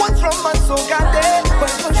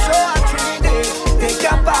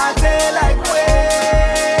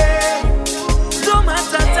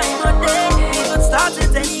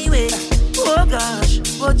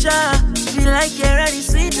 future. Feel like you're ready,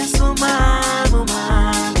 sweetest woman,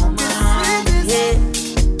 yeah.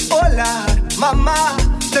 Oh Lord, mama,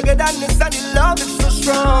 togetherness and the love is so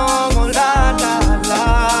strong. Oh Lord,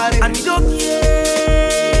 and you don't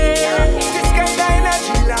care. This kind of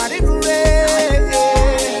energy, Lord, it rain.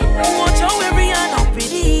 Watch how every hand up in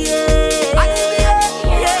the air.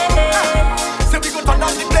 So we go turn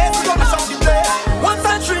on the place, we go mash up the place. Once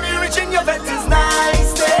and truly reaching your vet is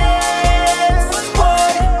nice days.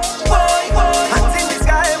 Boy, hands in the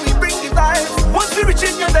sky, we bring the vibes. Once we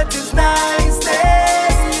reaching your vet is nice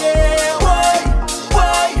days. Yeah,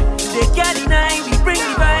 boy, they can't deny we bring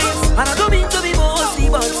the vibes. And I don't mean to be bossy,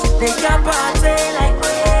 but they can't party like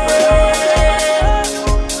we.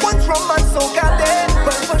 Once from and Soca day,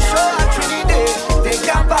 but for sure at Trinidad, they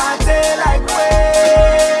can't party like we.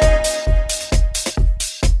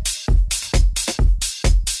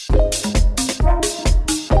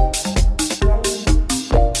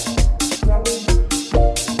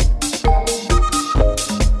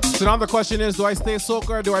 So now the question is, do I stay soca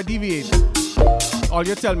or do I deviate? All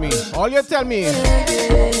you tell me. I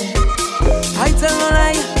tell no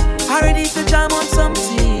lie, I ready to jam on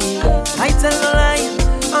something. I tell no lie,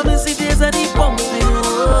 I'm in the days of the pumping.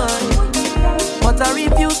 But I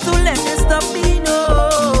refuse to let it stop me,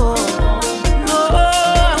 no.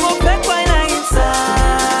 I'm a back while I inside.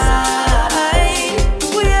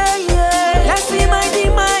 Yeah. Let's see my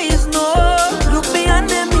demise, no. Look beyond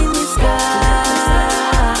them in the sky.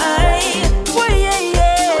 Yeah.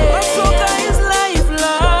 Soca is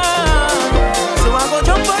lifelong. So I go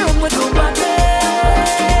jump around with nobody.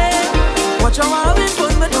 Watch how I have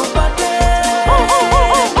fun with nobody.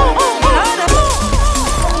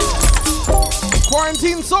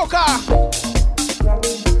 Quarantine soca.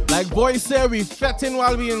 Like boys say, we fetting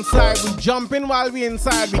while we inside. We jumping while we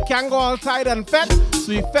inside. We can't go outside and fet, so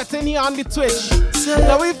we fetting here on the Twitch.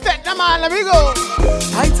 Now we fet them all, let me go.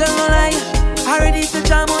 I tell no lie, I ready to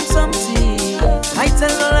jam on something. I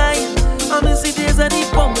tell no lie, I'm in the days of the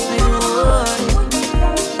pumping.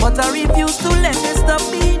 But I refuse to let it stop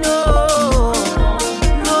me, no.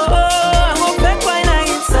 I'm a back while I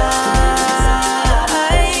inside.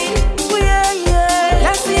 Yeah.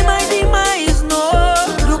 Let's see my demise, no.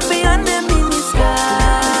 Look beyond them in the sky.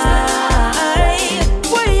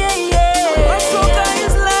 Yeah. Soca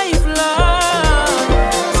is lifelong.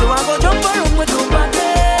 So I go jump around with nobody.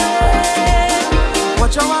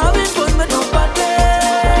 Watch how I have fun with nobody.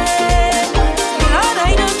 Lord,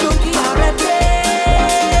 I don't joking already.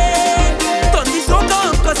 Turn this soca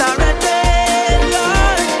up 'cause I ready.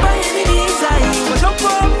 Lord, by any means I go jump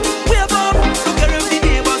up, wave up. Look around the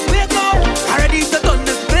neighbors, wake up. I ready to turn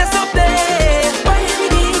this place up there. By any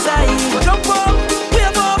means I go jump up,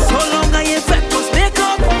 wave up. So long I ain't fed must make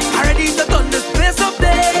up. I ready to turn this place up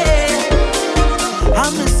there.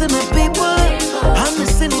 I'm missing my people, I'm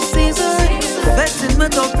missing the season. Vetting me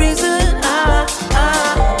to prison.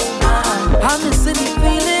 I'm missing the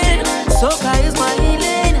feeling. Soca is my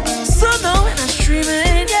healing. So now when I'm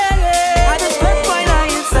streaming, yeah. I just went while I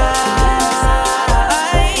inside.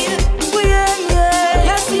 Yeah.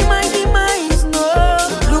 Let's see my demise, no.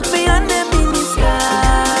 Look beyond them in the sky.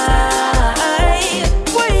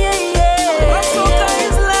 Yeah. Soca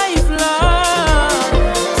is lifelong.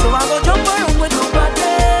 So I go jump around with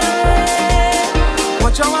nobody.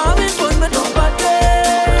 Watch how I have fun with nobody.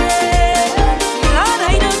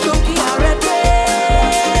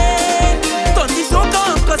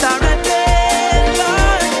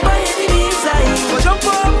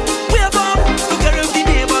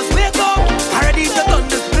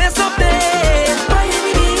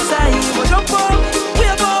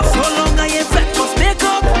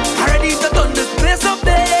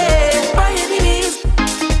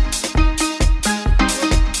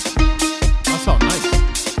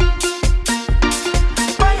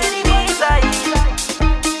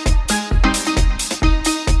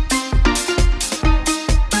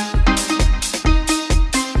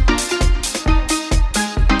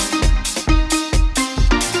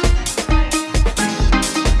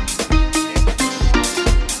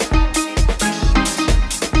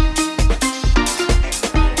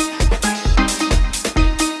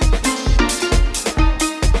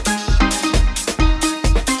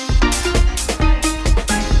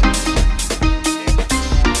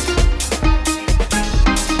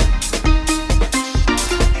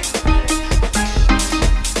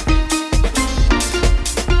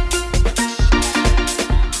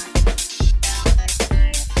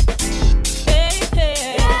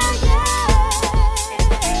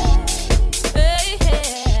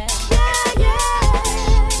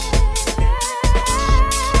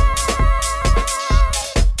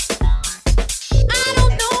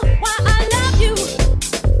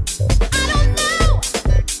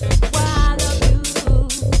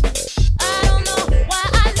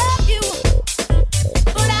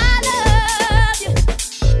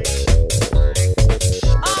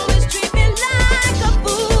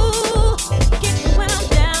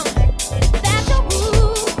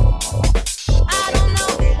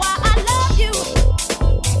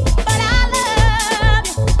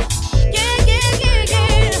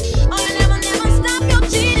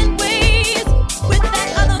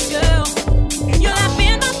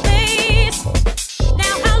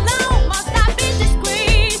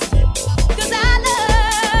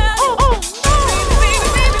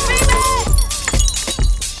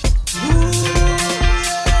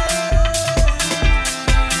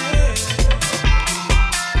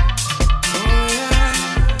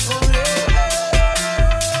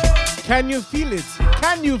 Can you feel it?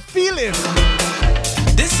 Can you feel it?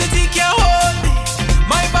 This city can't hold me.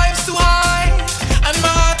 My vibe's too high. And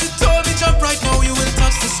my heart it told me jump right now, you will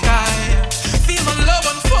touch the sky. Feel my love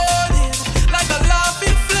unfolding like a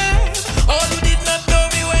laughing flame. All who did not know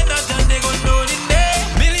me when I done, they gon' know the name.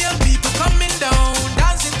 Million people coming down,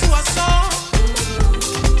 dancing to a song.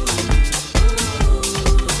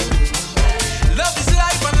 Love is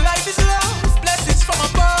life and life is love. Blessings from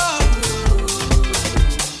above.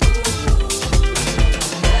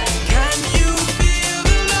 Can you feel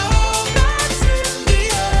the love that's in the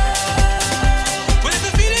air? Well, if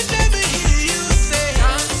you feel it, let me hear you say,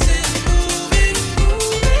 dancing, moving,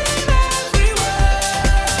 moving everywhere.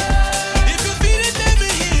 If you feel it, let me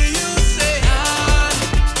hear you say,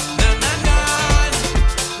 na na na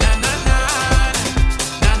na na na na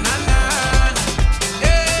na na na,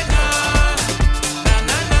 eh na na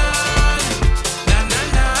na na na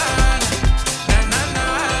na na.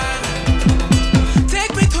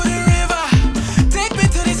 Take me to the river, take me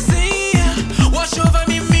to the sea. Wash over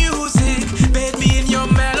me music, bathe me in your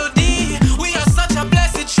melody. We are such a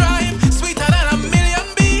blessed tribe, sweeter than a million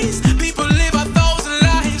bees. People live 1,000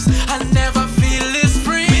 lives and never feel this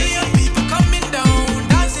free. Million people coming down,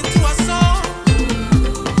 dancing to a song.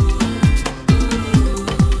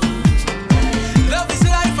 Love is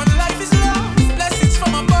life and life is love. Blessings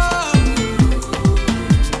from above.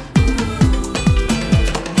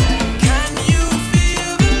 Can you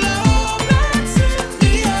feel the love that's in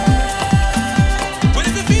the air? Well,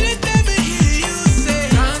 if you feel it, let me hear you say,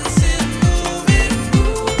 dancing, moving,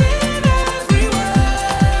 moving everywhere.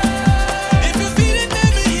 If you feel it,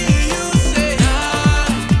 let me hear you say, na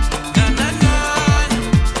na na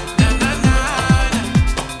na na na na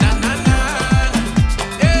na na na,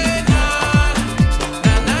 eh na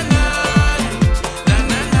na na na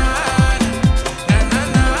na na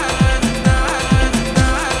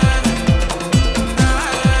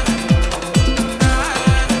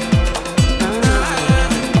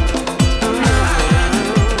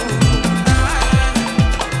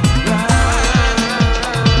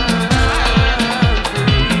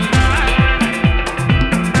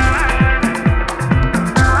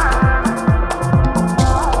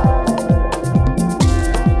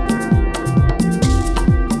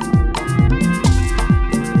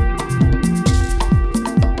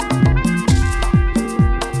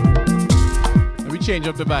Let me change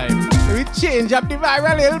up the vibe. Let me change up the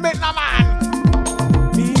vibe a little bit now,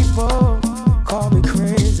 man. People call me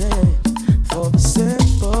crazy for the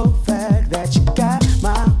simple fact that you got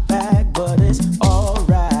my back, but it's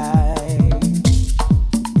alright.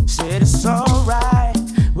 Said it's alright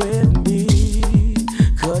with me,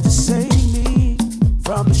 'cause you saved me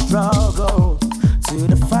from the struggle to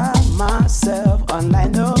define myself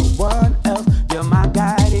unlike no one else. You're my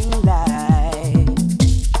guiding light.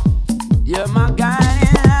 You're my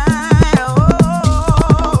guiding light.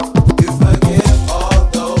 Oh. You forgive all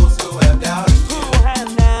those who have doubted you.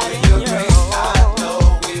 With your grace, I know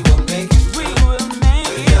we will make it through.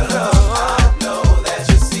 With your love, I know that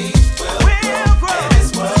your seeds will grow. And this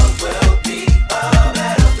world will be a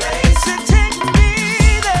better place. So take me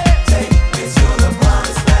there. Take me to the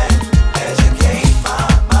promised land. Educate my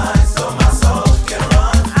mind so my soul can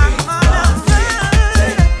run free. Run free.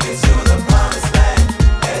 Take me to the promised land.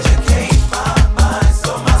 Educate my mind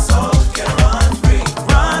so my soul can run free.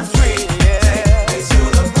 Run free. Take me to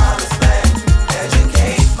the promised land.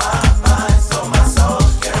 Educate my mind so my soul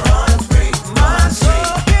can run free. My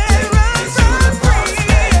soul can run free.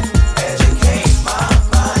 Educate my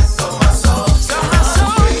mind so my soul can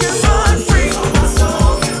run free. So my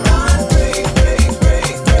soul can run free. Free,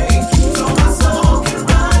 free, free. So my soul can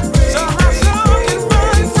run free. So my soul can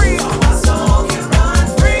run free. So my soul can run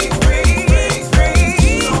free. Free, free, free.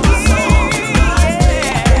 So my soul can run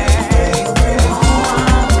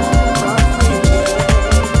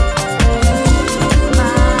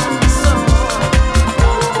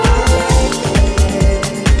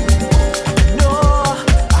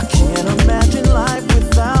I can't imagine life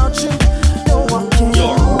without you. No, I can't.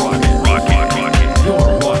 You're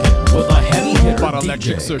rocking with a heavy hitter About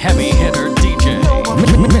Electric DJ. Circus. Heavy hitter DJ.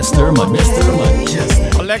 Mr.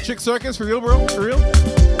 Majestic. Electric Circus, for real, bro? For real?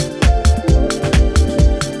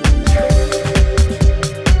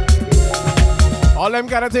 All them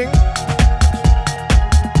kind of thing.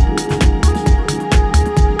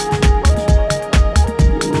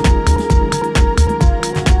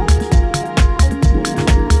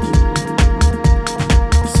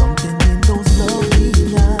 Something in those lovely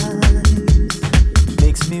eyes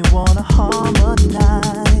makes me wanna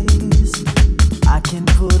harmonize. I can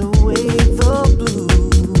put away the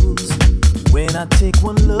blues when I take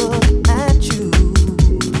one look at you.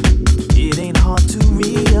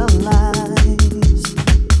 realize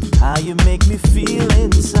how you make me feel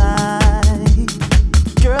inside.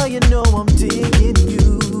 Girl, you know I'm digging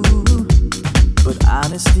you, but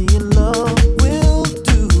honesty and love will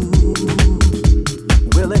do.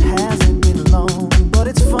 Well, it hasn't been long, but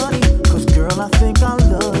it's funny, 'cause girl, I think I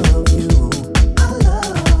love you. I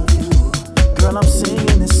love you. Girl, I'm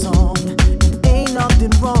singing this song, and ain't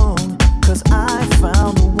nothing wrong, 'cause I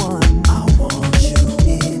found the one. I want you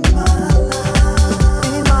in my life.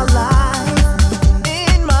 In my life.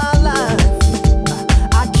 In my life.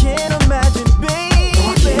 I can't imagine,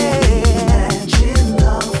 baby. Imagine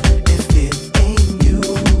love if it ain't you.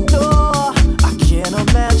 No, I can't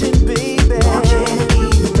imagine, baby. I can't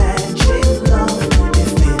imagine love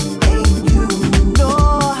if it ain't you. No,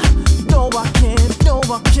 no, I can't. No,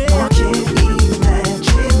 I can't. I can't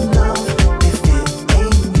imagine love if it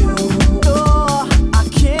ain't you. No, I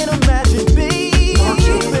can't imagine, baby. I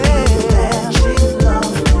can't imagine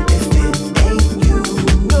love if it ain't you.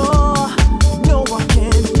 No, no, I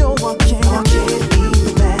can't. No, I can't. I can't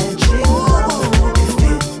imagine love if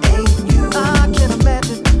it ain't you. I can't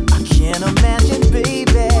imagine. I can't imagine,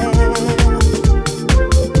 baby.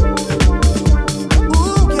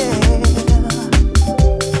 Ooh, yeah.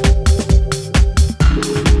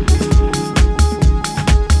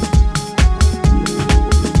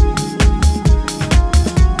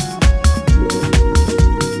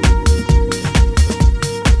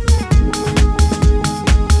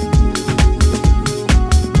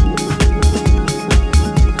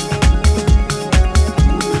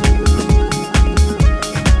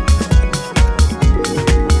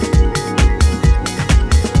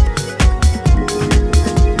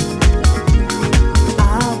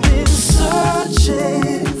 I've been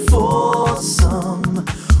searching for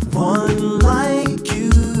someone like you,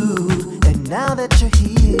 and now that you're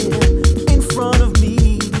here in front of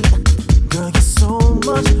me, girl, you're so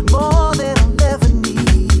much more than I'll ever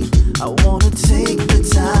need. I wanna take the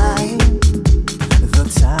time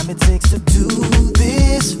it takes to do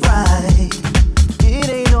this right. It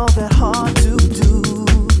ain't all that hard to do,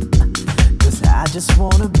 'cause I just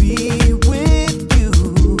wanna be with you.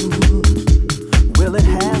 Well, it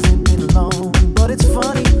hasn't been long, but it's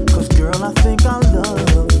funny, 'cause girl, I think I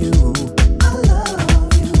love you. I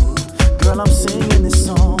love you. Girl, I'm singing this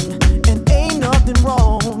song, and ain't nothing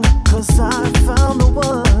wrong, 'cause I found the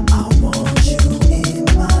one. I want you in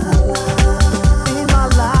my life. In my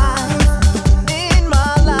life. In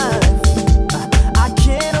my life. I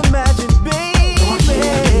can't imagine, baby.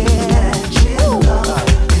 Imagine love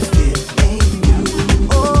if it ain't you.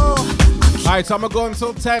 Oh, Alright, so I'm gonna go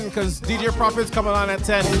until 10 because DJ Prophet's coming on at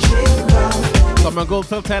 10. So I'm gonna go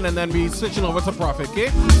till 10 and then be switching over to Prophet,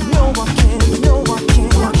 okay? no, I can't. No, I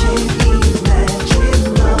can't. I can't imagine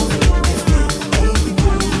love if it ain't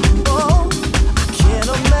you. Oh, I can't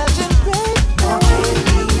imagine, baby. I can't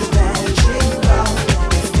imagine love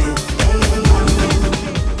if it ain't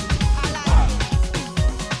you.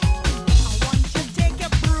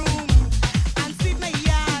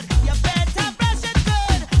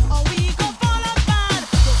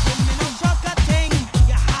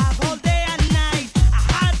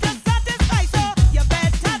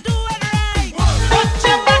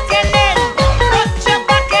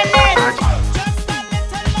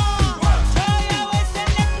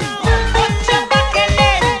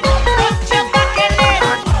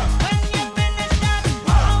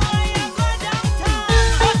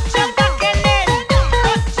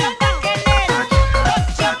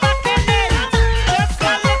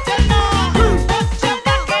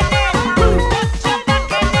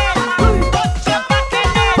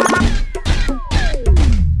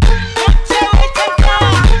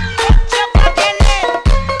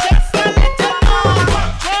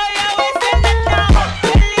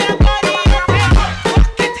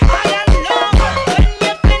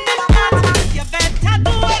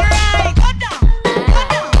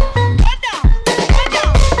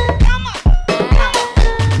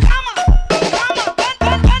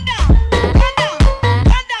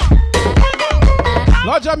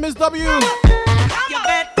 Large up, Miss W.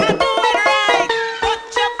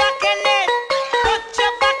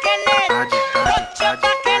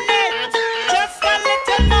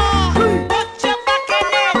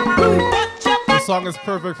 This song is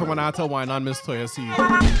perfect for when I tell wine on Miss Toya C.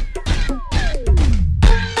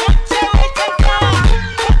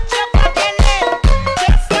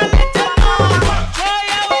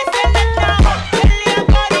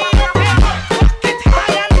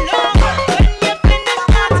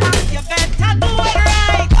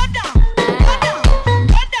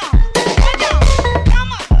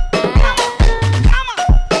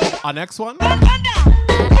 Our next one.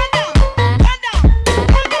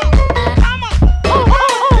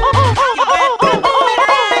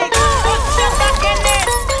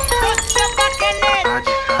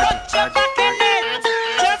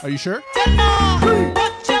 sure? I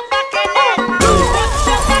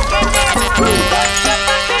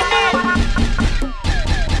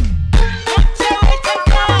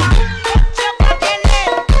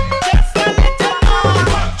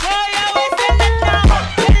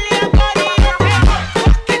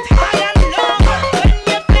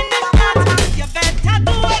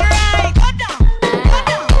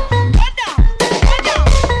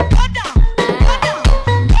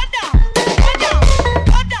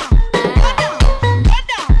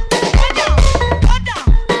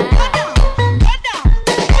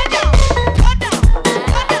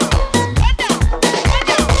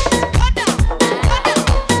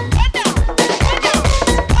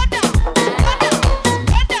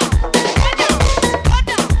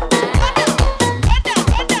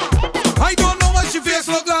don't know what your face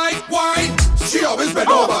look like. Why? She always bend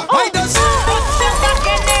over. Why does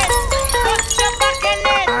she?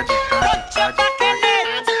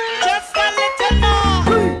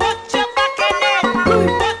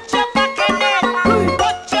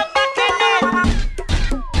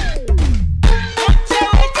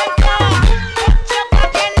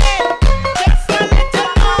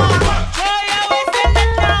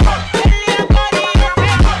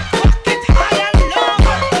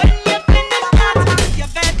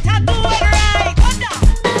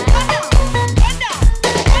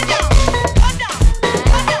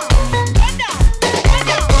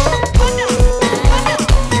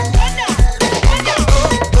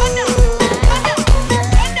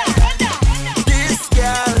 This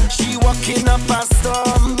girl, she walking up a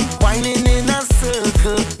storm, whining in a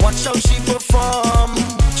circle. Watch how she perform.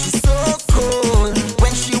 She's so cool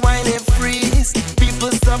when she whine and freeze.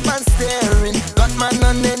 People stop and staring. Got man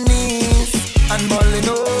on their knees and bawling.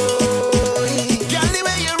 Oh, girl, the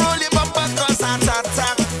way you roll your bumper cause heart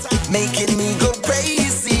attack, making me go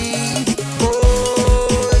crazy.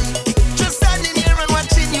 Oh, just standing here and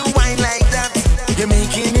watching you whine like that. You're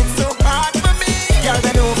making it so hard for me. Girl,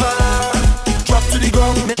 bend over. Drop to the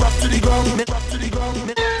ground, drop to the ground, drop to the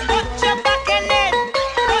ground. Put your back in it,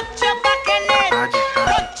 put your back in it,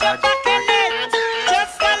 put your back in it,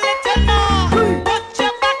 just a little more. Put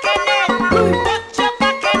your back in it, put your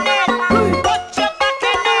back in it, put your back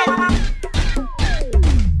in it.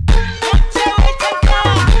 Put your little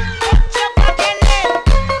more, put your back in it,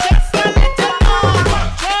 just a little more.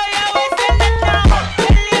 Throw your waist in it now,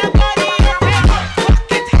 fill your body up and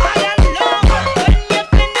rock it high and low. When you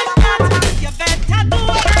finish that, you better do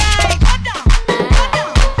it right. Go down, go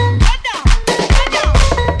down, go down, go down, go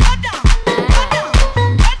down, go down, go down, go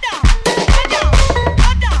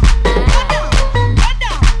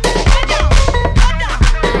down,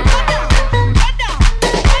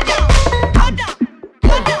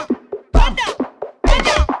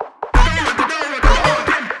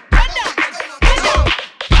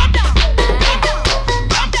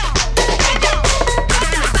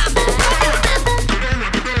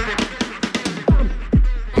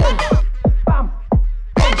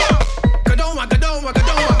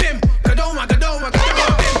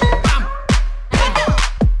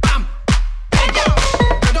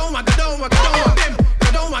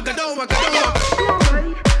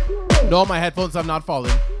 No, my headphones have not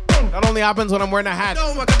fallen. That only happens when I'm wearing a hat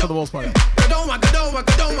for the most part.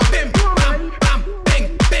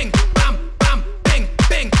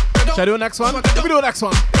 Should I do a next one? Let me do a next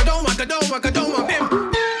one. Put your back in it,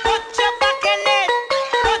 put your back in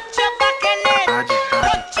it,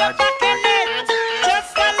 put your back in it,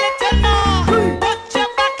 just a little more. Put your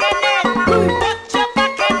back in it, put your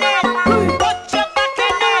back in it, put your back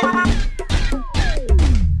in it.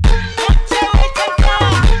 Put your little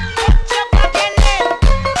more, put your back in it,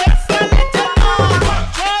 just a little more.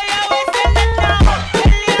 Throw your waist in it now,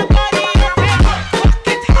 fill your body up and rock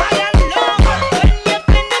it high and low. When you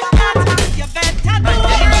finish that, you better do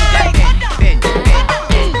it right.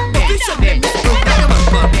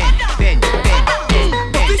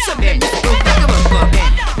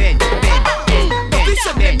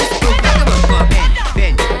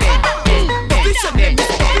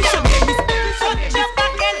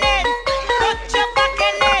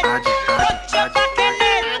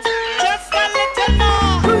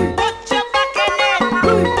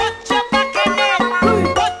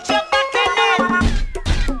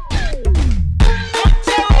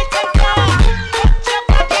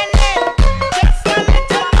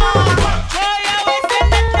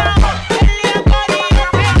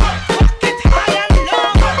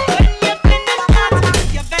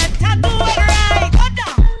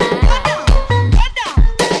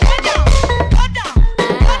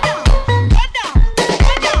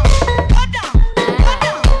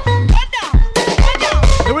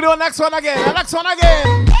 Next one again. The next one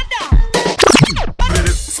again.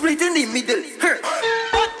 split in the middle. Put your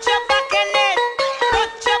back in it.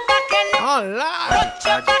 Put your back in it. Oh, Lord. Put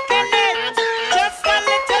your back in it. Just a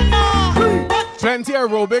little more. Plenty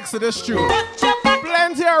aerobics to this tune.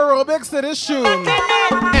 Plenty aerobics to this tune.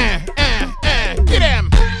 Get them.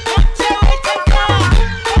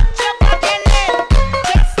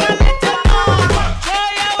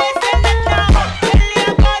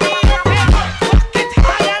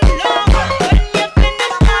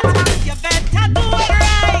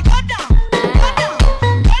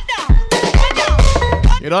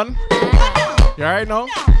 You done? You alright now?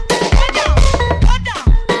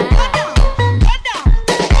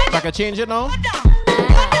 I can change it now?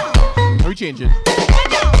 Let me change it.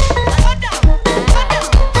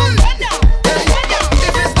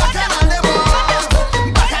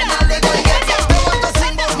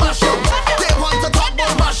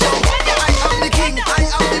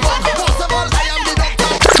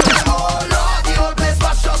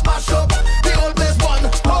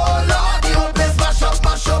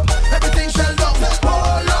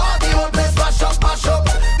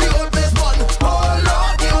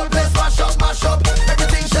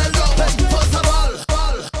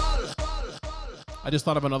 I just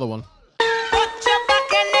thought of another one. Put your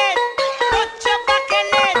back in it. Put your back in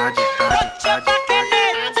it. Put your back in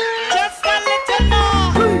it. Just a little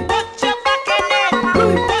more. Put your back in it.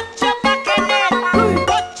 Put your back in it.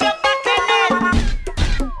 Put your back in it. Put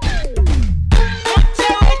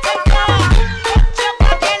your little more. Put your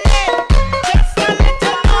back in it. Just a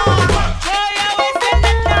little more. Throw your waist in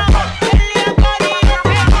the ground. Fill your body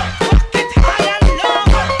up. Rock it high and low.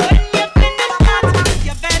 When you finish that,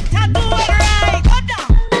 you better do it right.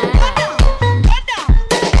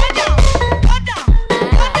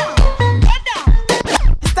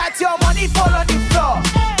 Is that your money fall on the floor?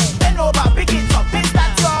 Bend over, pick it up. Is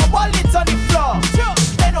that your wallet on the floor?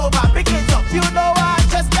 Bend over, pick it up. You know I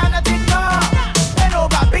just cannot ignore. Bend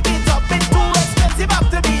over, pick it up. It's too expensive up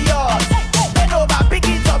to be yours. Bend over, pick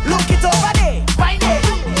it up. Look it over there. Find it,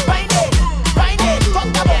 find it, find it. Talk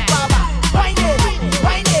about Baba. Find it,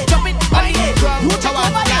 find it. Jump it, find it. You talk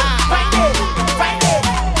over there. Find it, find it,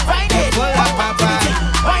 find it.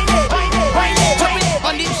 Find it, find it, find it. Jump it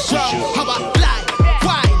on this show. How about life?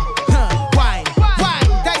 Wine,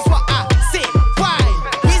 that's what I say. Wine,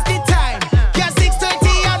 it's the time. Yeah,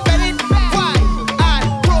 6:30 and belly. Wine and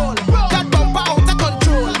roll. That bumper out of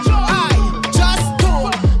control. I just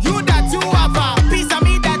told you that you have a piece of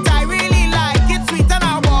me that I really like. It's sweet and I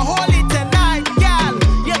will hold it tonight. Girl,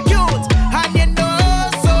 you're cute and you know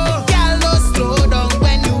so. Girl, don't slow down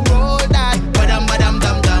when you roll that. Badam, badam,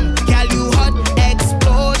 dum, dum. Girl, you hot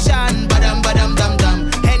explosion. Badam, badam, dum, dum.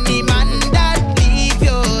 Any man that leave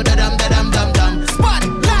you, da-dum, da-dum, dum, dum.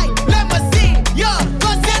 Spotlight, let me see you,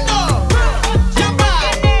 'cause you know you're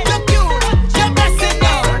bad, you're cute, you're blessing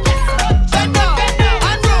now. Bend down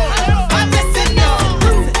and roll and listen now.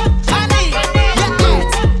 Honey, your eyes,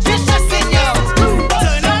 you're stressing you.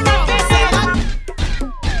 Turn around, say that.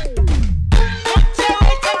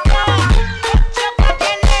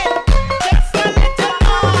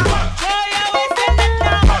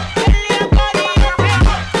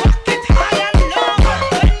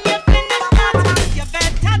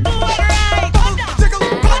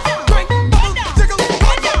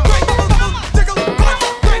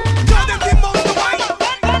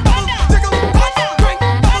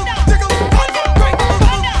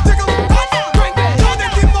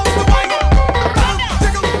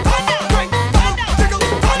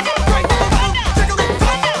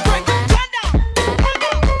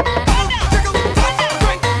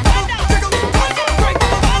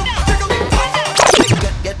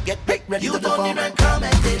 Get ready to perform. You don't need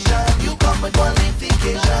recommendation. You come with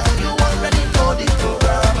qualification. You already know the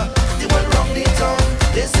program. The one wrong the tongue.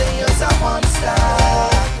 They say you're a monster.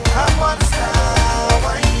 A monster.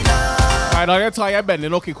 Why not? Alright, now you're tired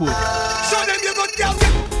bending. Okay, cool. Show them you good girl.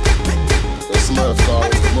 That's Smurf car.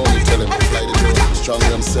 Mommy tell him to fly the drone. Strong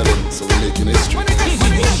I'm selling, so we're making history. A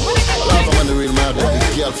lot of them on the real mad. The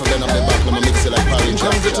girl for them on the back. Let me mix it like Paris.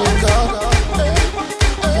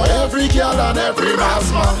 Every girl and every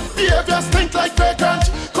mass man. Behavior stink like vagrant.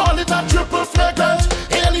 Call it a triple flagrant.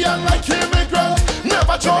 Alien like immigrant.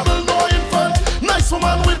 Never trouble, no infant. Nice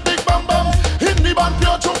woman with big bam bam. In the band,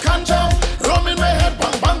 pure joke and jam. Rum in my head,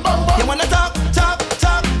 bang bang bang bang. You wanna talk,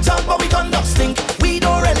 but we conduct stink. We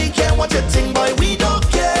don't really care what you think, boy. We don't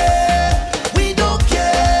care. We don't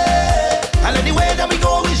care. And anyway that we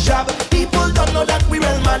go is job. People don't know that we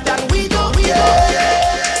real mad and we don't care.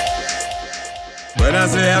 When I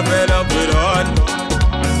say I'm fed up with hard,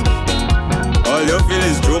 all you feel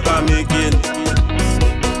is joke I'm making.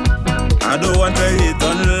 I don't want to hate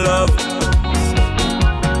on love.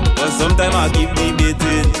 Sometimes I keep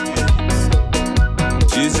debating.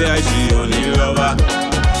 She say she only lover,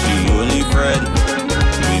 she only friend.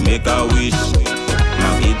 We make a wish,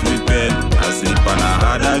 now eat with pen. I sleep and I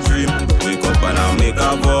had a dream. Wake up and I make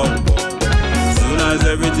a vow. Soon as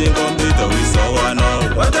everything complete, we saw one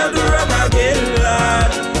out. What I do wrong again,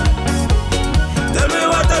 lad? Tell me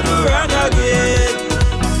what I do wrong again.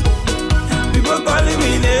 People calling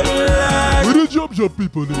me name, lad. Where the job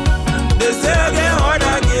people do? They say I get hard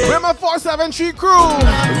again. Where my 473 crew?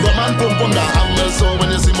 Roman pum pum the hammer, so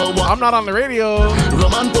when you see my walk. I'm not on the radio.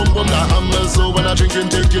 Roman pum pum the hammer, so when I drink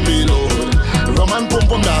and taking me load. Roman pum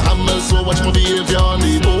pum the hammer, so watch my behavior on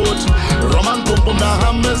the boat. Roman pum pum the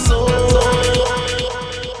hammer, so.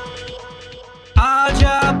 All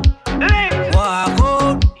job, walk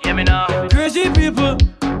out. Hear me now. Crazy people,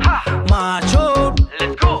 march out.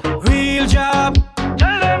 Let's go. Real job,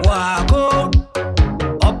 walk out.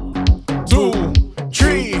 Up, 2,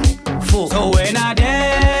 3, 4. So when I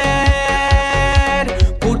dead,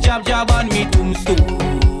 put job on me tombstone.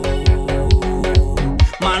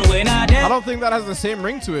 Man, when I dead, I don't think that has the same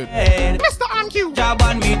ring to it. Mr. On-Q, job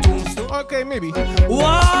on me tombstone. Okay, maybe.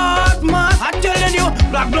 What, man? I'm telling you,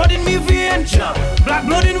 black blood in me vein, black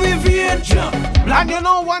blood in me vein, And you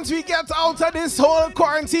know, once we get out of this whole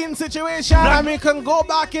quarantine situation and we can go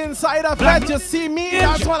back inside of it, you see me,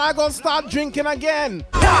 that's when I gonna start drinking again.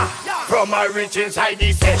 From my reach inside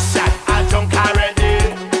the session, I drunk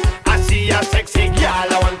already. I see a sexy girl,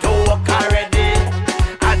 I want to walk already.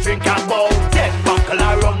 I drink about 10 buckle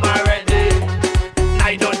of rum already.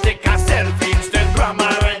 I don't take a selfie, Instagram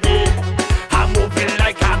already. I'm moving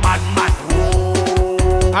like a madman.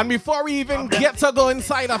 And before we even get to go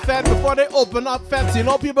inside a fed, before they open up feds, you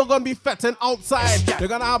know people gonna be fetting outside. They're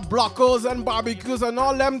gonna have blockos and barbecues and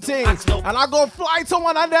all them things. And I go fly to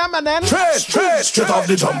one of them and then Straight off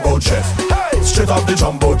the jumbo jet. Hey, straight off the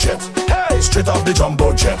jumbo jet. Hey, straight off the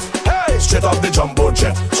jumbo jet. Hey, straight off the jumbo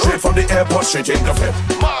jet. Straight from the airport, straight in the fed.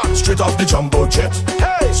 Straight off the jumbo jet.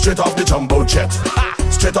 Hey, straight off the jumbo jet.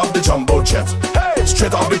 Straight off the jumbo jet. Hey,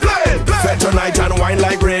 straight off the plane. Fed tonight and wine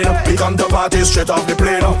like rain. We come to party straight off the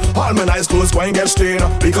plane. All my nice clothes going get stained.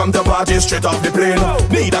 We come to party straight off the plane.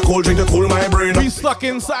 Need a cold drink to cool my brain. we stuck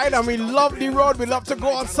inside and we love the road. We love to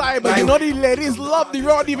go outside, but you know the ladies love the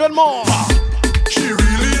road even more. She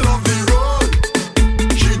really love the road.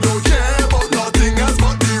 She don't care about nothing else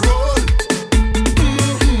but the road.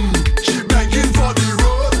 She begging for the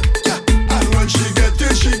road. Yeah. And when she get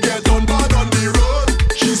it, she get on bad on the road.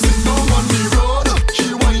 She sit down on the road.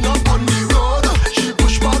 She wind up on the road. She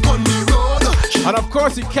push back on the road. And of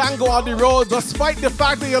course you can't go on the road. Despite the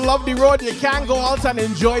fact that you love the road, you can't go out and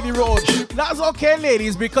enjoy the road. That's okay,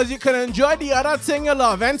 ladies, because you can enjoy the other thing you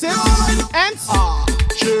love, ain't it? And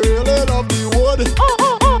she really love the wood.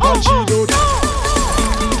 And she don't.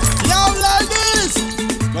 Yo, ladies!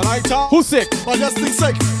 Can I talk? Who's sick? Mejustik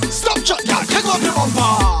sick. Stop chat, y'all. Take off the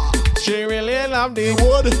bumper. She really love the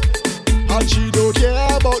wood. And she don't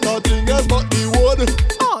care about nothing else but the wood.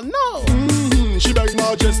 Oh, no. She beg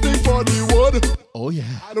Mejustik for the wood. Oh, yeah.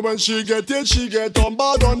 And when she get it, she get on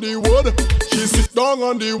bad on the wood. She sit down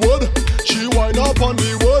on the wood. She wind up on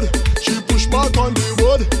the wood. She push back on the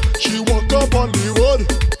wood. She walk up on the wood.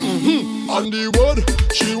 On the wood.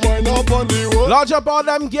 She wind up on the wood. Lodge up all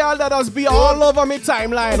them girl that does be all over me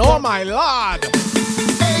timeline. Oh, my Lord.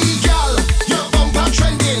 Hey, girl, your bumper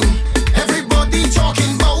trending. Everybody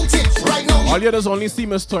talking about it right now. All you does only see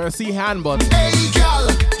Miss Toya see hand, but hey, girl,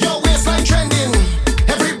 your waistline trending.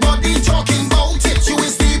 Everybody talking about it. You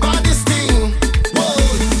is the baddest thing. Whoa,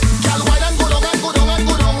 girl, why don't go down and go down and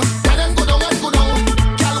go down? Why don't go down and go down?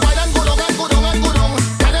 Girl, why don't go down and go down and go down?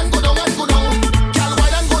 Why don't go down and go down? Girl, why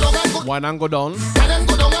don't go down and go? wine and go down. Why don't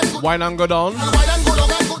go down and go? Wine and go down. Why don't go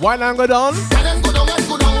down and go? Wine and go down. Why don't go down and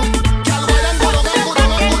go down? Girl, why don't go down and go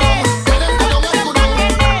down and go down? Why don't go down and go down?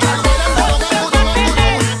 Girl, why don't go down and go down and go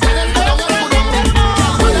down? Why don't go down and go down?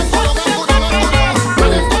 Girl, why don't go down and go down and go down? Why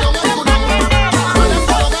don't go down and go down? Girl, why don't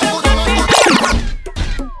go down and go down and go down?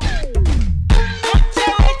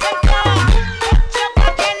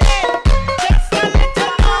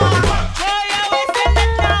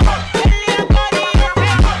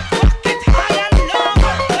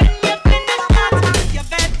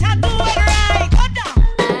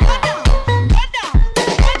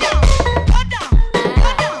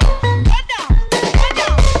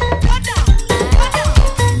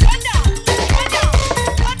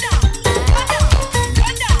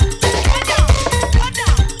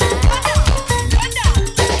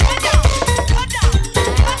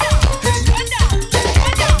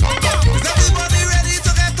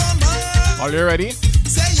 Are you ready?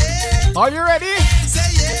 Say yeah. Are you ready? Say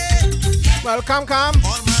yeah. Well, come.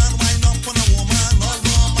 All man wine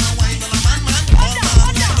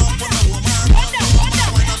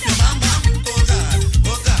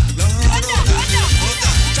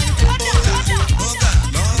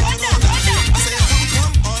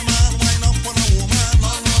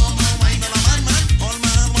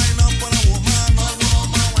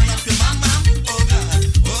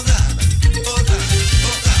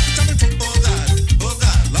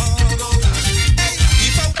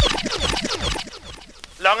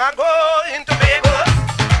ago in Tobago.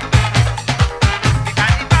 The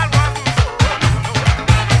carnival wasn't so no.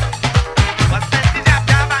 Was plenty jab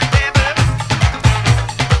jab and devil.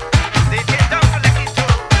 They came down to Lucky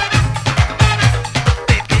Joe.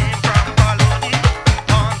 They came from Colony,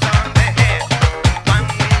 horns on their head. One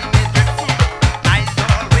wing is dreadful, eyes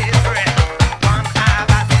always red. One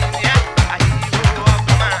Abyssinia, a hero of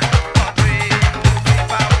man, portraying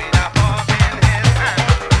Lucifer with a fork in his hand.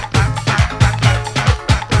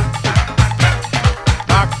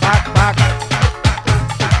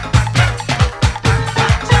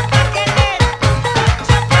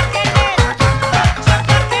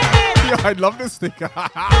 Yo, I love this sticker.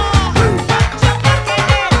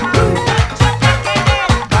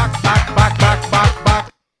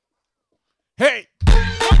 back. Hey.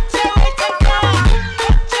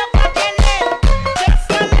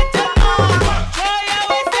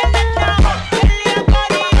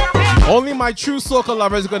 Only my true soca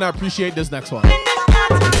lover is gonna appreciate this next one.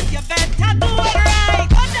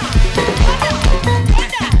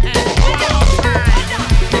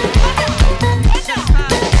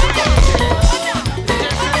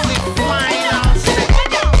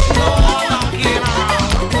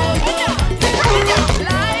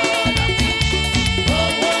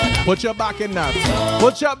 Put your back in that.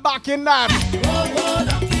 Put your back in that.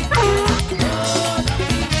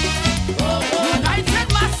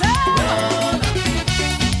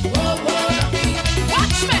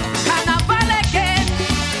 Watch me, carnival again.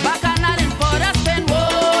 Bacchanal in Forest and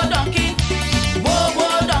whoa donkey,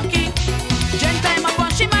 whoa donkey. Gentime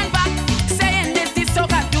upon she man back, saying this is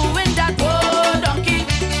soca doing that. Whoa donkey,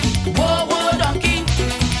 whoa donkey.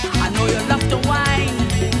 I know you love to whine,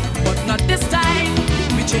 but not this time.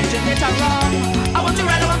 We changing it around. I want to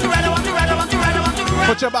ride, I want to ride, I want to ride, I want to ride, I want to ride.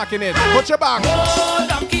 Put your back in it. Put your back. Whoa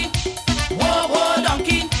donkey, whoa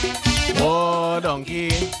donkey. Whoa donkey.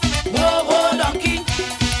 Whoa donkey.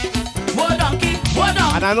 Whoa donkey. Whoa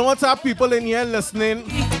donkey. And I know what's up people in here listening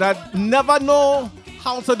that never know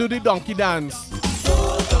how to do the donkey dance.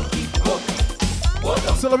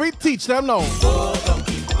 So let me teach them now. Me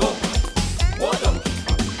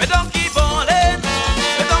donkey ballin',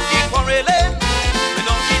 me donkey quarrelin', me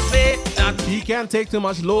donkey say that He can't take too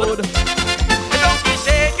much load. me donkey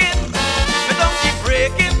shaking, me donkey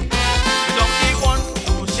breaking, me donkey want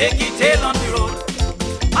to shake his tail on the road.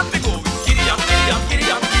 And me go giddy up, giddy up, giddy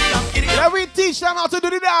up, giddy up, giddy up. Let me teach them how to do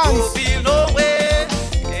the dance. Feel no way,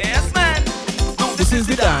 yes man. This is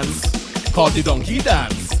the dance called the donkey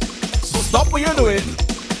dance. So stop what you're doing.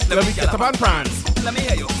 Let me get up and prance. Let me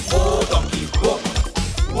hear you. Oh donkey,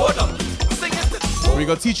 oh donkey. Sing it. We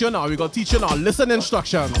gonna teach you now. We gonna teach you now. Listen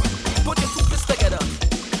instructions. Put your two fists together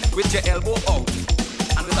with your elbow out,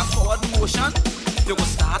 and with a forward motion, you will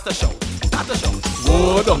start to show. Start to show.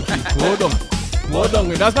 Whoa donkey, whoa donkey, whoa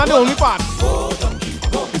donkey. That's not the only part.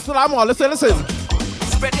 You still have more. Listen.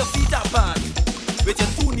 Spread your feet apart with your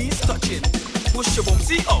two knees touching. Push your bum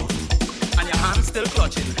out, and your hands still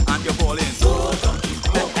clutching, and you're balling.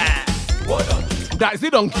 That's the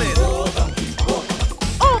donkey.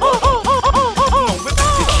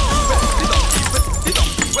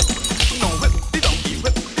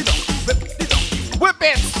 Whip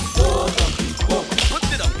it.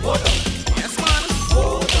 Yes, man.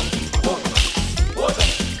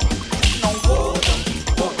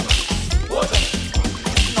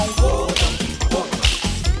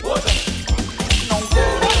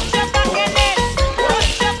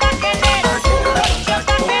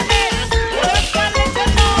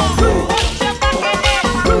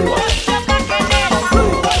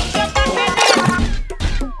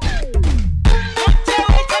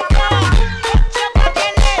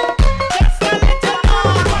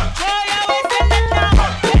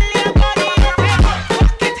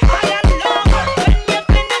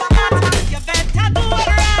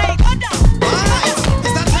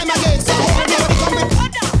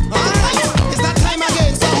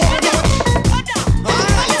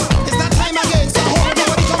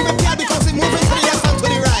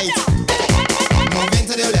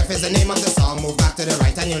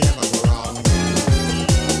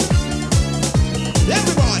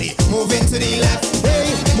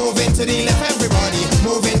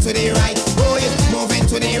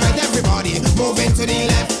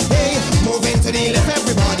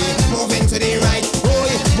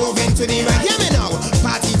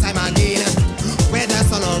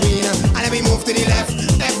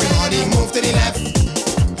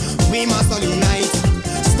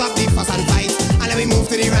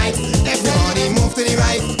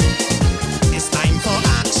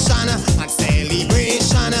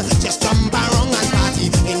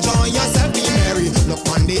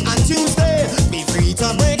 Tuesday, be free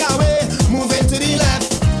to break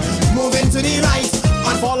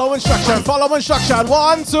follow instruction.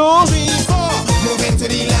 1, 2, 3, 4. Moving to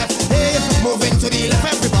the left, hey, moving to the left,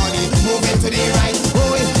 everybody. Moving to the right,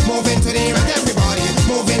 oh, moving to the right, everybody.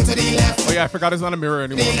 Moving to the left. Oh yeah, I forgot it's not a mirror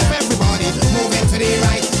anymore. Everybody, moving to the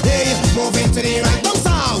right, hey, moving to the right. Down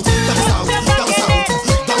south, down south, down south,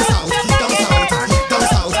 down south, down south, down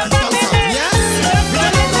south, down south. Yes,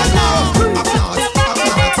 up north, up north, up north, up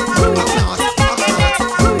north, up north, up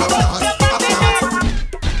north, up north.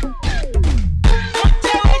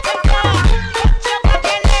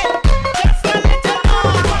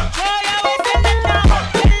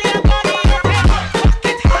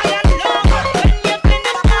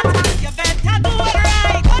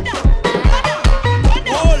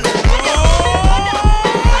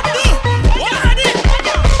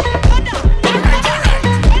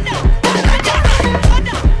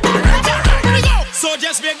 So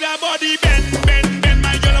just make that body bend, bend, bend,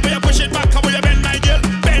 my girl. Boy, you push it back, boy, you bend, my girl.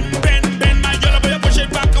 Bend, bend, bend, my girl. Boy, you push it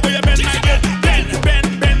back, boy, you bend, my girl. Bend,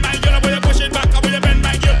 bend, bend, my girl. Boy, you push it back, boy, you bend,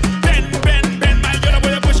 my girl. Bend, bend, bend, my girl.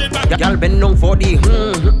 Boy, you push it back. Girl, bend down for the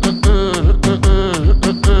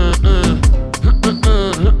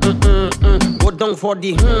go down for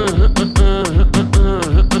the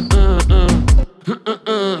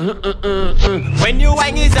When you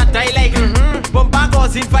whine is that I like bumper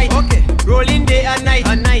goes in fight. Okay. Rolling day and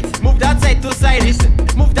night. Move that side to side. Listen.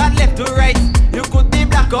 Move that left to right. You could be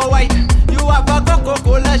black or white. You have a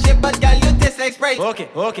Coca-Cola shape, but girl you taste like Sprite. Okay.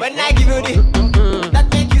 When I give you the that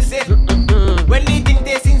make you say. When the thing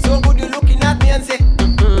tasting so good, you looking at me and say,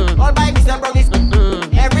 all by Mr. Promise.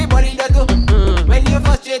 Everybody does do. When you're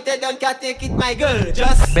frustrated, don't can't take it, my girl.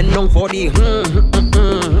 Just bend down for the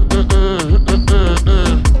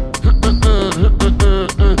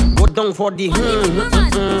go down for the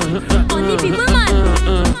On the people man.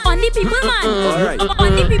 On the people man. Alright.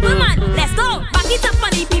 On the people man. Let's go. Back it up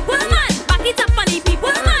on the people man. Back it up on the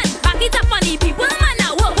people man. Back it up on the people man.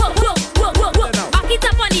 Now whoa, whoa, whoa, whoa, whoa, whoa. Back it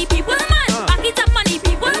up on the people man. Back it up on the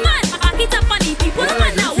people man. Back it up on the people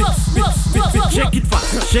man. Now whoa, whoa, whoa, whoa. Shake it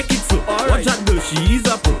fast, shake it slow. Watch that girl, she is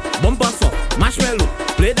a pro. Bumper soft, marshmallow.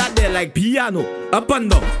 Play that there like piano. Up and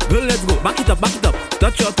down, girl, let's go. Back it up,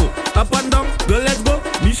 touch your toe. Up and down, girl, let's go.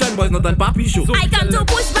 Mission boys, not on papi show. I come to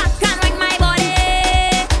push back and wing my body.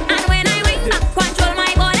 And when I wing back, control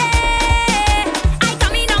my body. I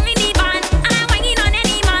come in down in the band, and I'm winging on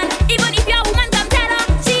any man. Even if your woman come tell her,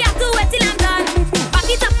 she have to wait till I'm done. Back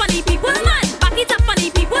it up on the people, man. Back it up on the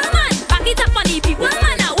people, man. Back it up on the people,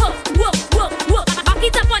 man. Now whoa, whoa, whoa, whoa. Back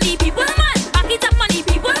it up on the people, man. Back it up on the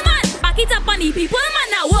people, man. Back it up on the people, man.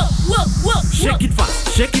 Now whoa, whoa, whoa. Shake it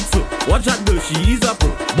fast, shake it slow. Watch that girl, she is a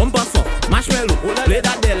pro. Bumper soft, marshmallow. Play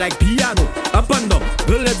that there like piano. Up and down,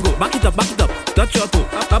 girl, let's go. Back it up, touch your toe.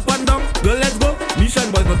 Up and down, girl, let's go.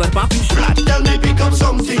 Mission boys, not on papi show. Tell me pick up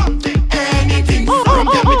something, anything. From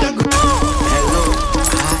them with a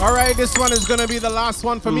Alright, this one is gonna be the last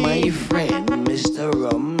one for me. My friend, Mr.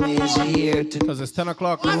 Rum is here to. Because it's 10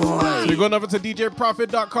 o'clock. So we're going over to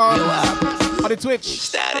djprofit.com on the Twitch.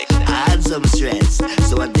 Static. I had some stress,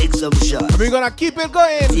 so I take some shots. We're gonna keep it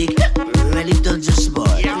going. Ready to just sport.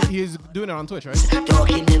 He's doing it on Twitch, right?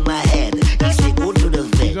 Talking in my head. He say go to the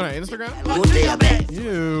vet. He's doing it on Instagram? Go to your bed.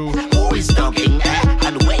 You. Who is talking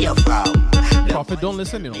and where you from? Prophet, don't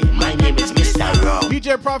listen, you know. My name is Mr. Rum.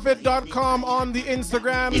 djprofit.com on the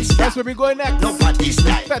Instagram. That's where we're going next. No party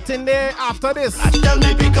style. Fetting there after this. Tell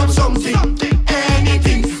me pick up something,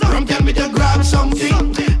 anything. From tell me to grab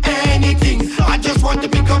something, anything. I just want to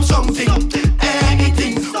pick up something,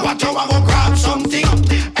 anything. Watch how I go grab something,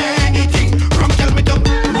 anything. From tell me to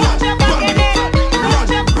run with it,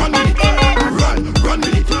 run with it, run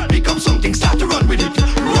with it. Pick up something, start to run with it,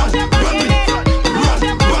 run with it, run with it,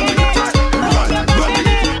 run with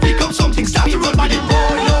it. Pick up something, start to run with it.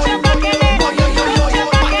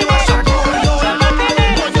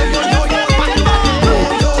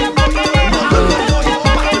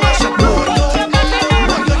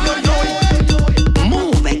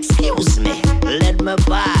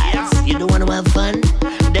 You don't wanna have fun?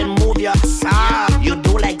 Then move your sock. You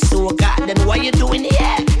do like Soca, then what you doing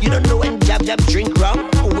here? You don't know when Jab drink rum?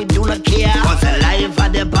 We do not care. Cause the life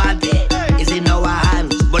at the party is in our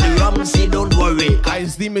hands. But the rum say don't worry.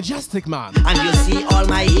 It's the Mejustik man. And you see all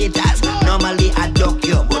my haters. Normally I duck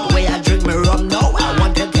you, but when I drink my rum now, I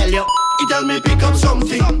want to tell you. He tell me pick up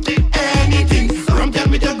something, anything. Rum tell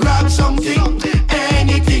me to grab something,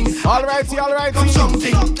 anything. Alrighty.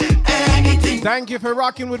 Something, anything. Thank you for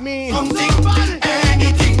rocking with me. Something,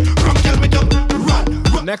 anything. Rum tell me to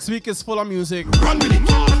run. Next week is full of music. Run with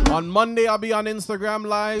it. On Monday, I'll be on Instagram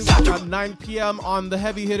Live at 9 p.m. on the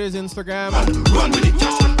Heavy Hitters Instagram. Run with it.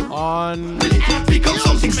 On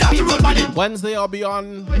Wednesday, I'll be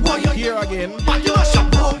on here again.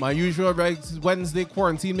 My usual Wednesday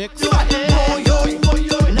quarantine mix.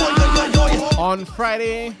 On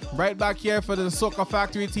Friday, right back here for the Soca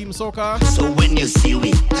Factory Team Soca. So when you see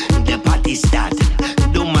we, the party start.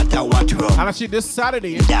 No matter what wrong. And actually this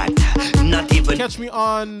Saturday, not even catch me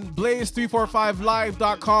on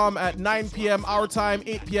blaze345live.com at 9 p.m. our time,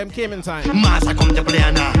 8 p.m. Cayman time.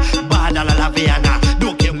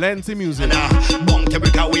 Plenty music.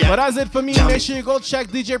 But that's it for me. Make sure you go check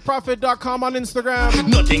djprofit.com on Instagram.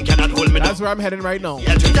 Nothing cannot hold me down. That's where I'm heading right now.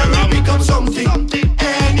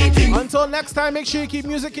 Until next time, make sure you keep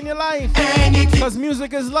music in your life. Because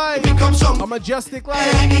music is life. A majestic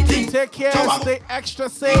life. Take care, stay extra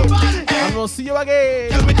safe. And we'll see you again.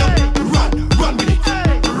 Run with it. Run with it.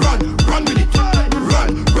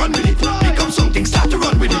 Run with it. Become something, start to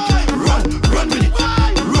run with it. Run with it.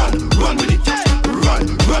 Run with it.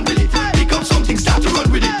 Run with it. Become something, start to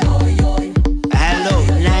run with it. Hello,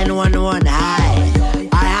 911. Hi.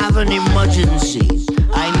 I have an emergency.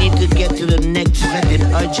 I need to get to the next second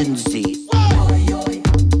urgency.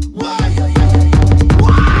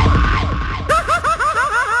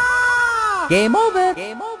 Game over.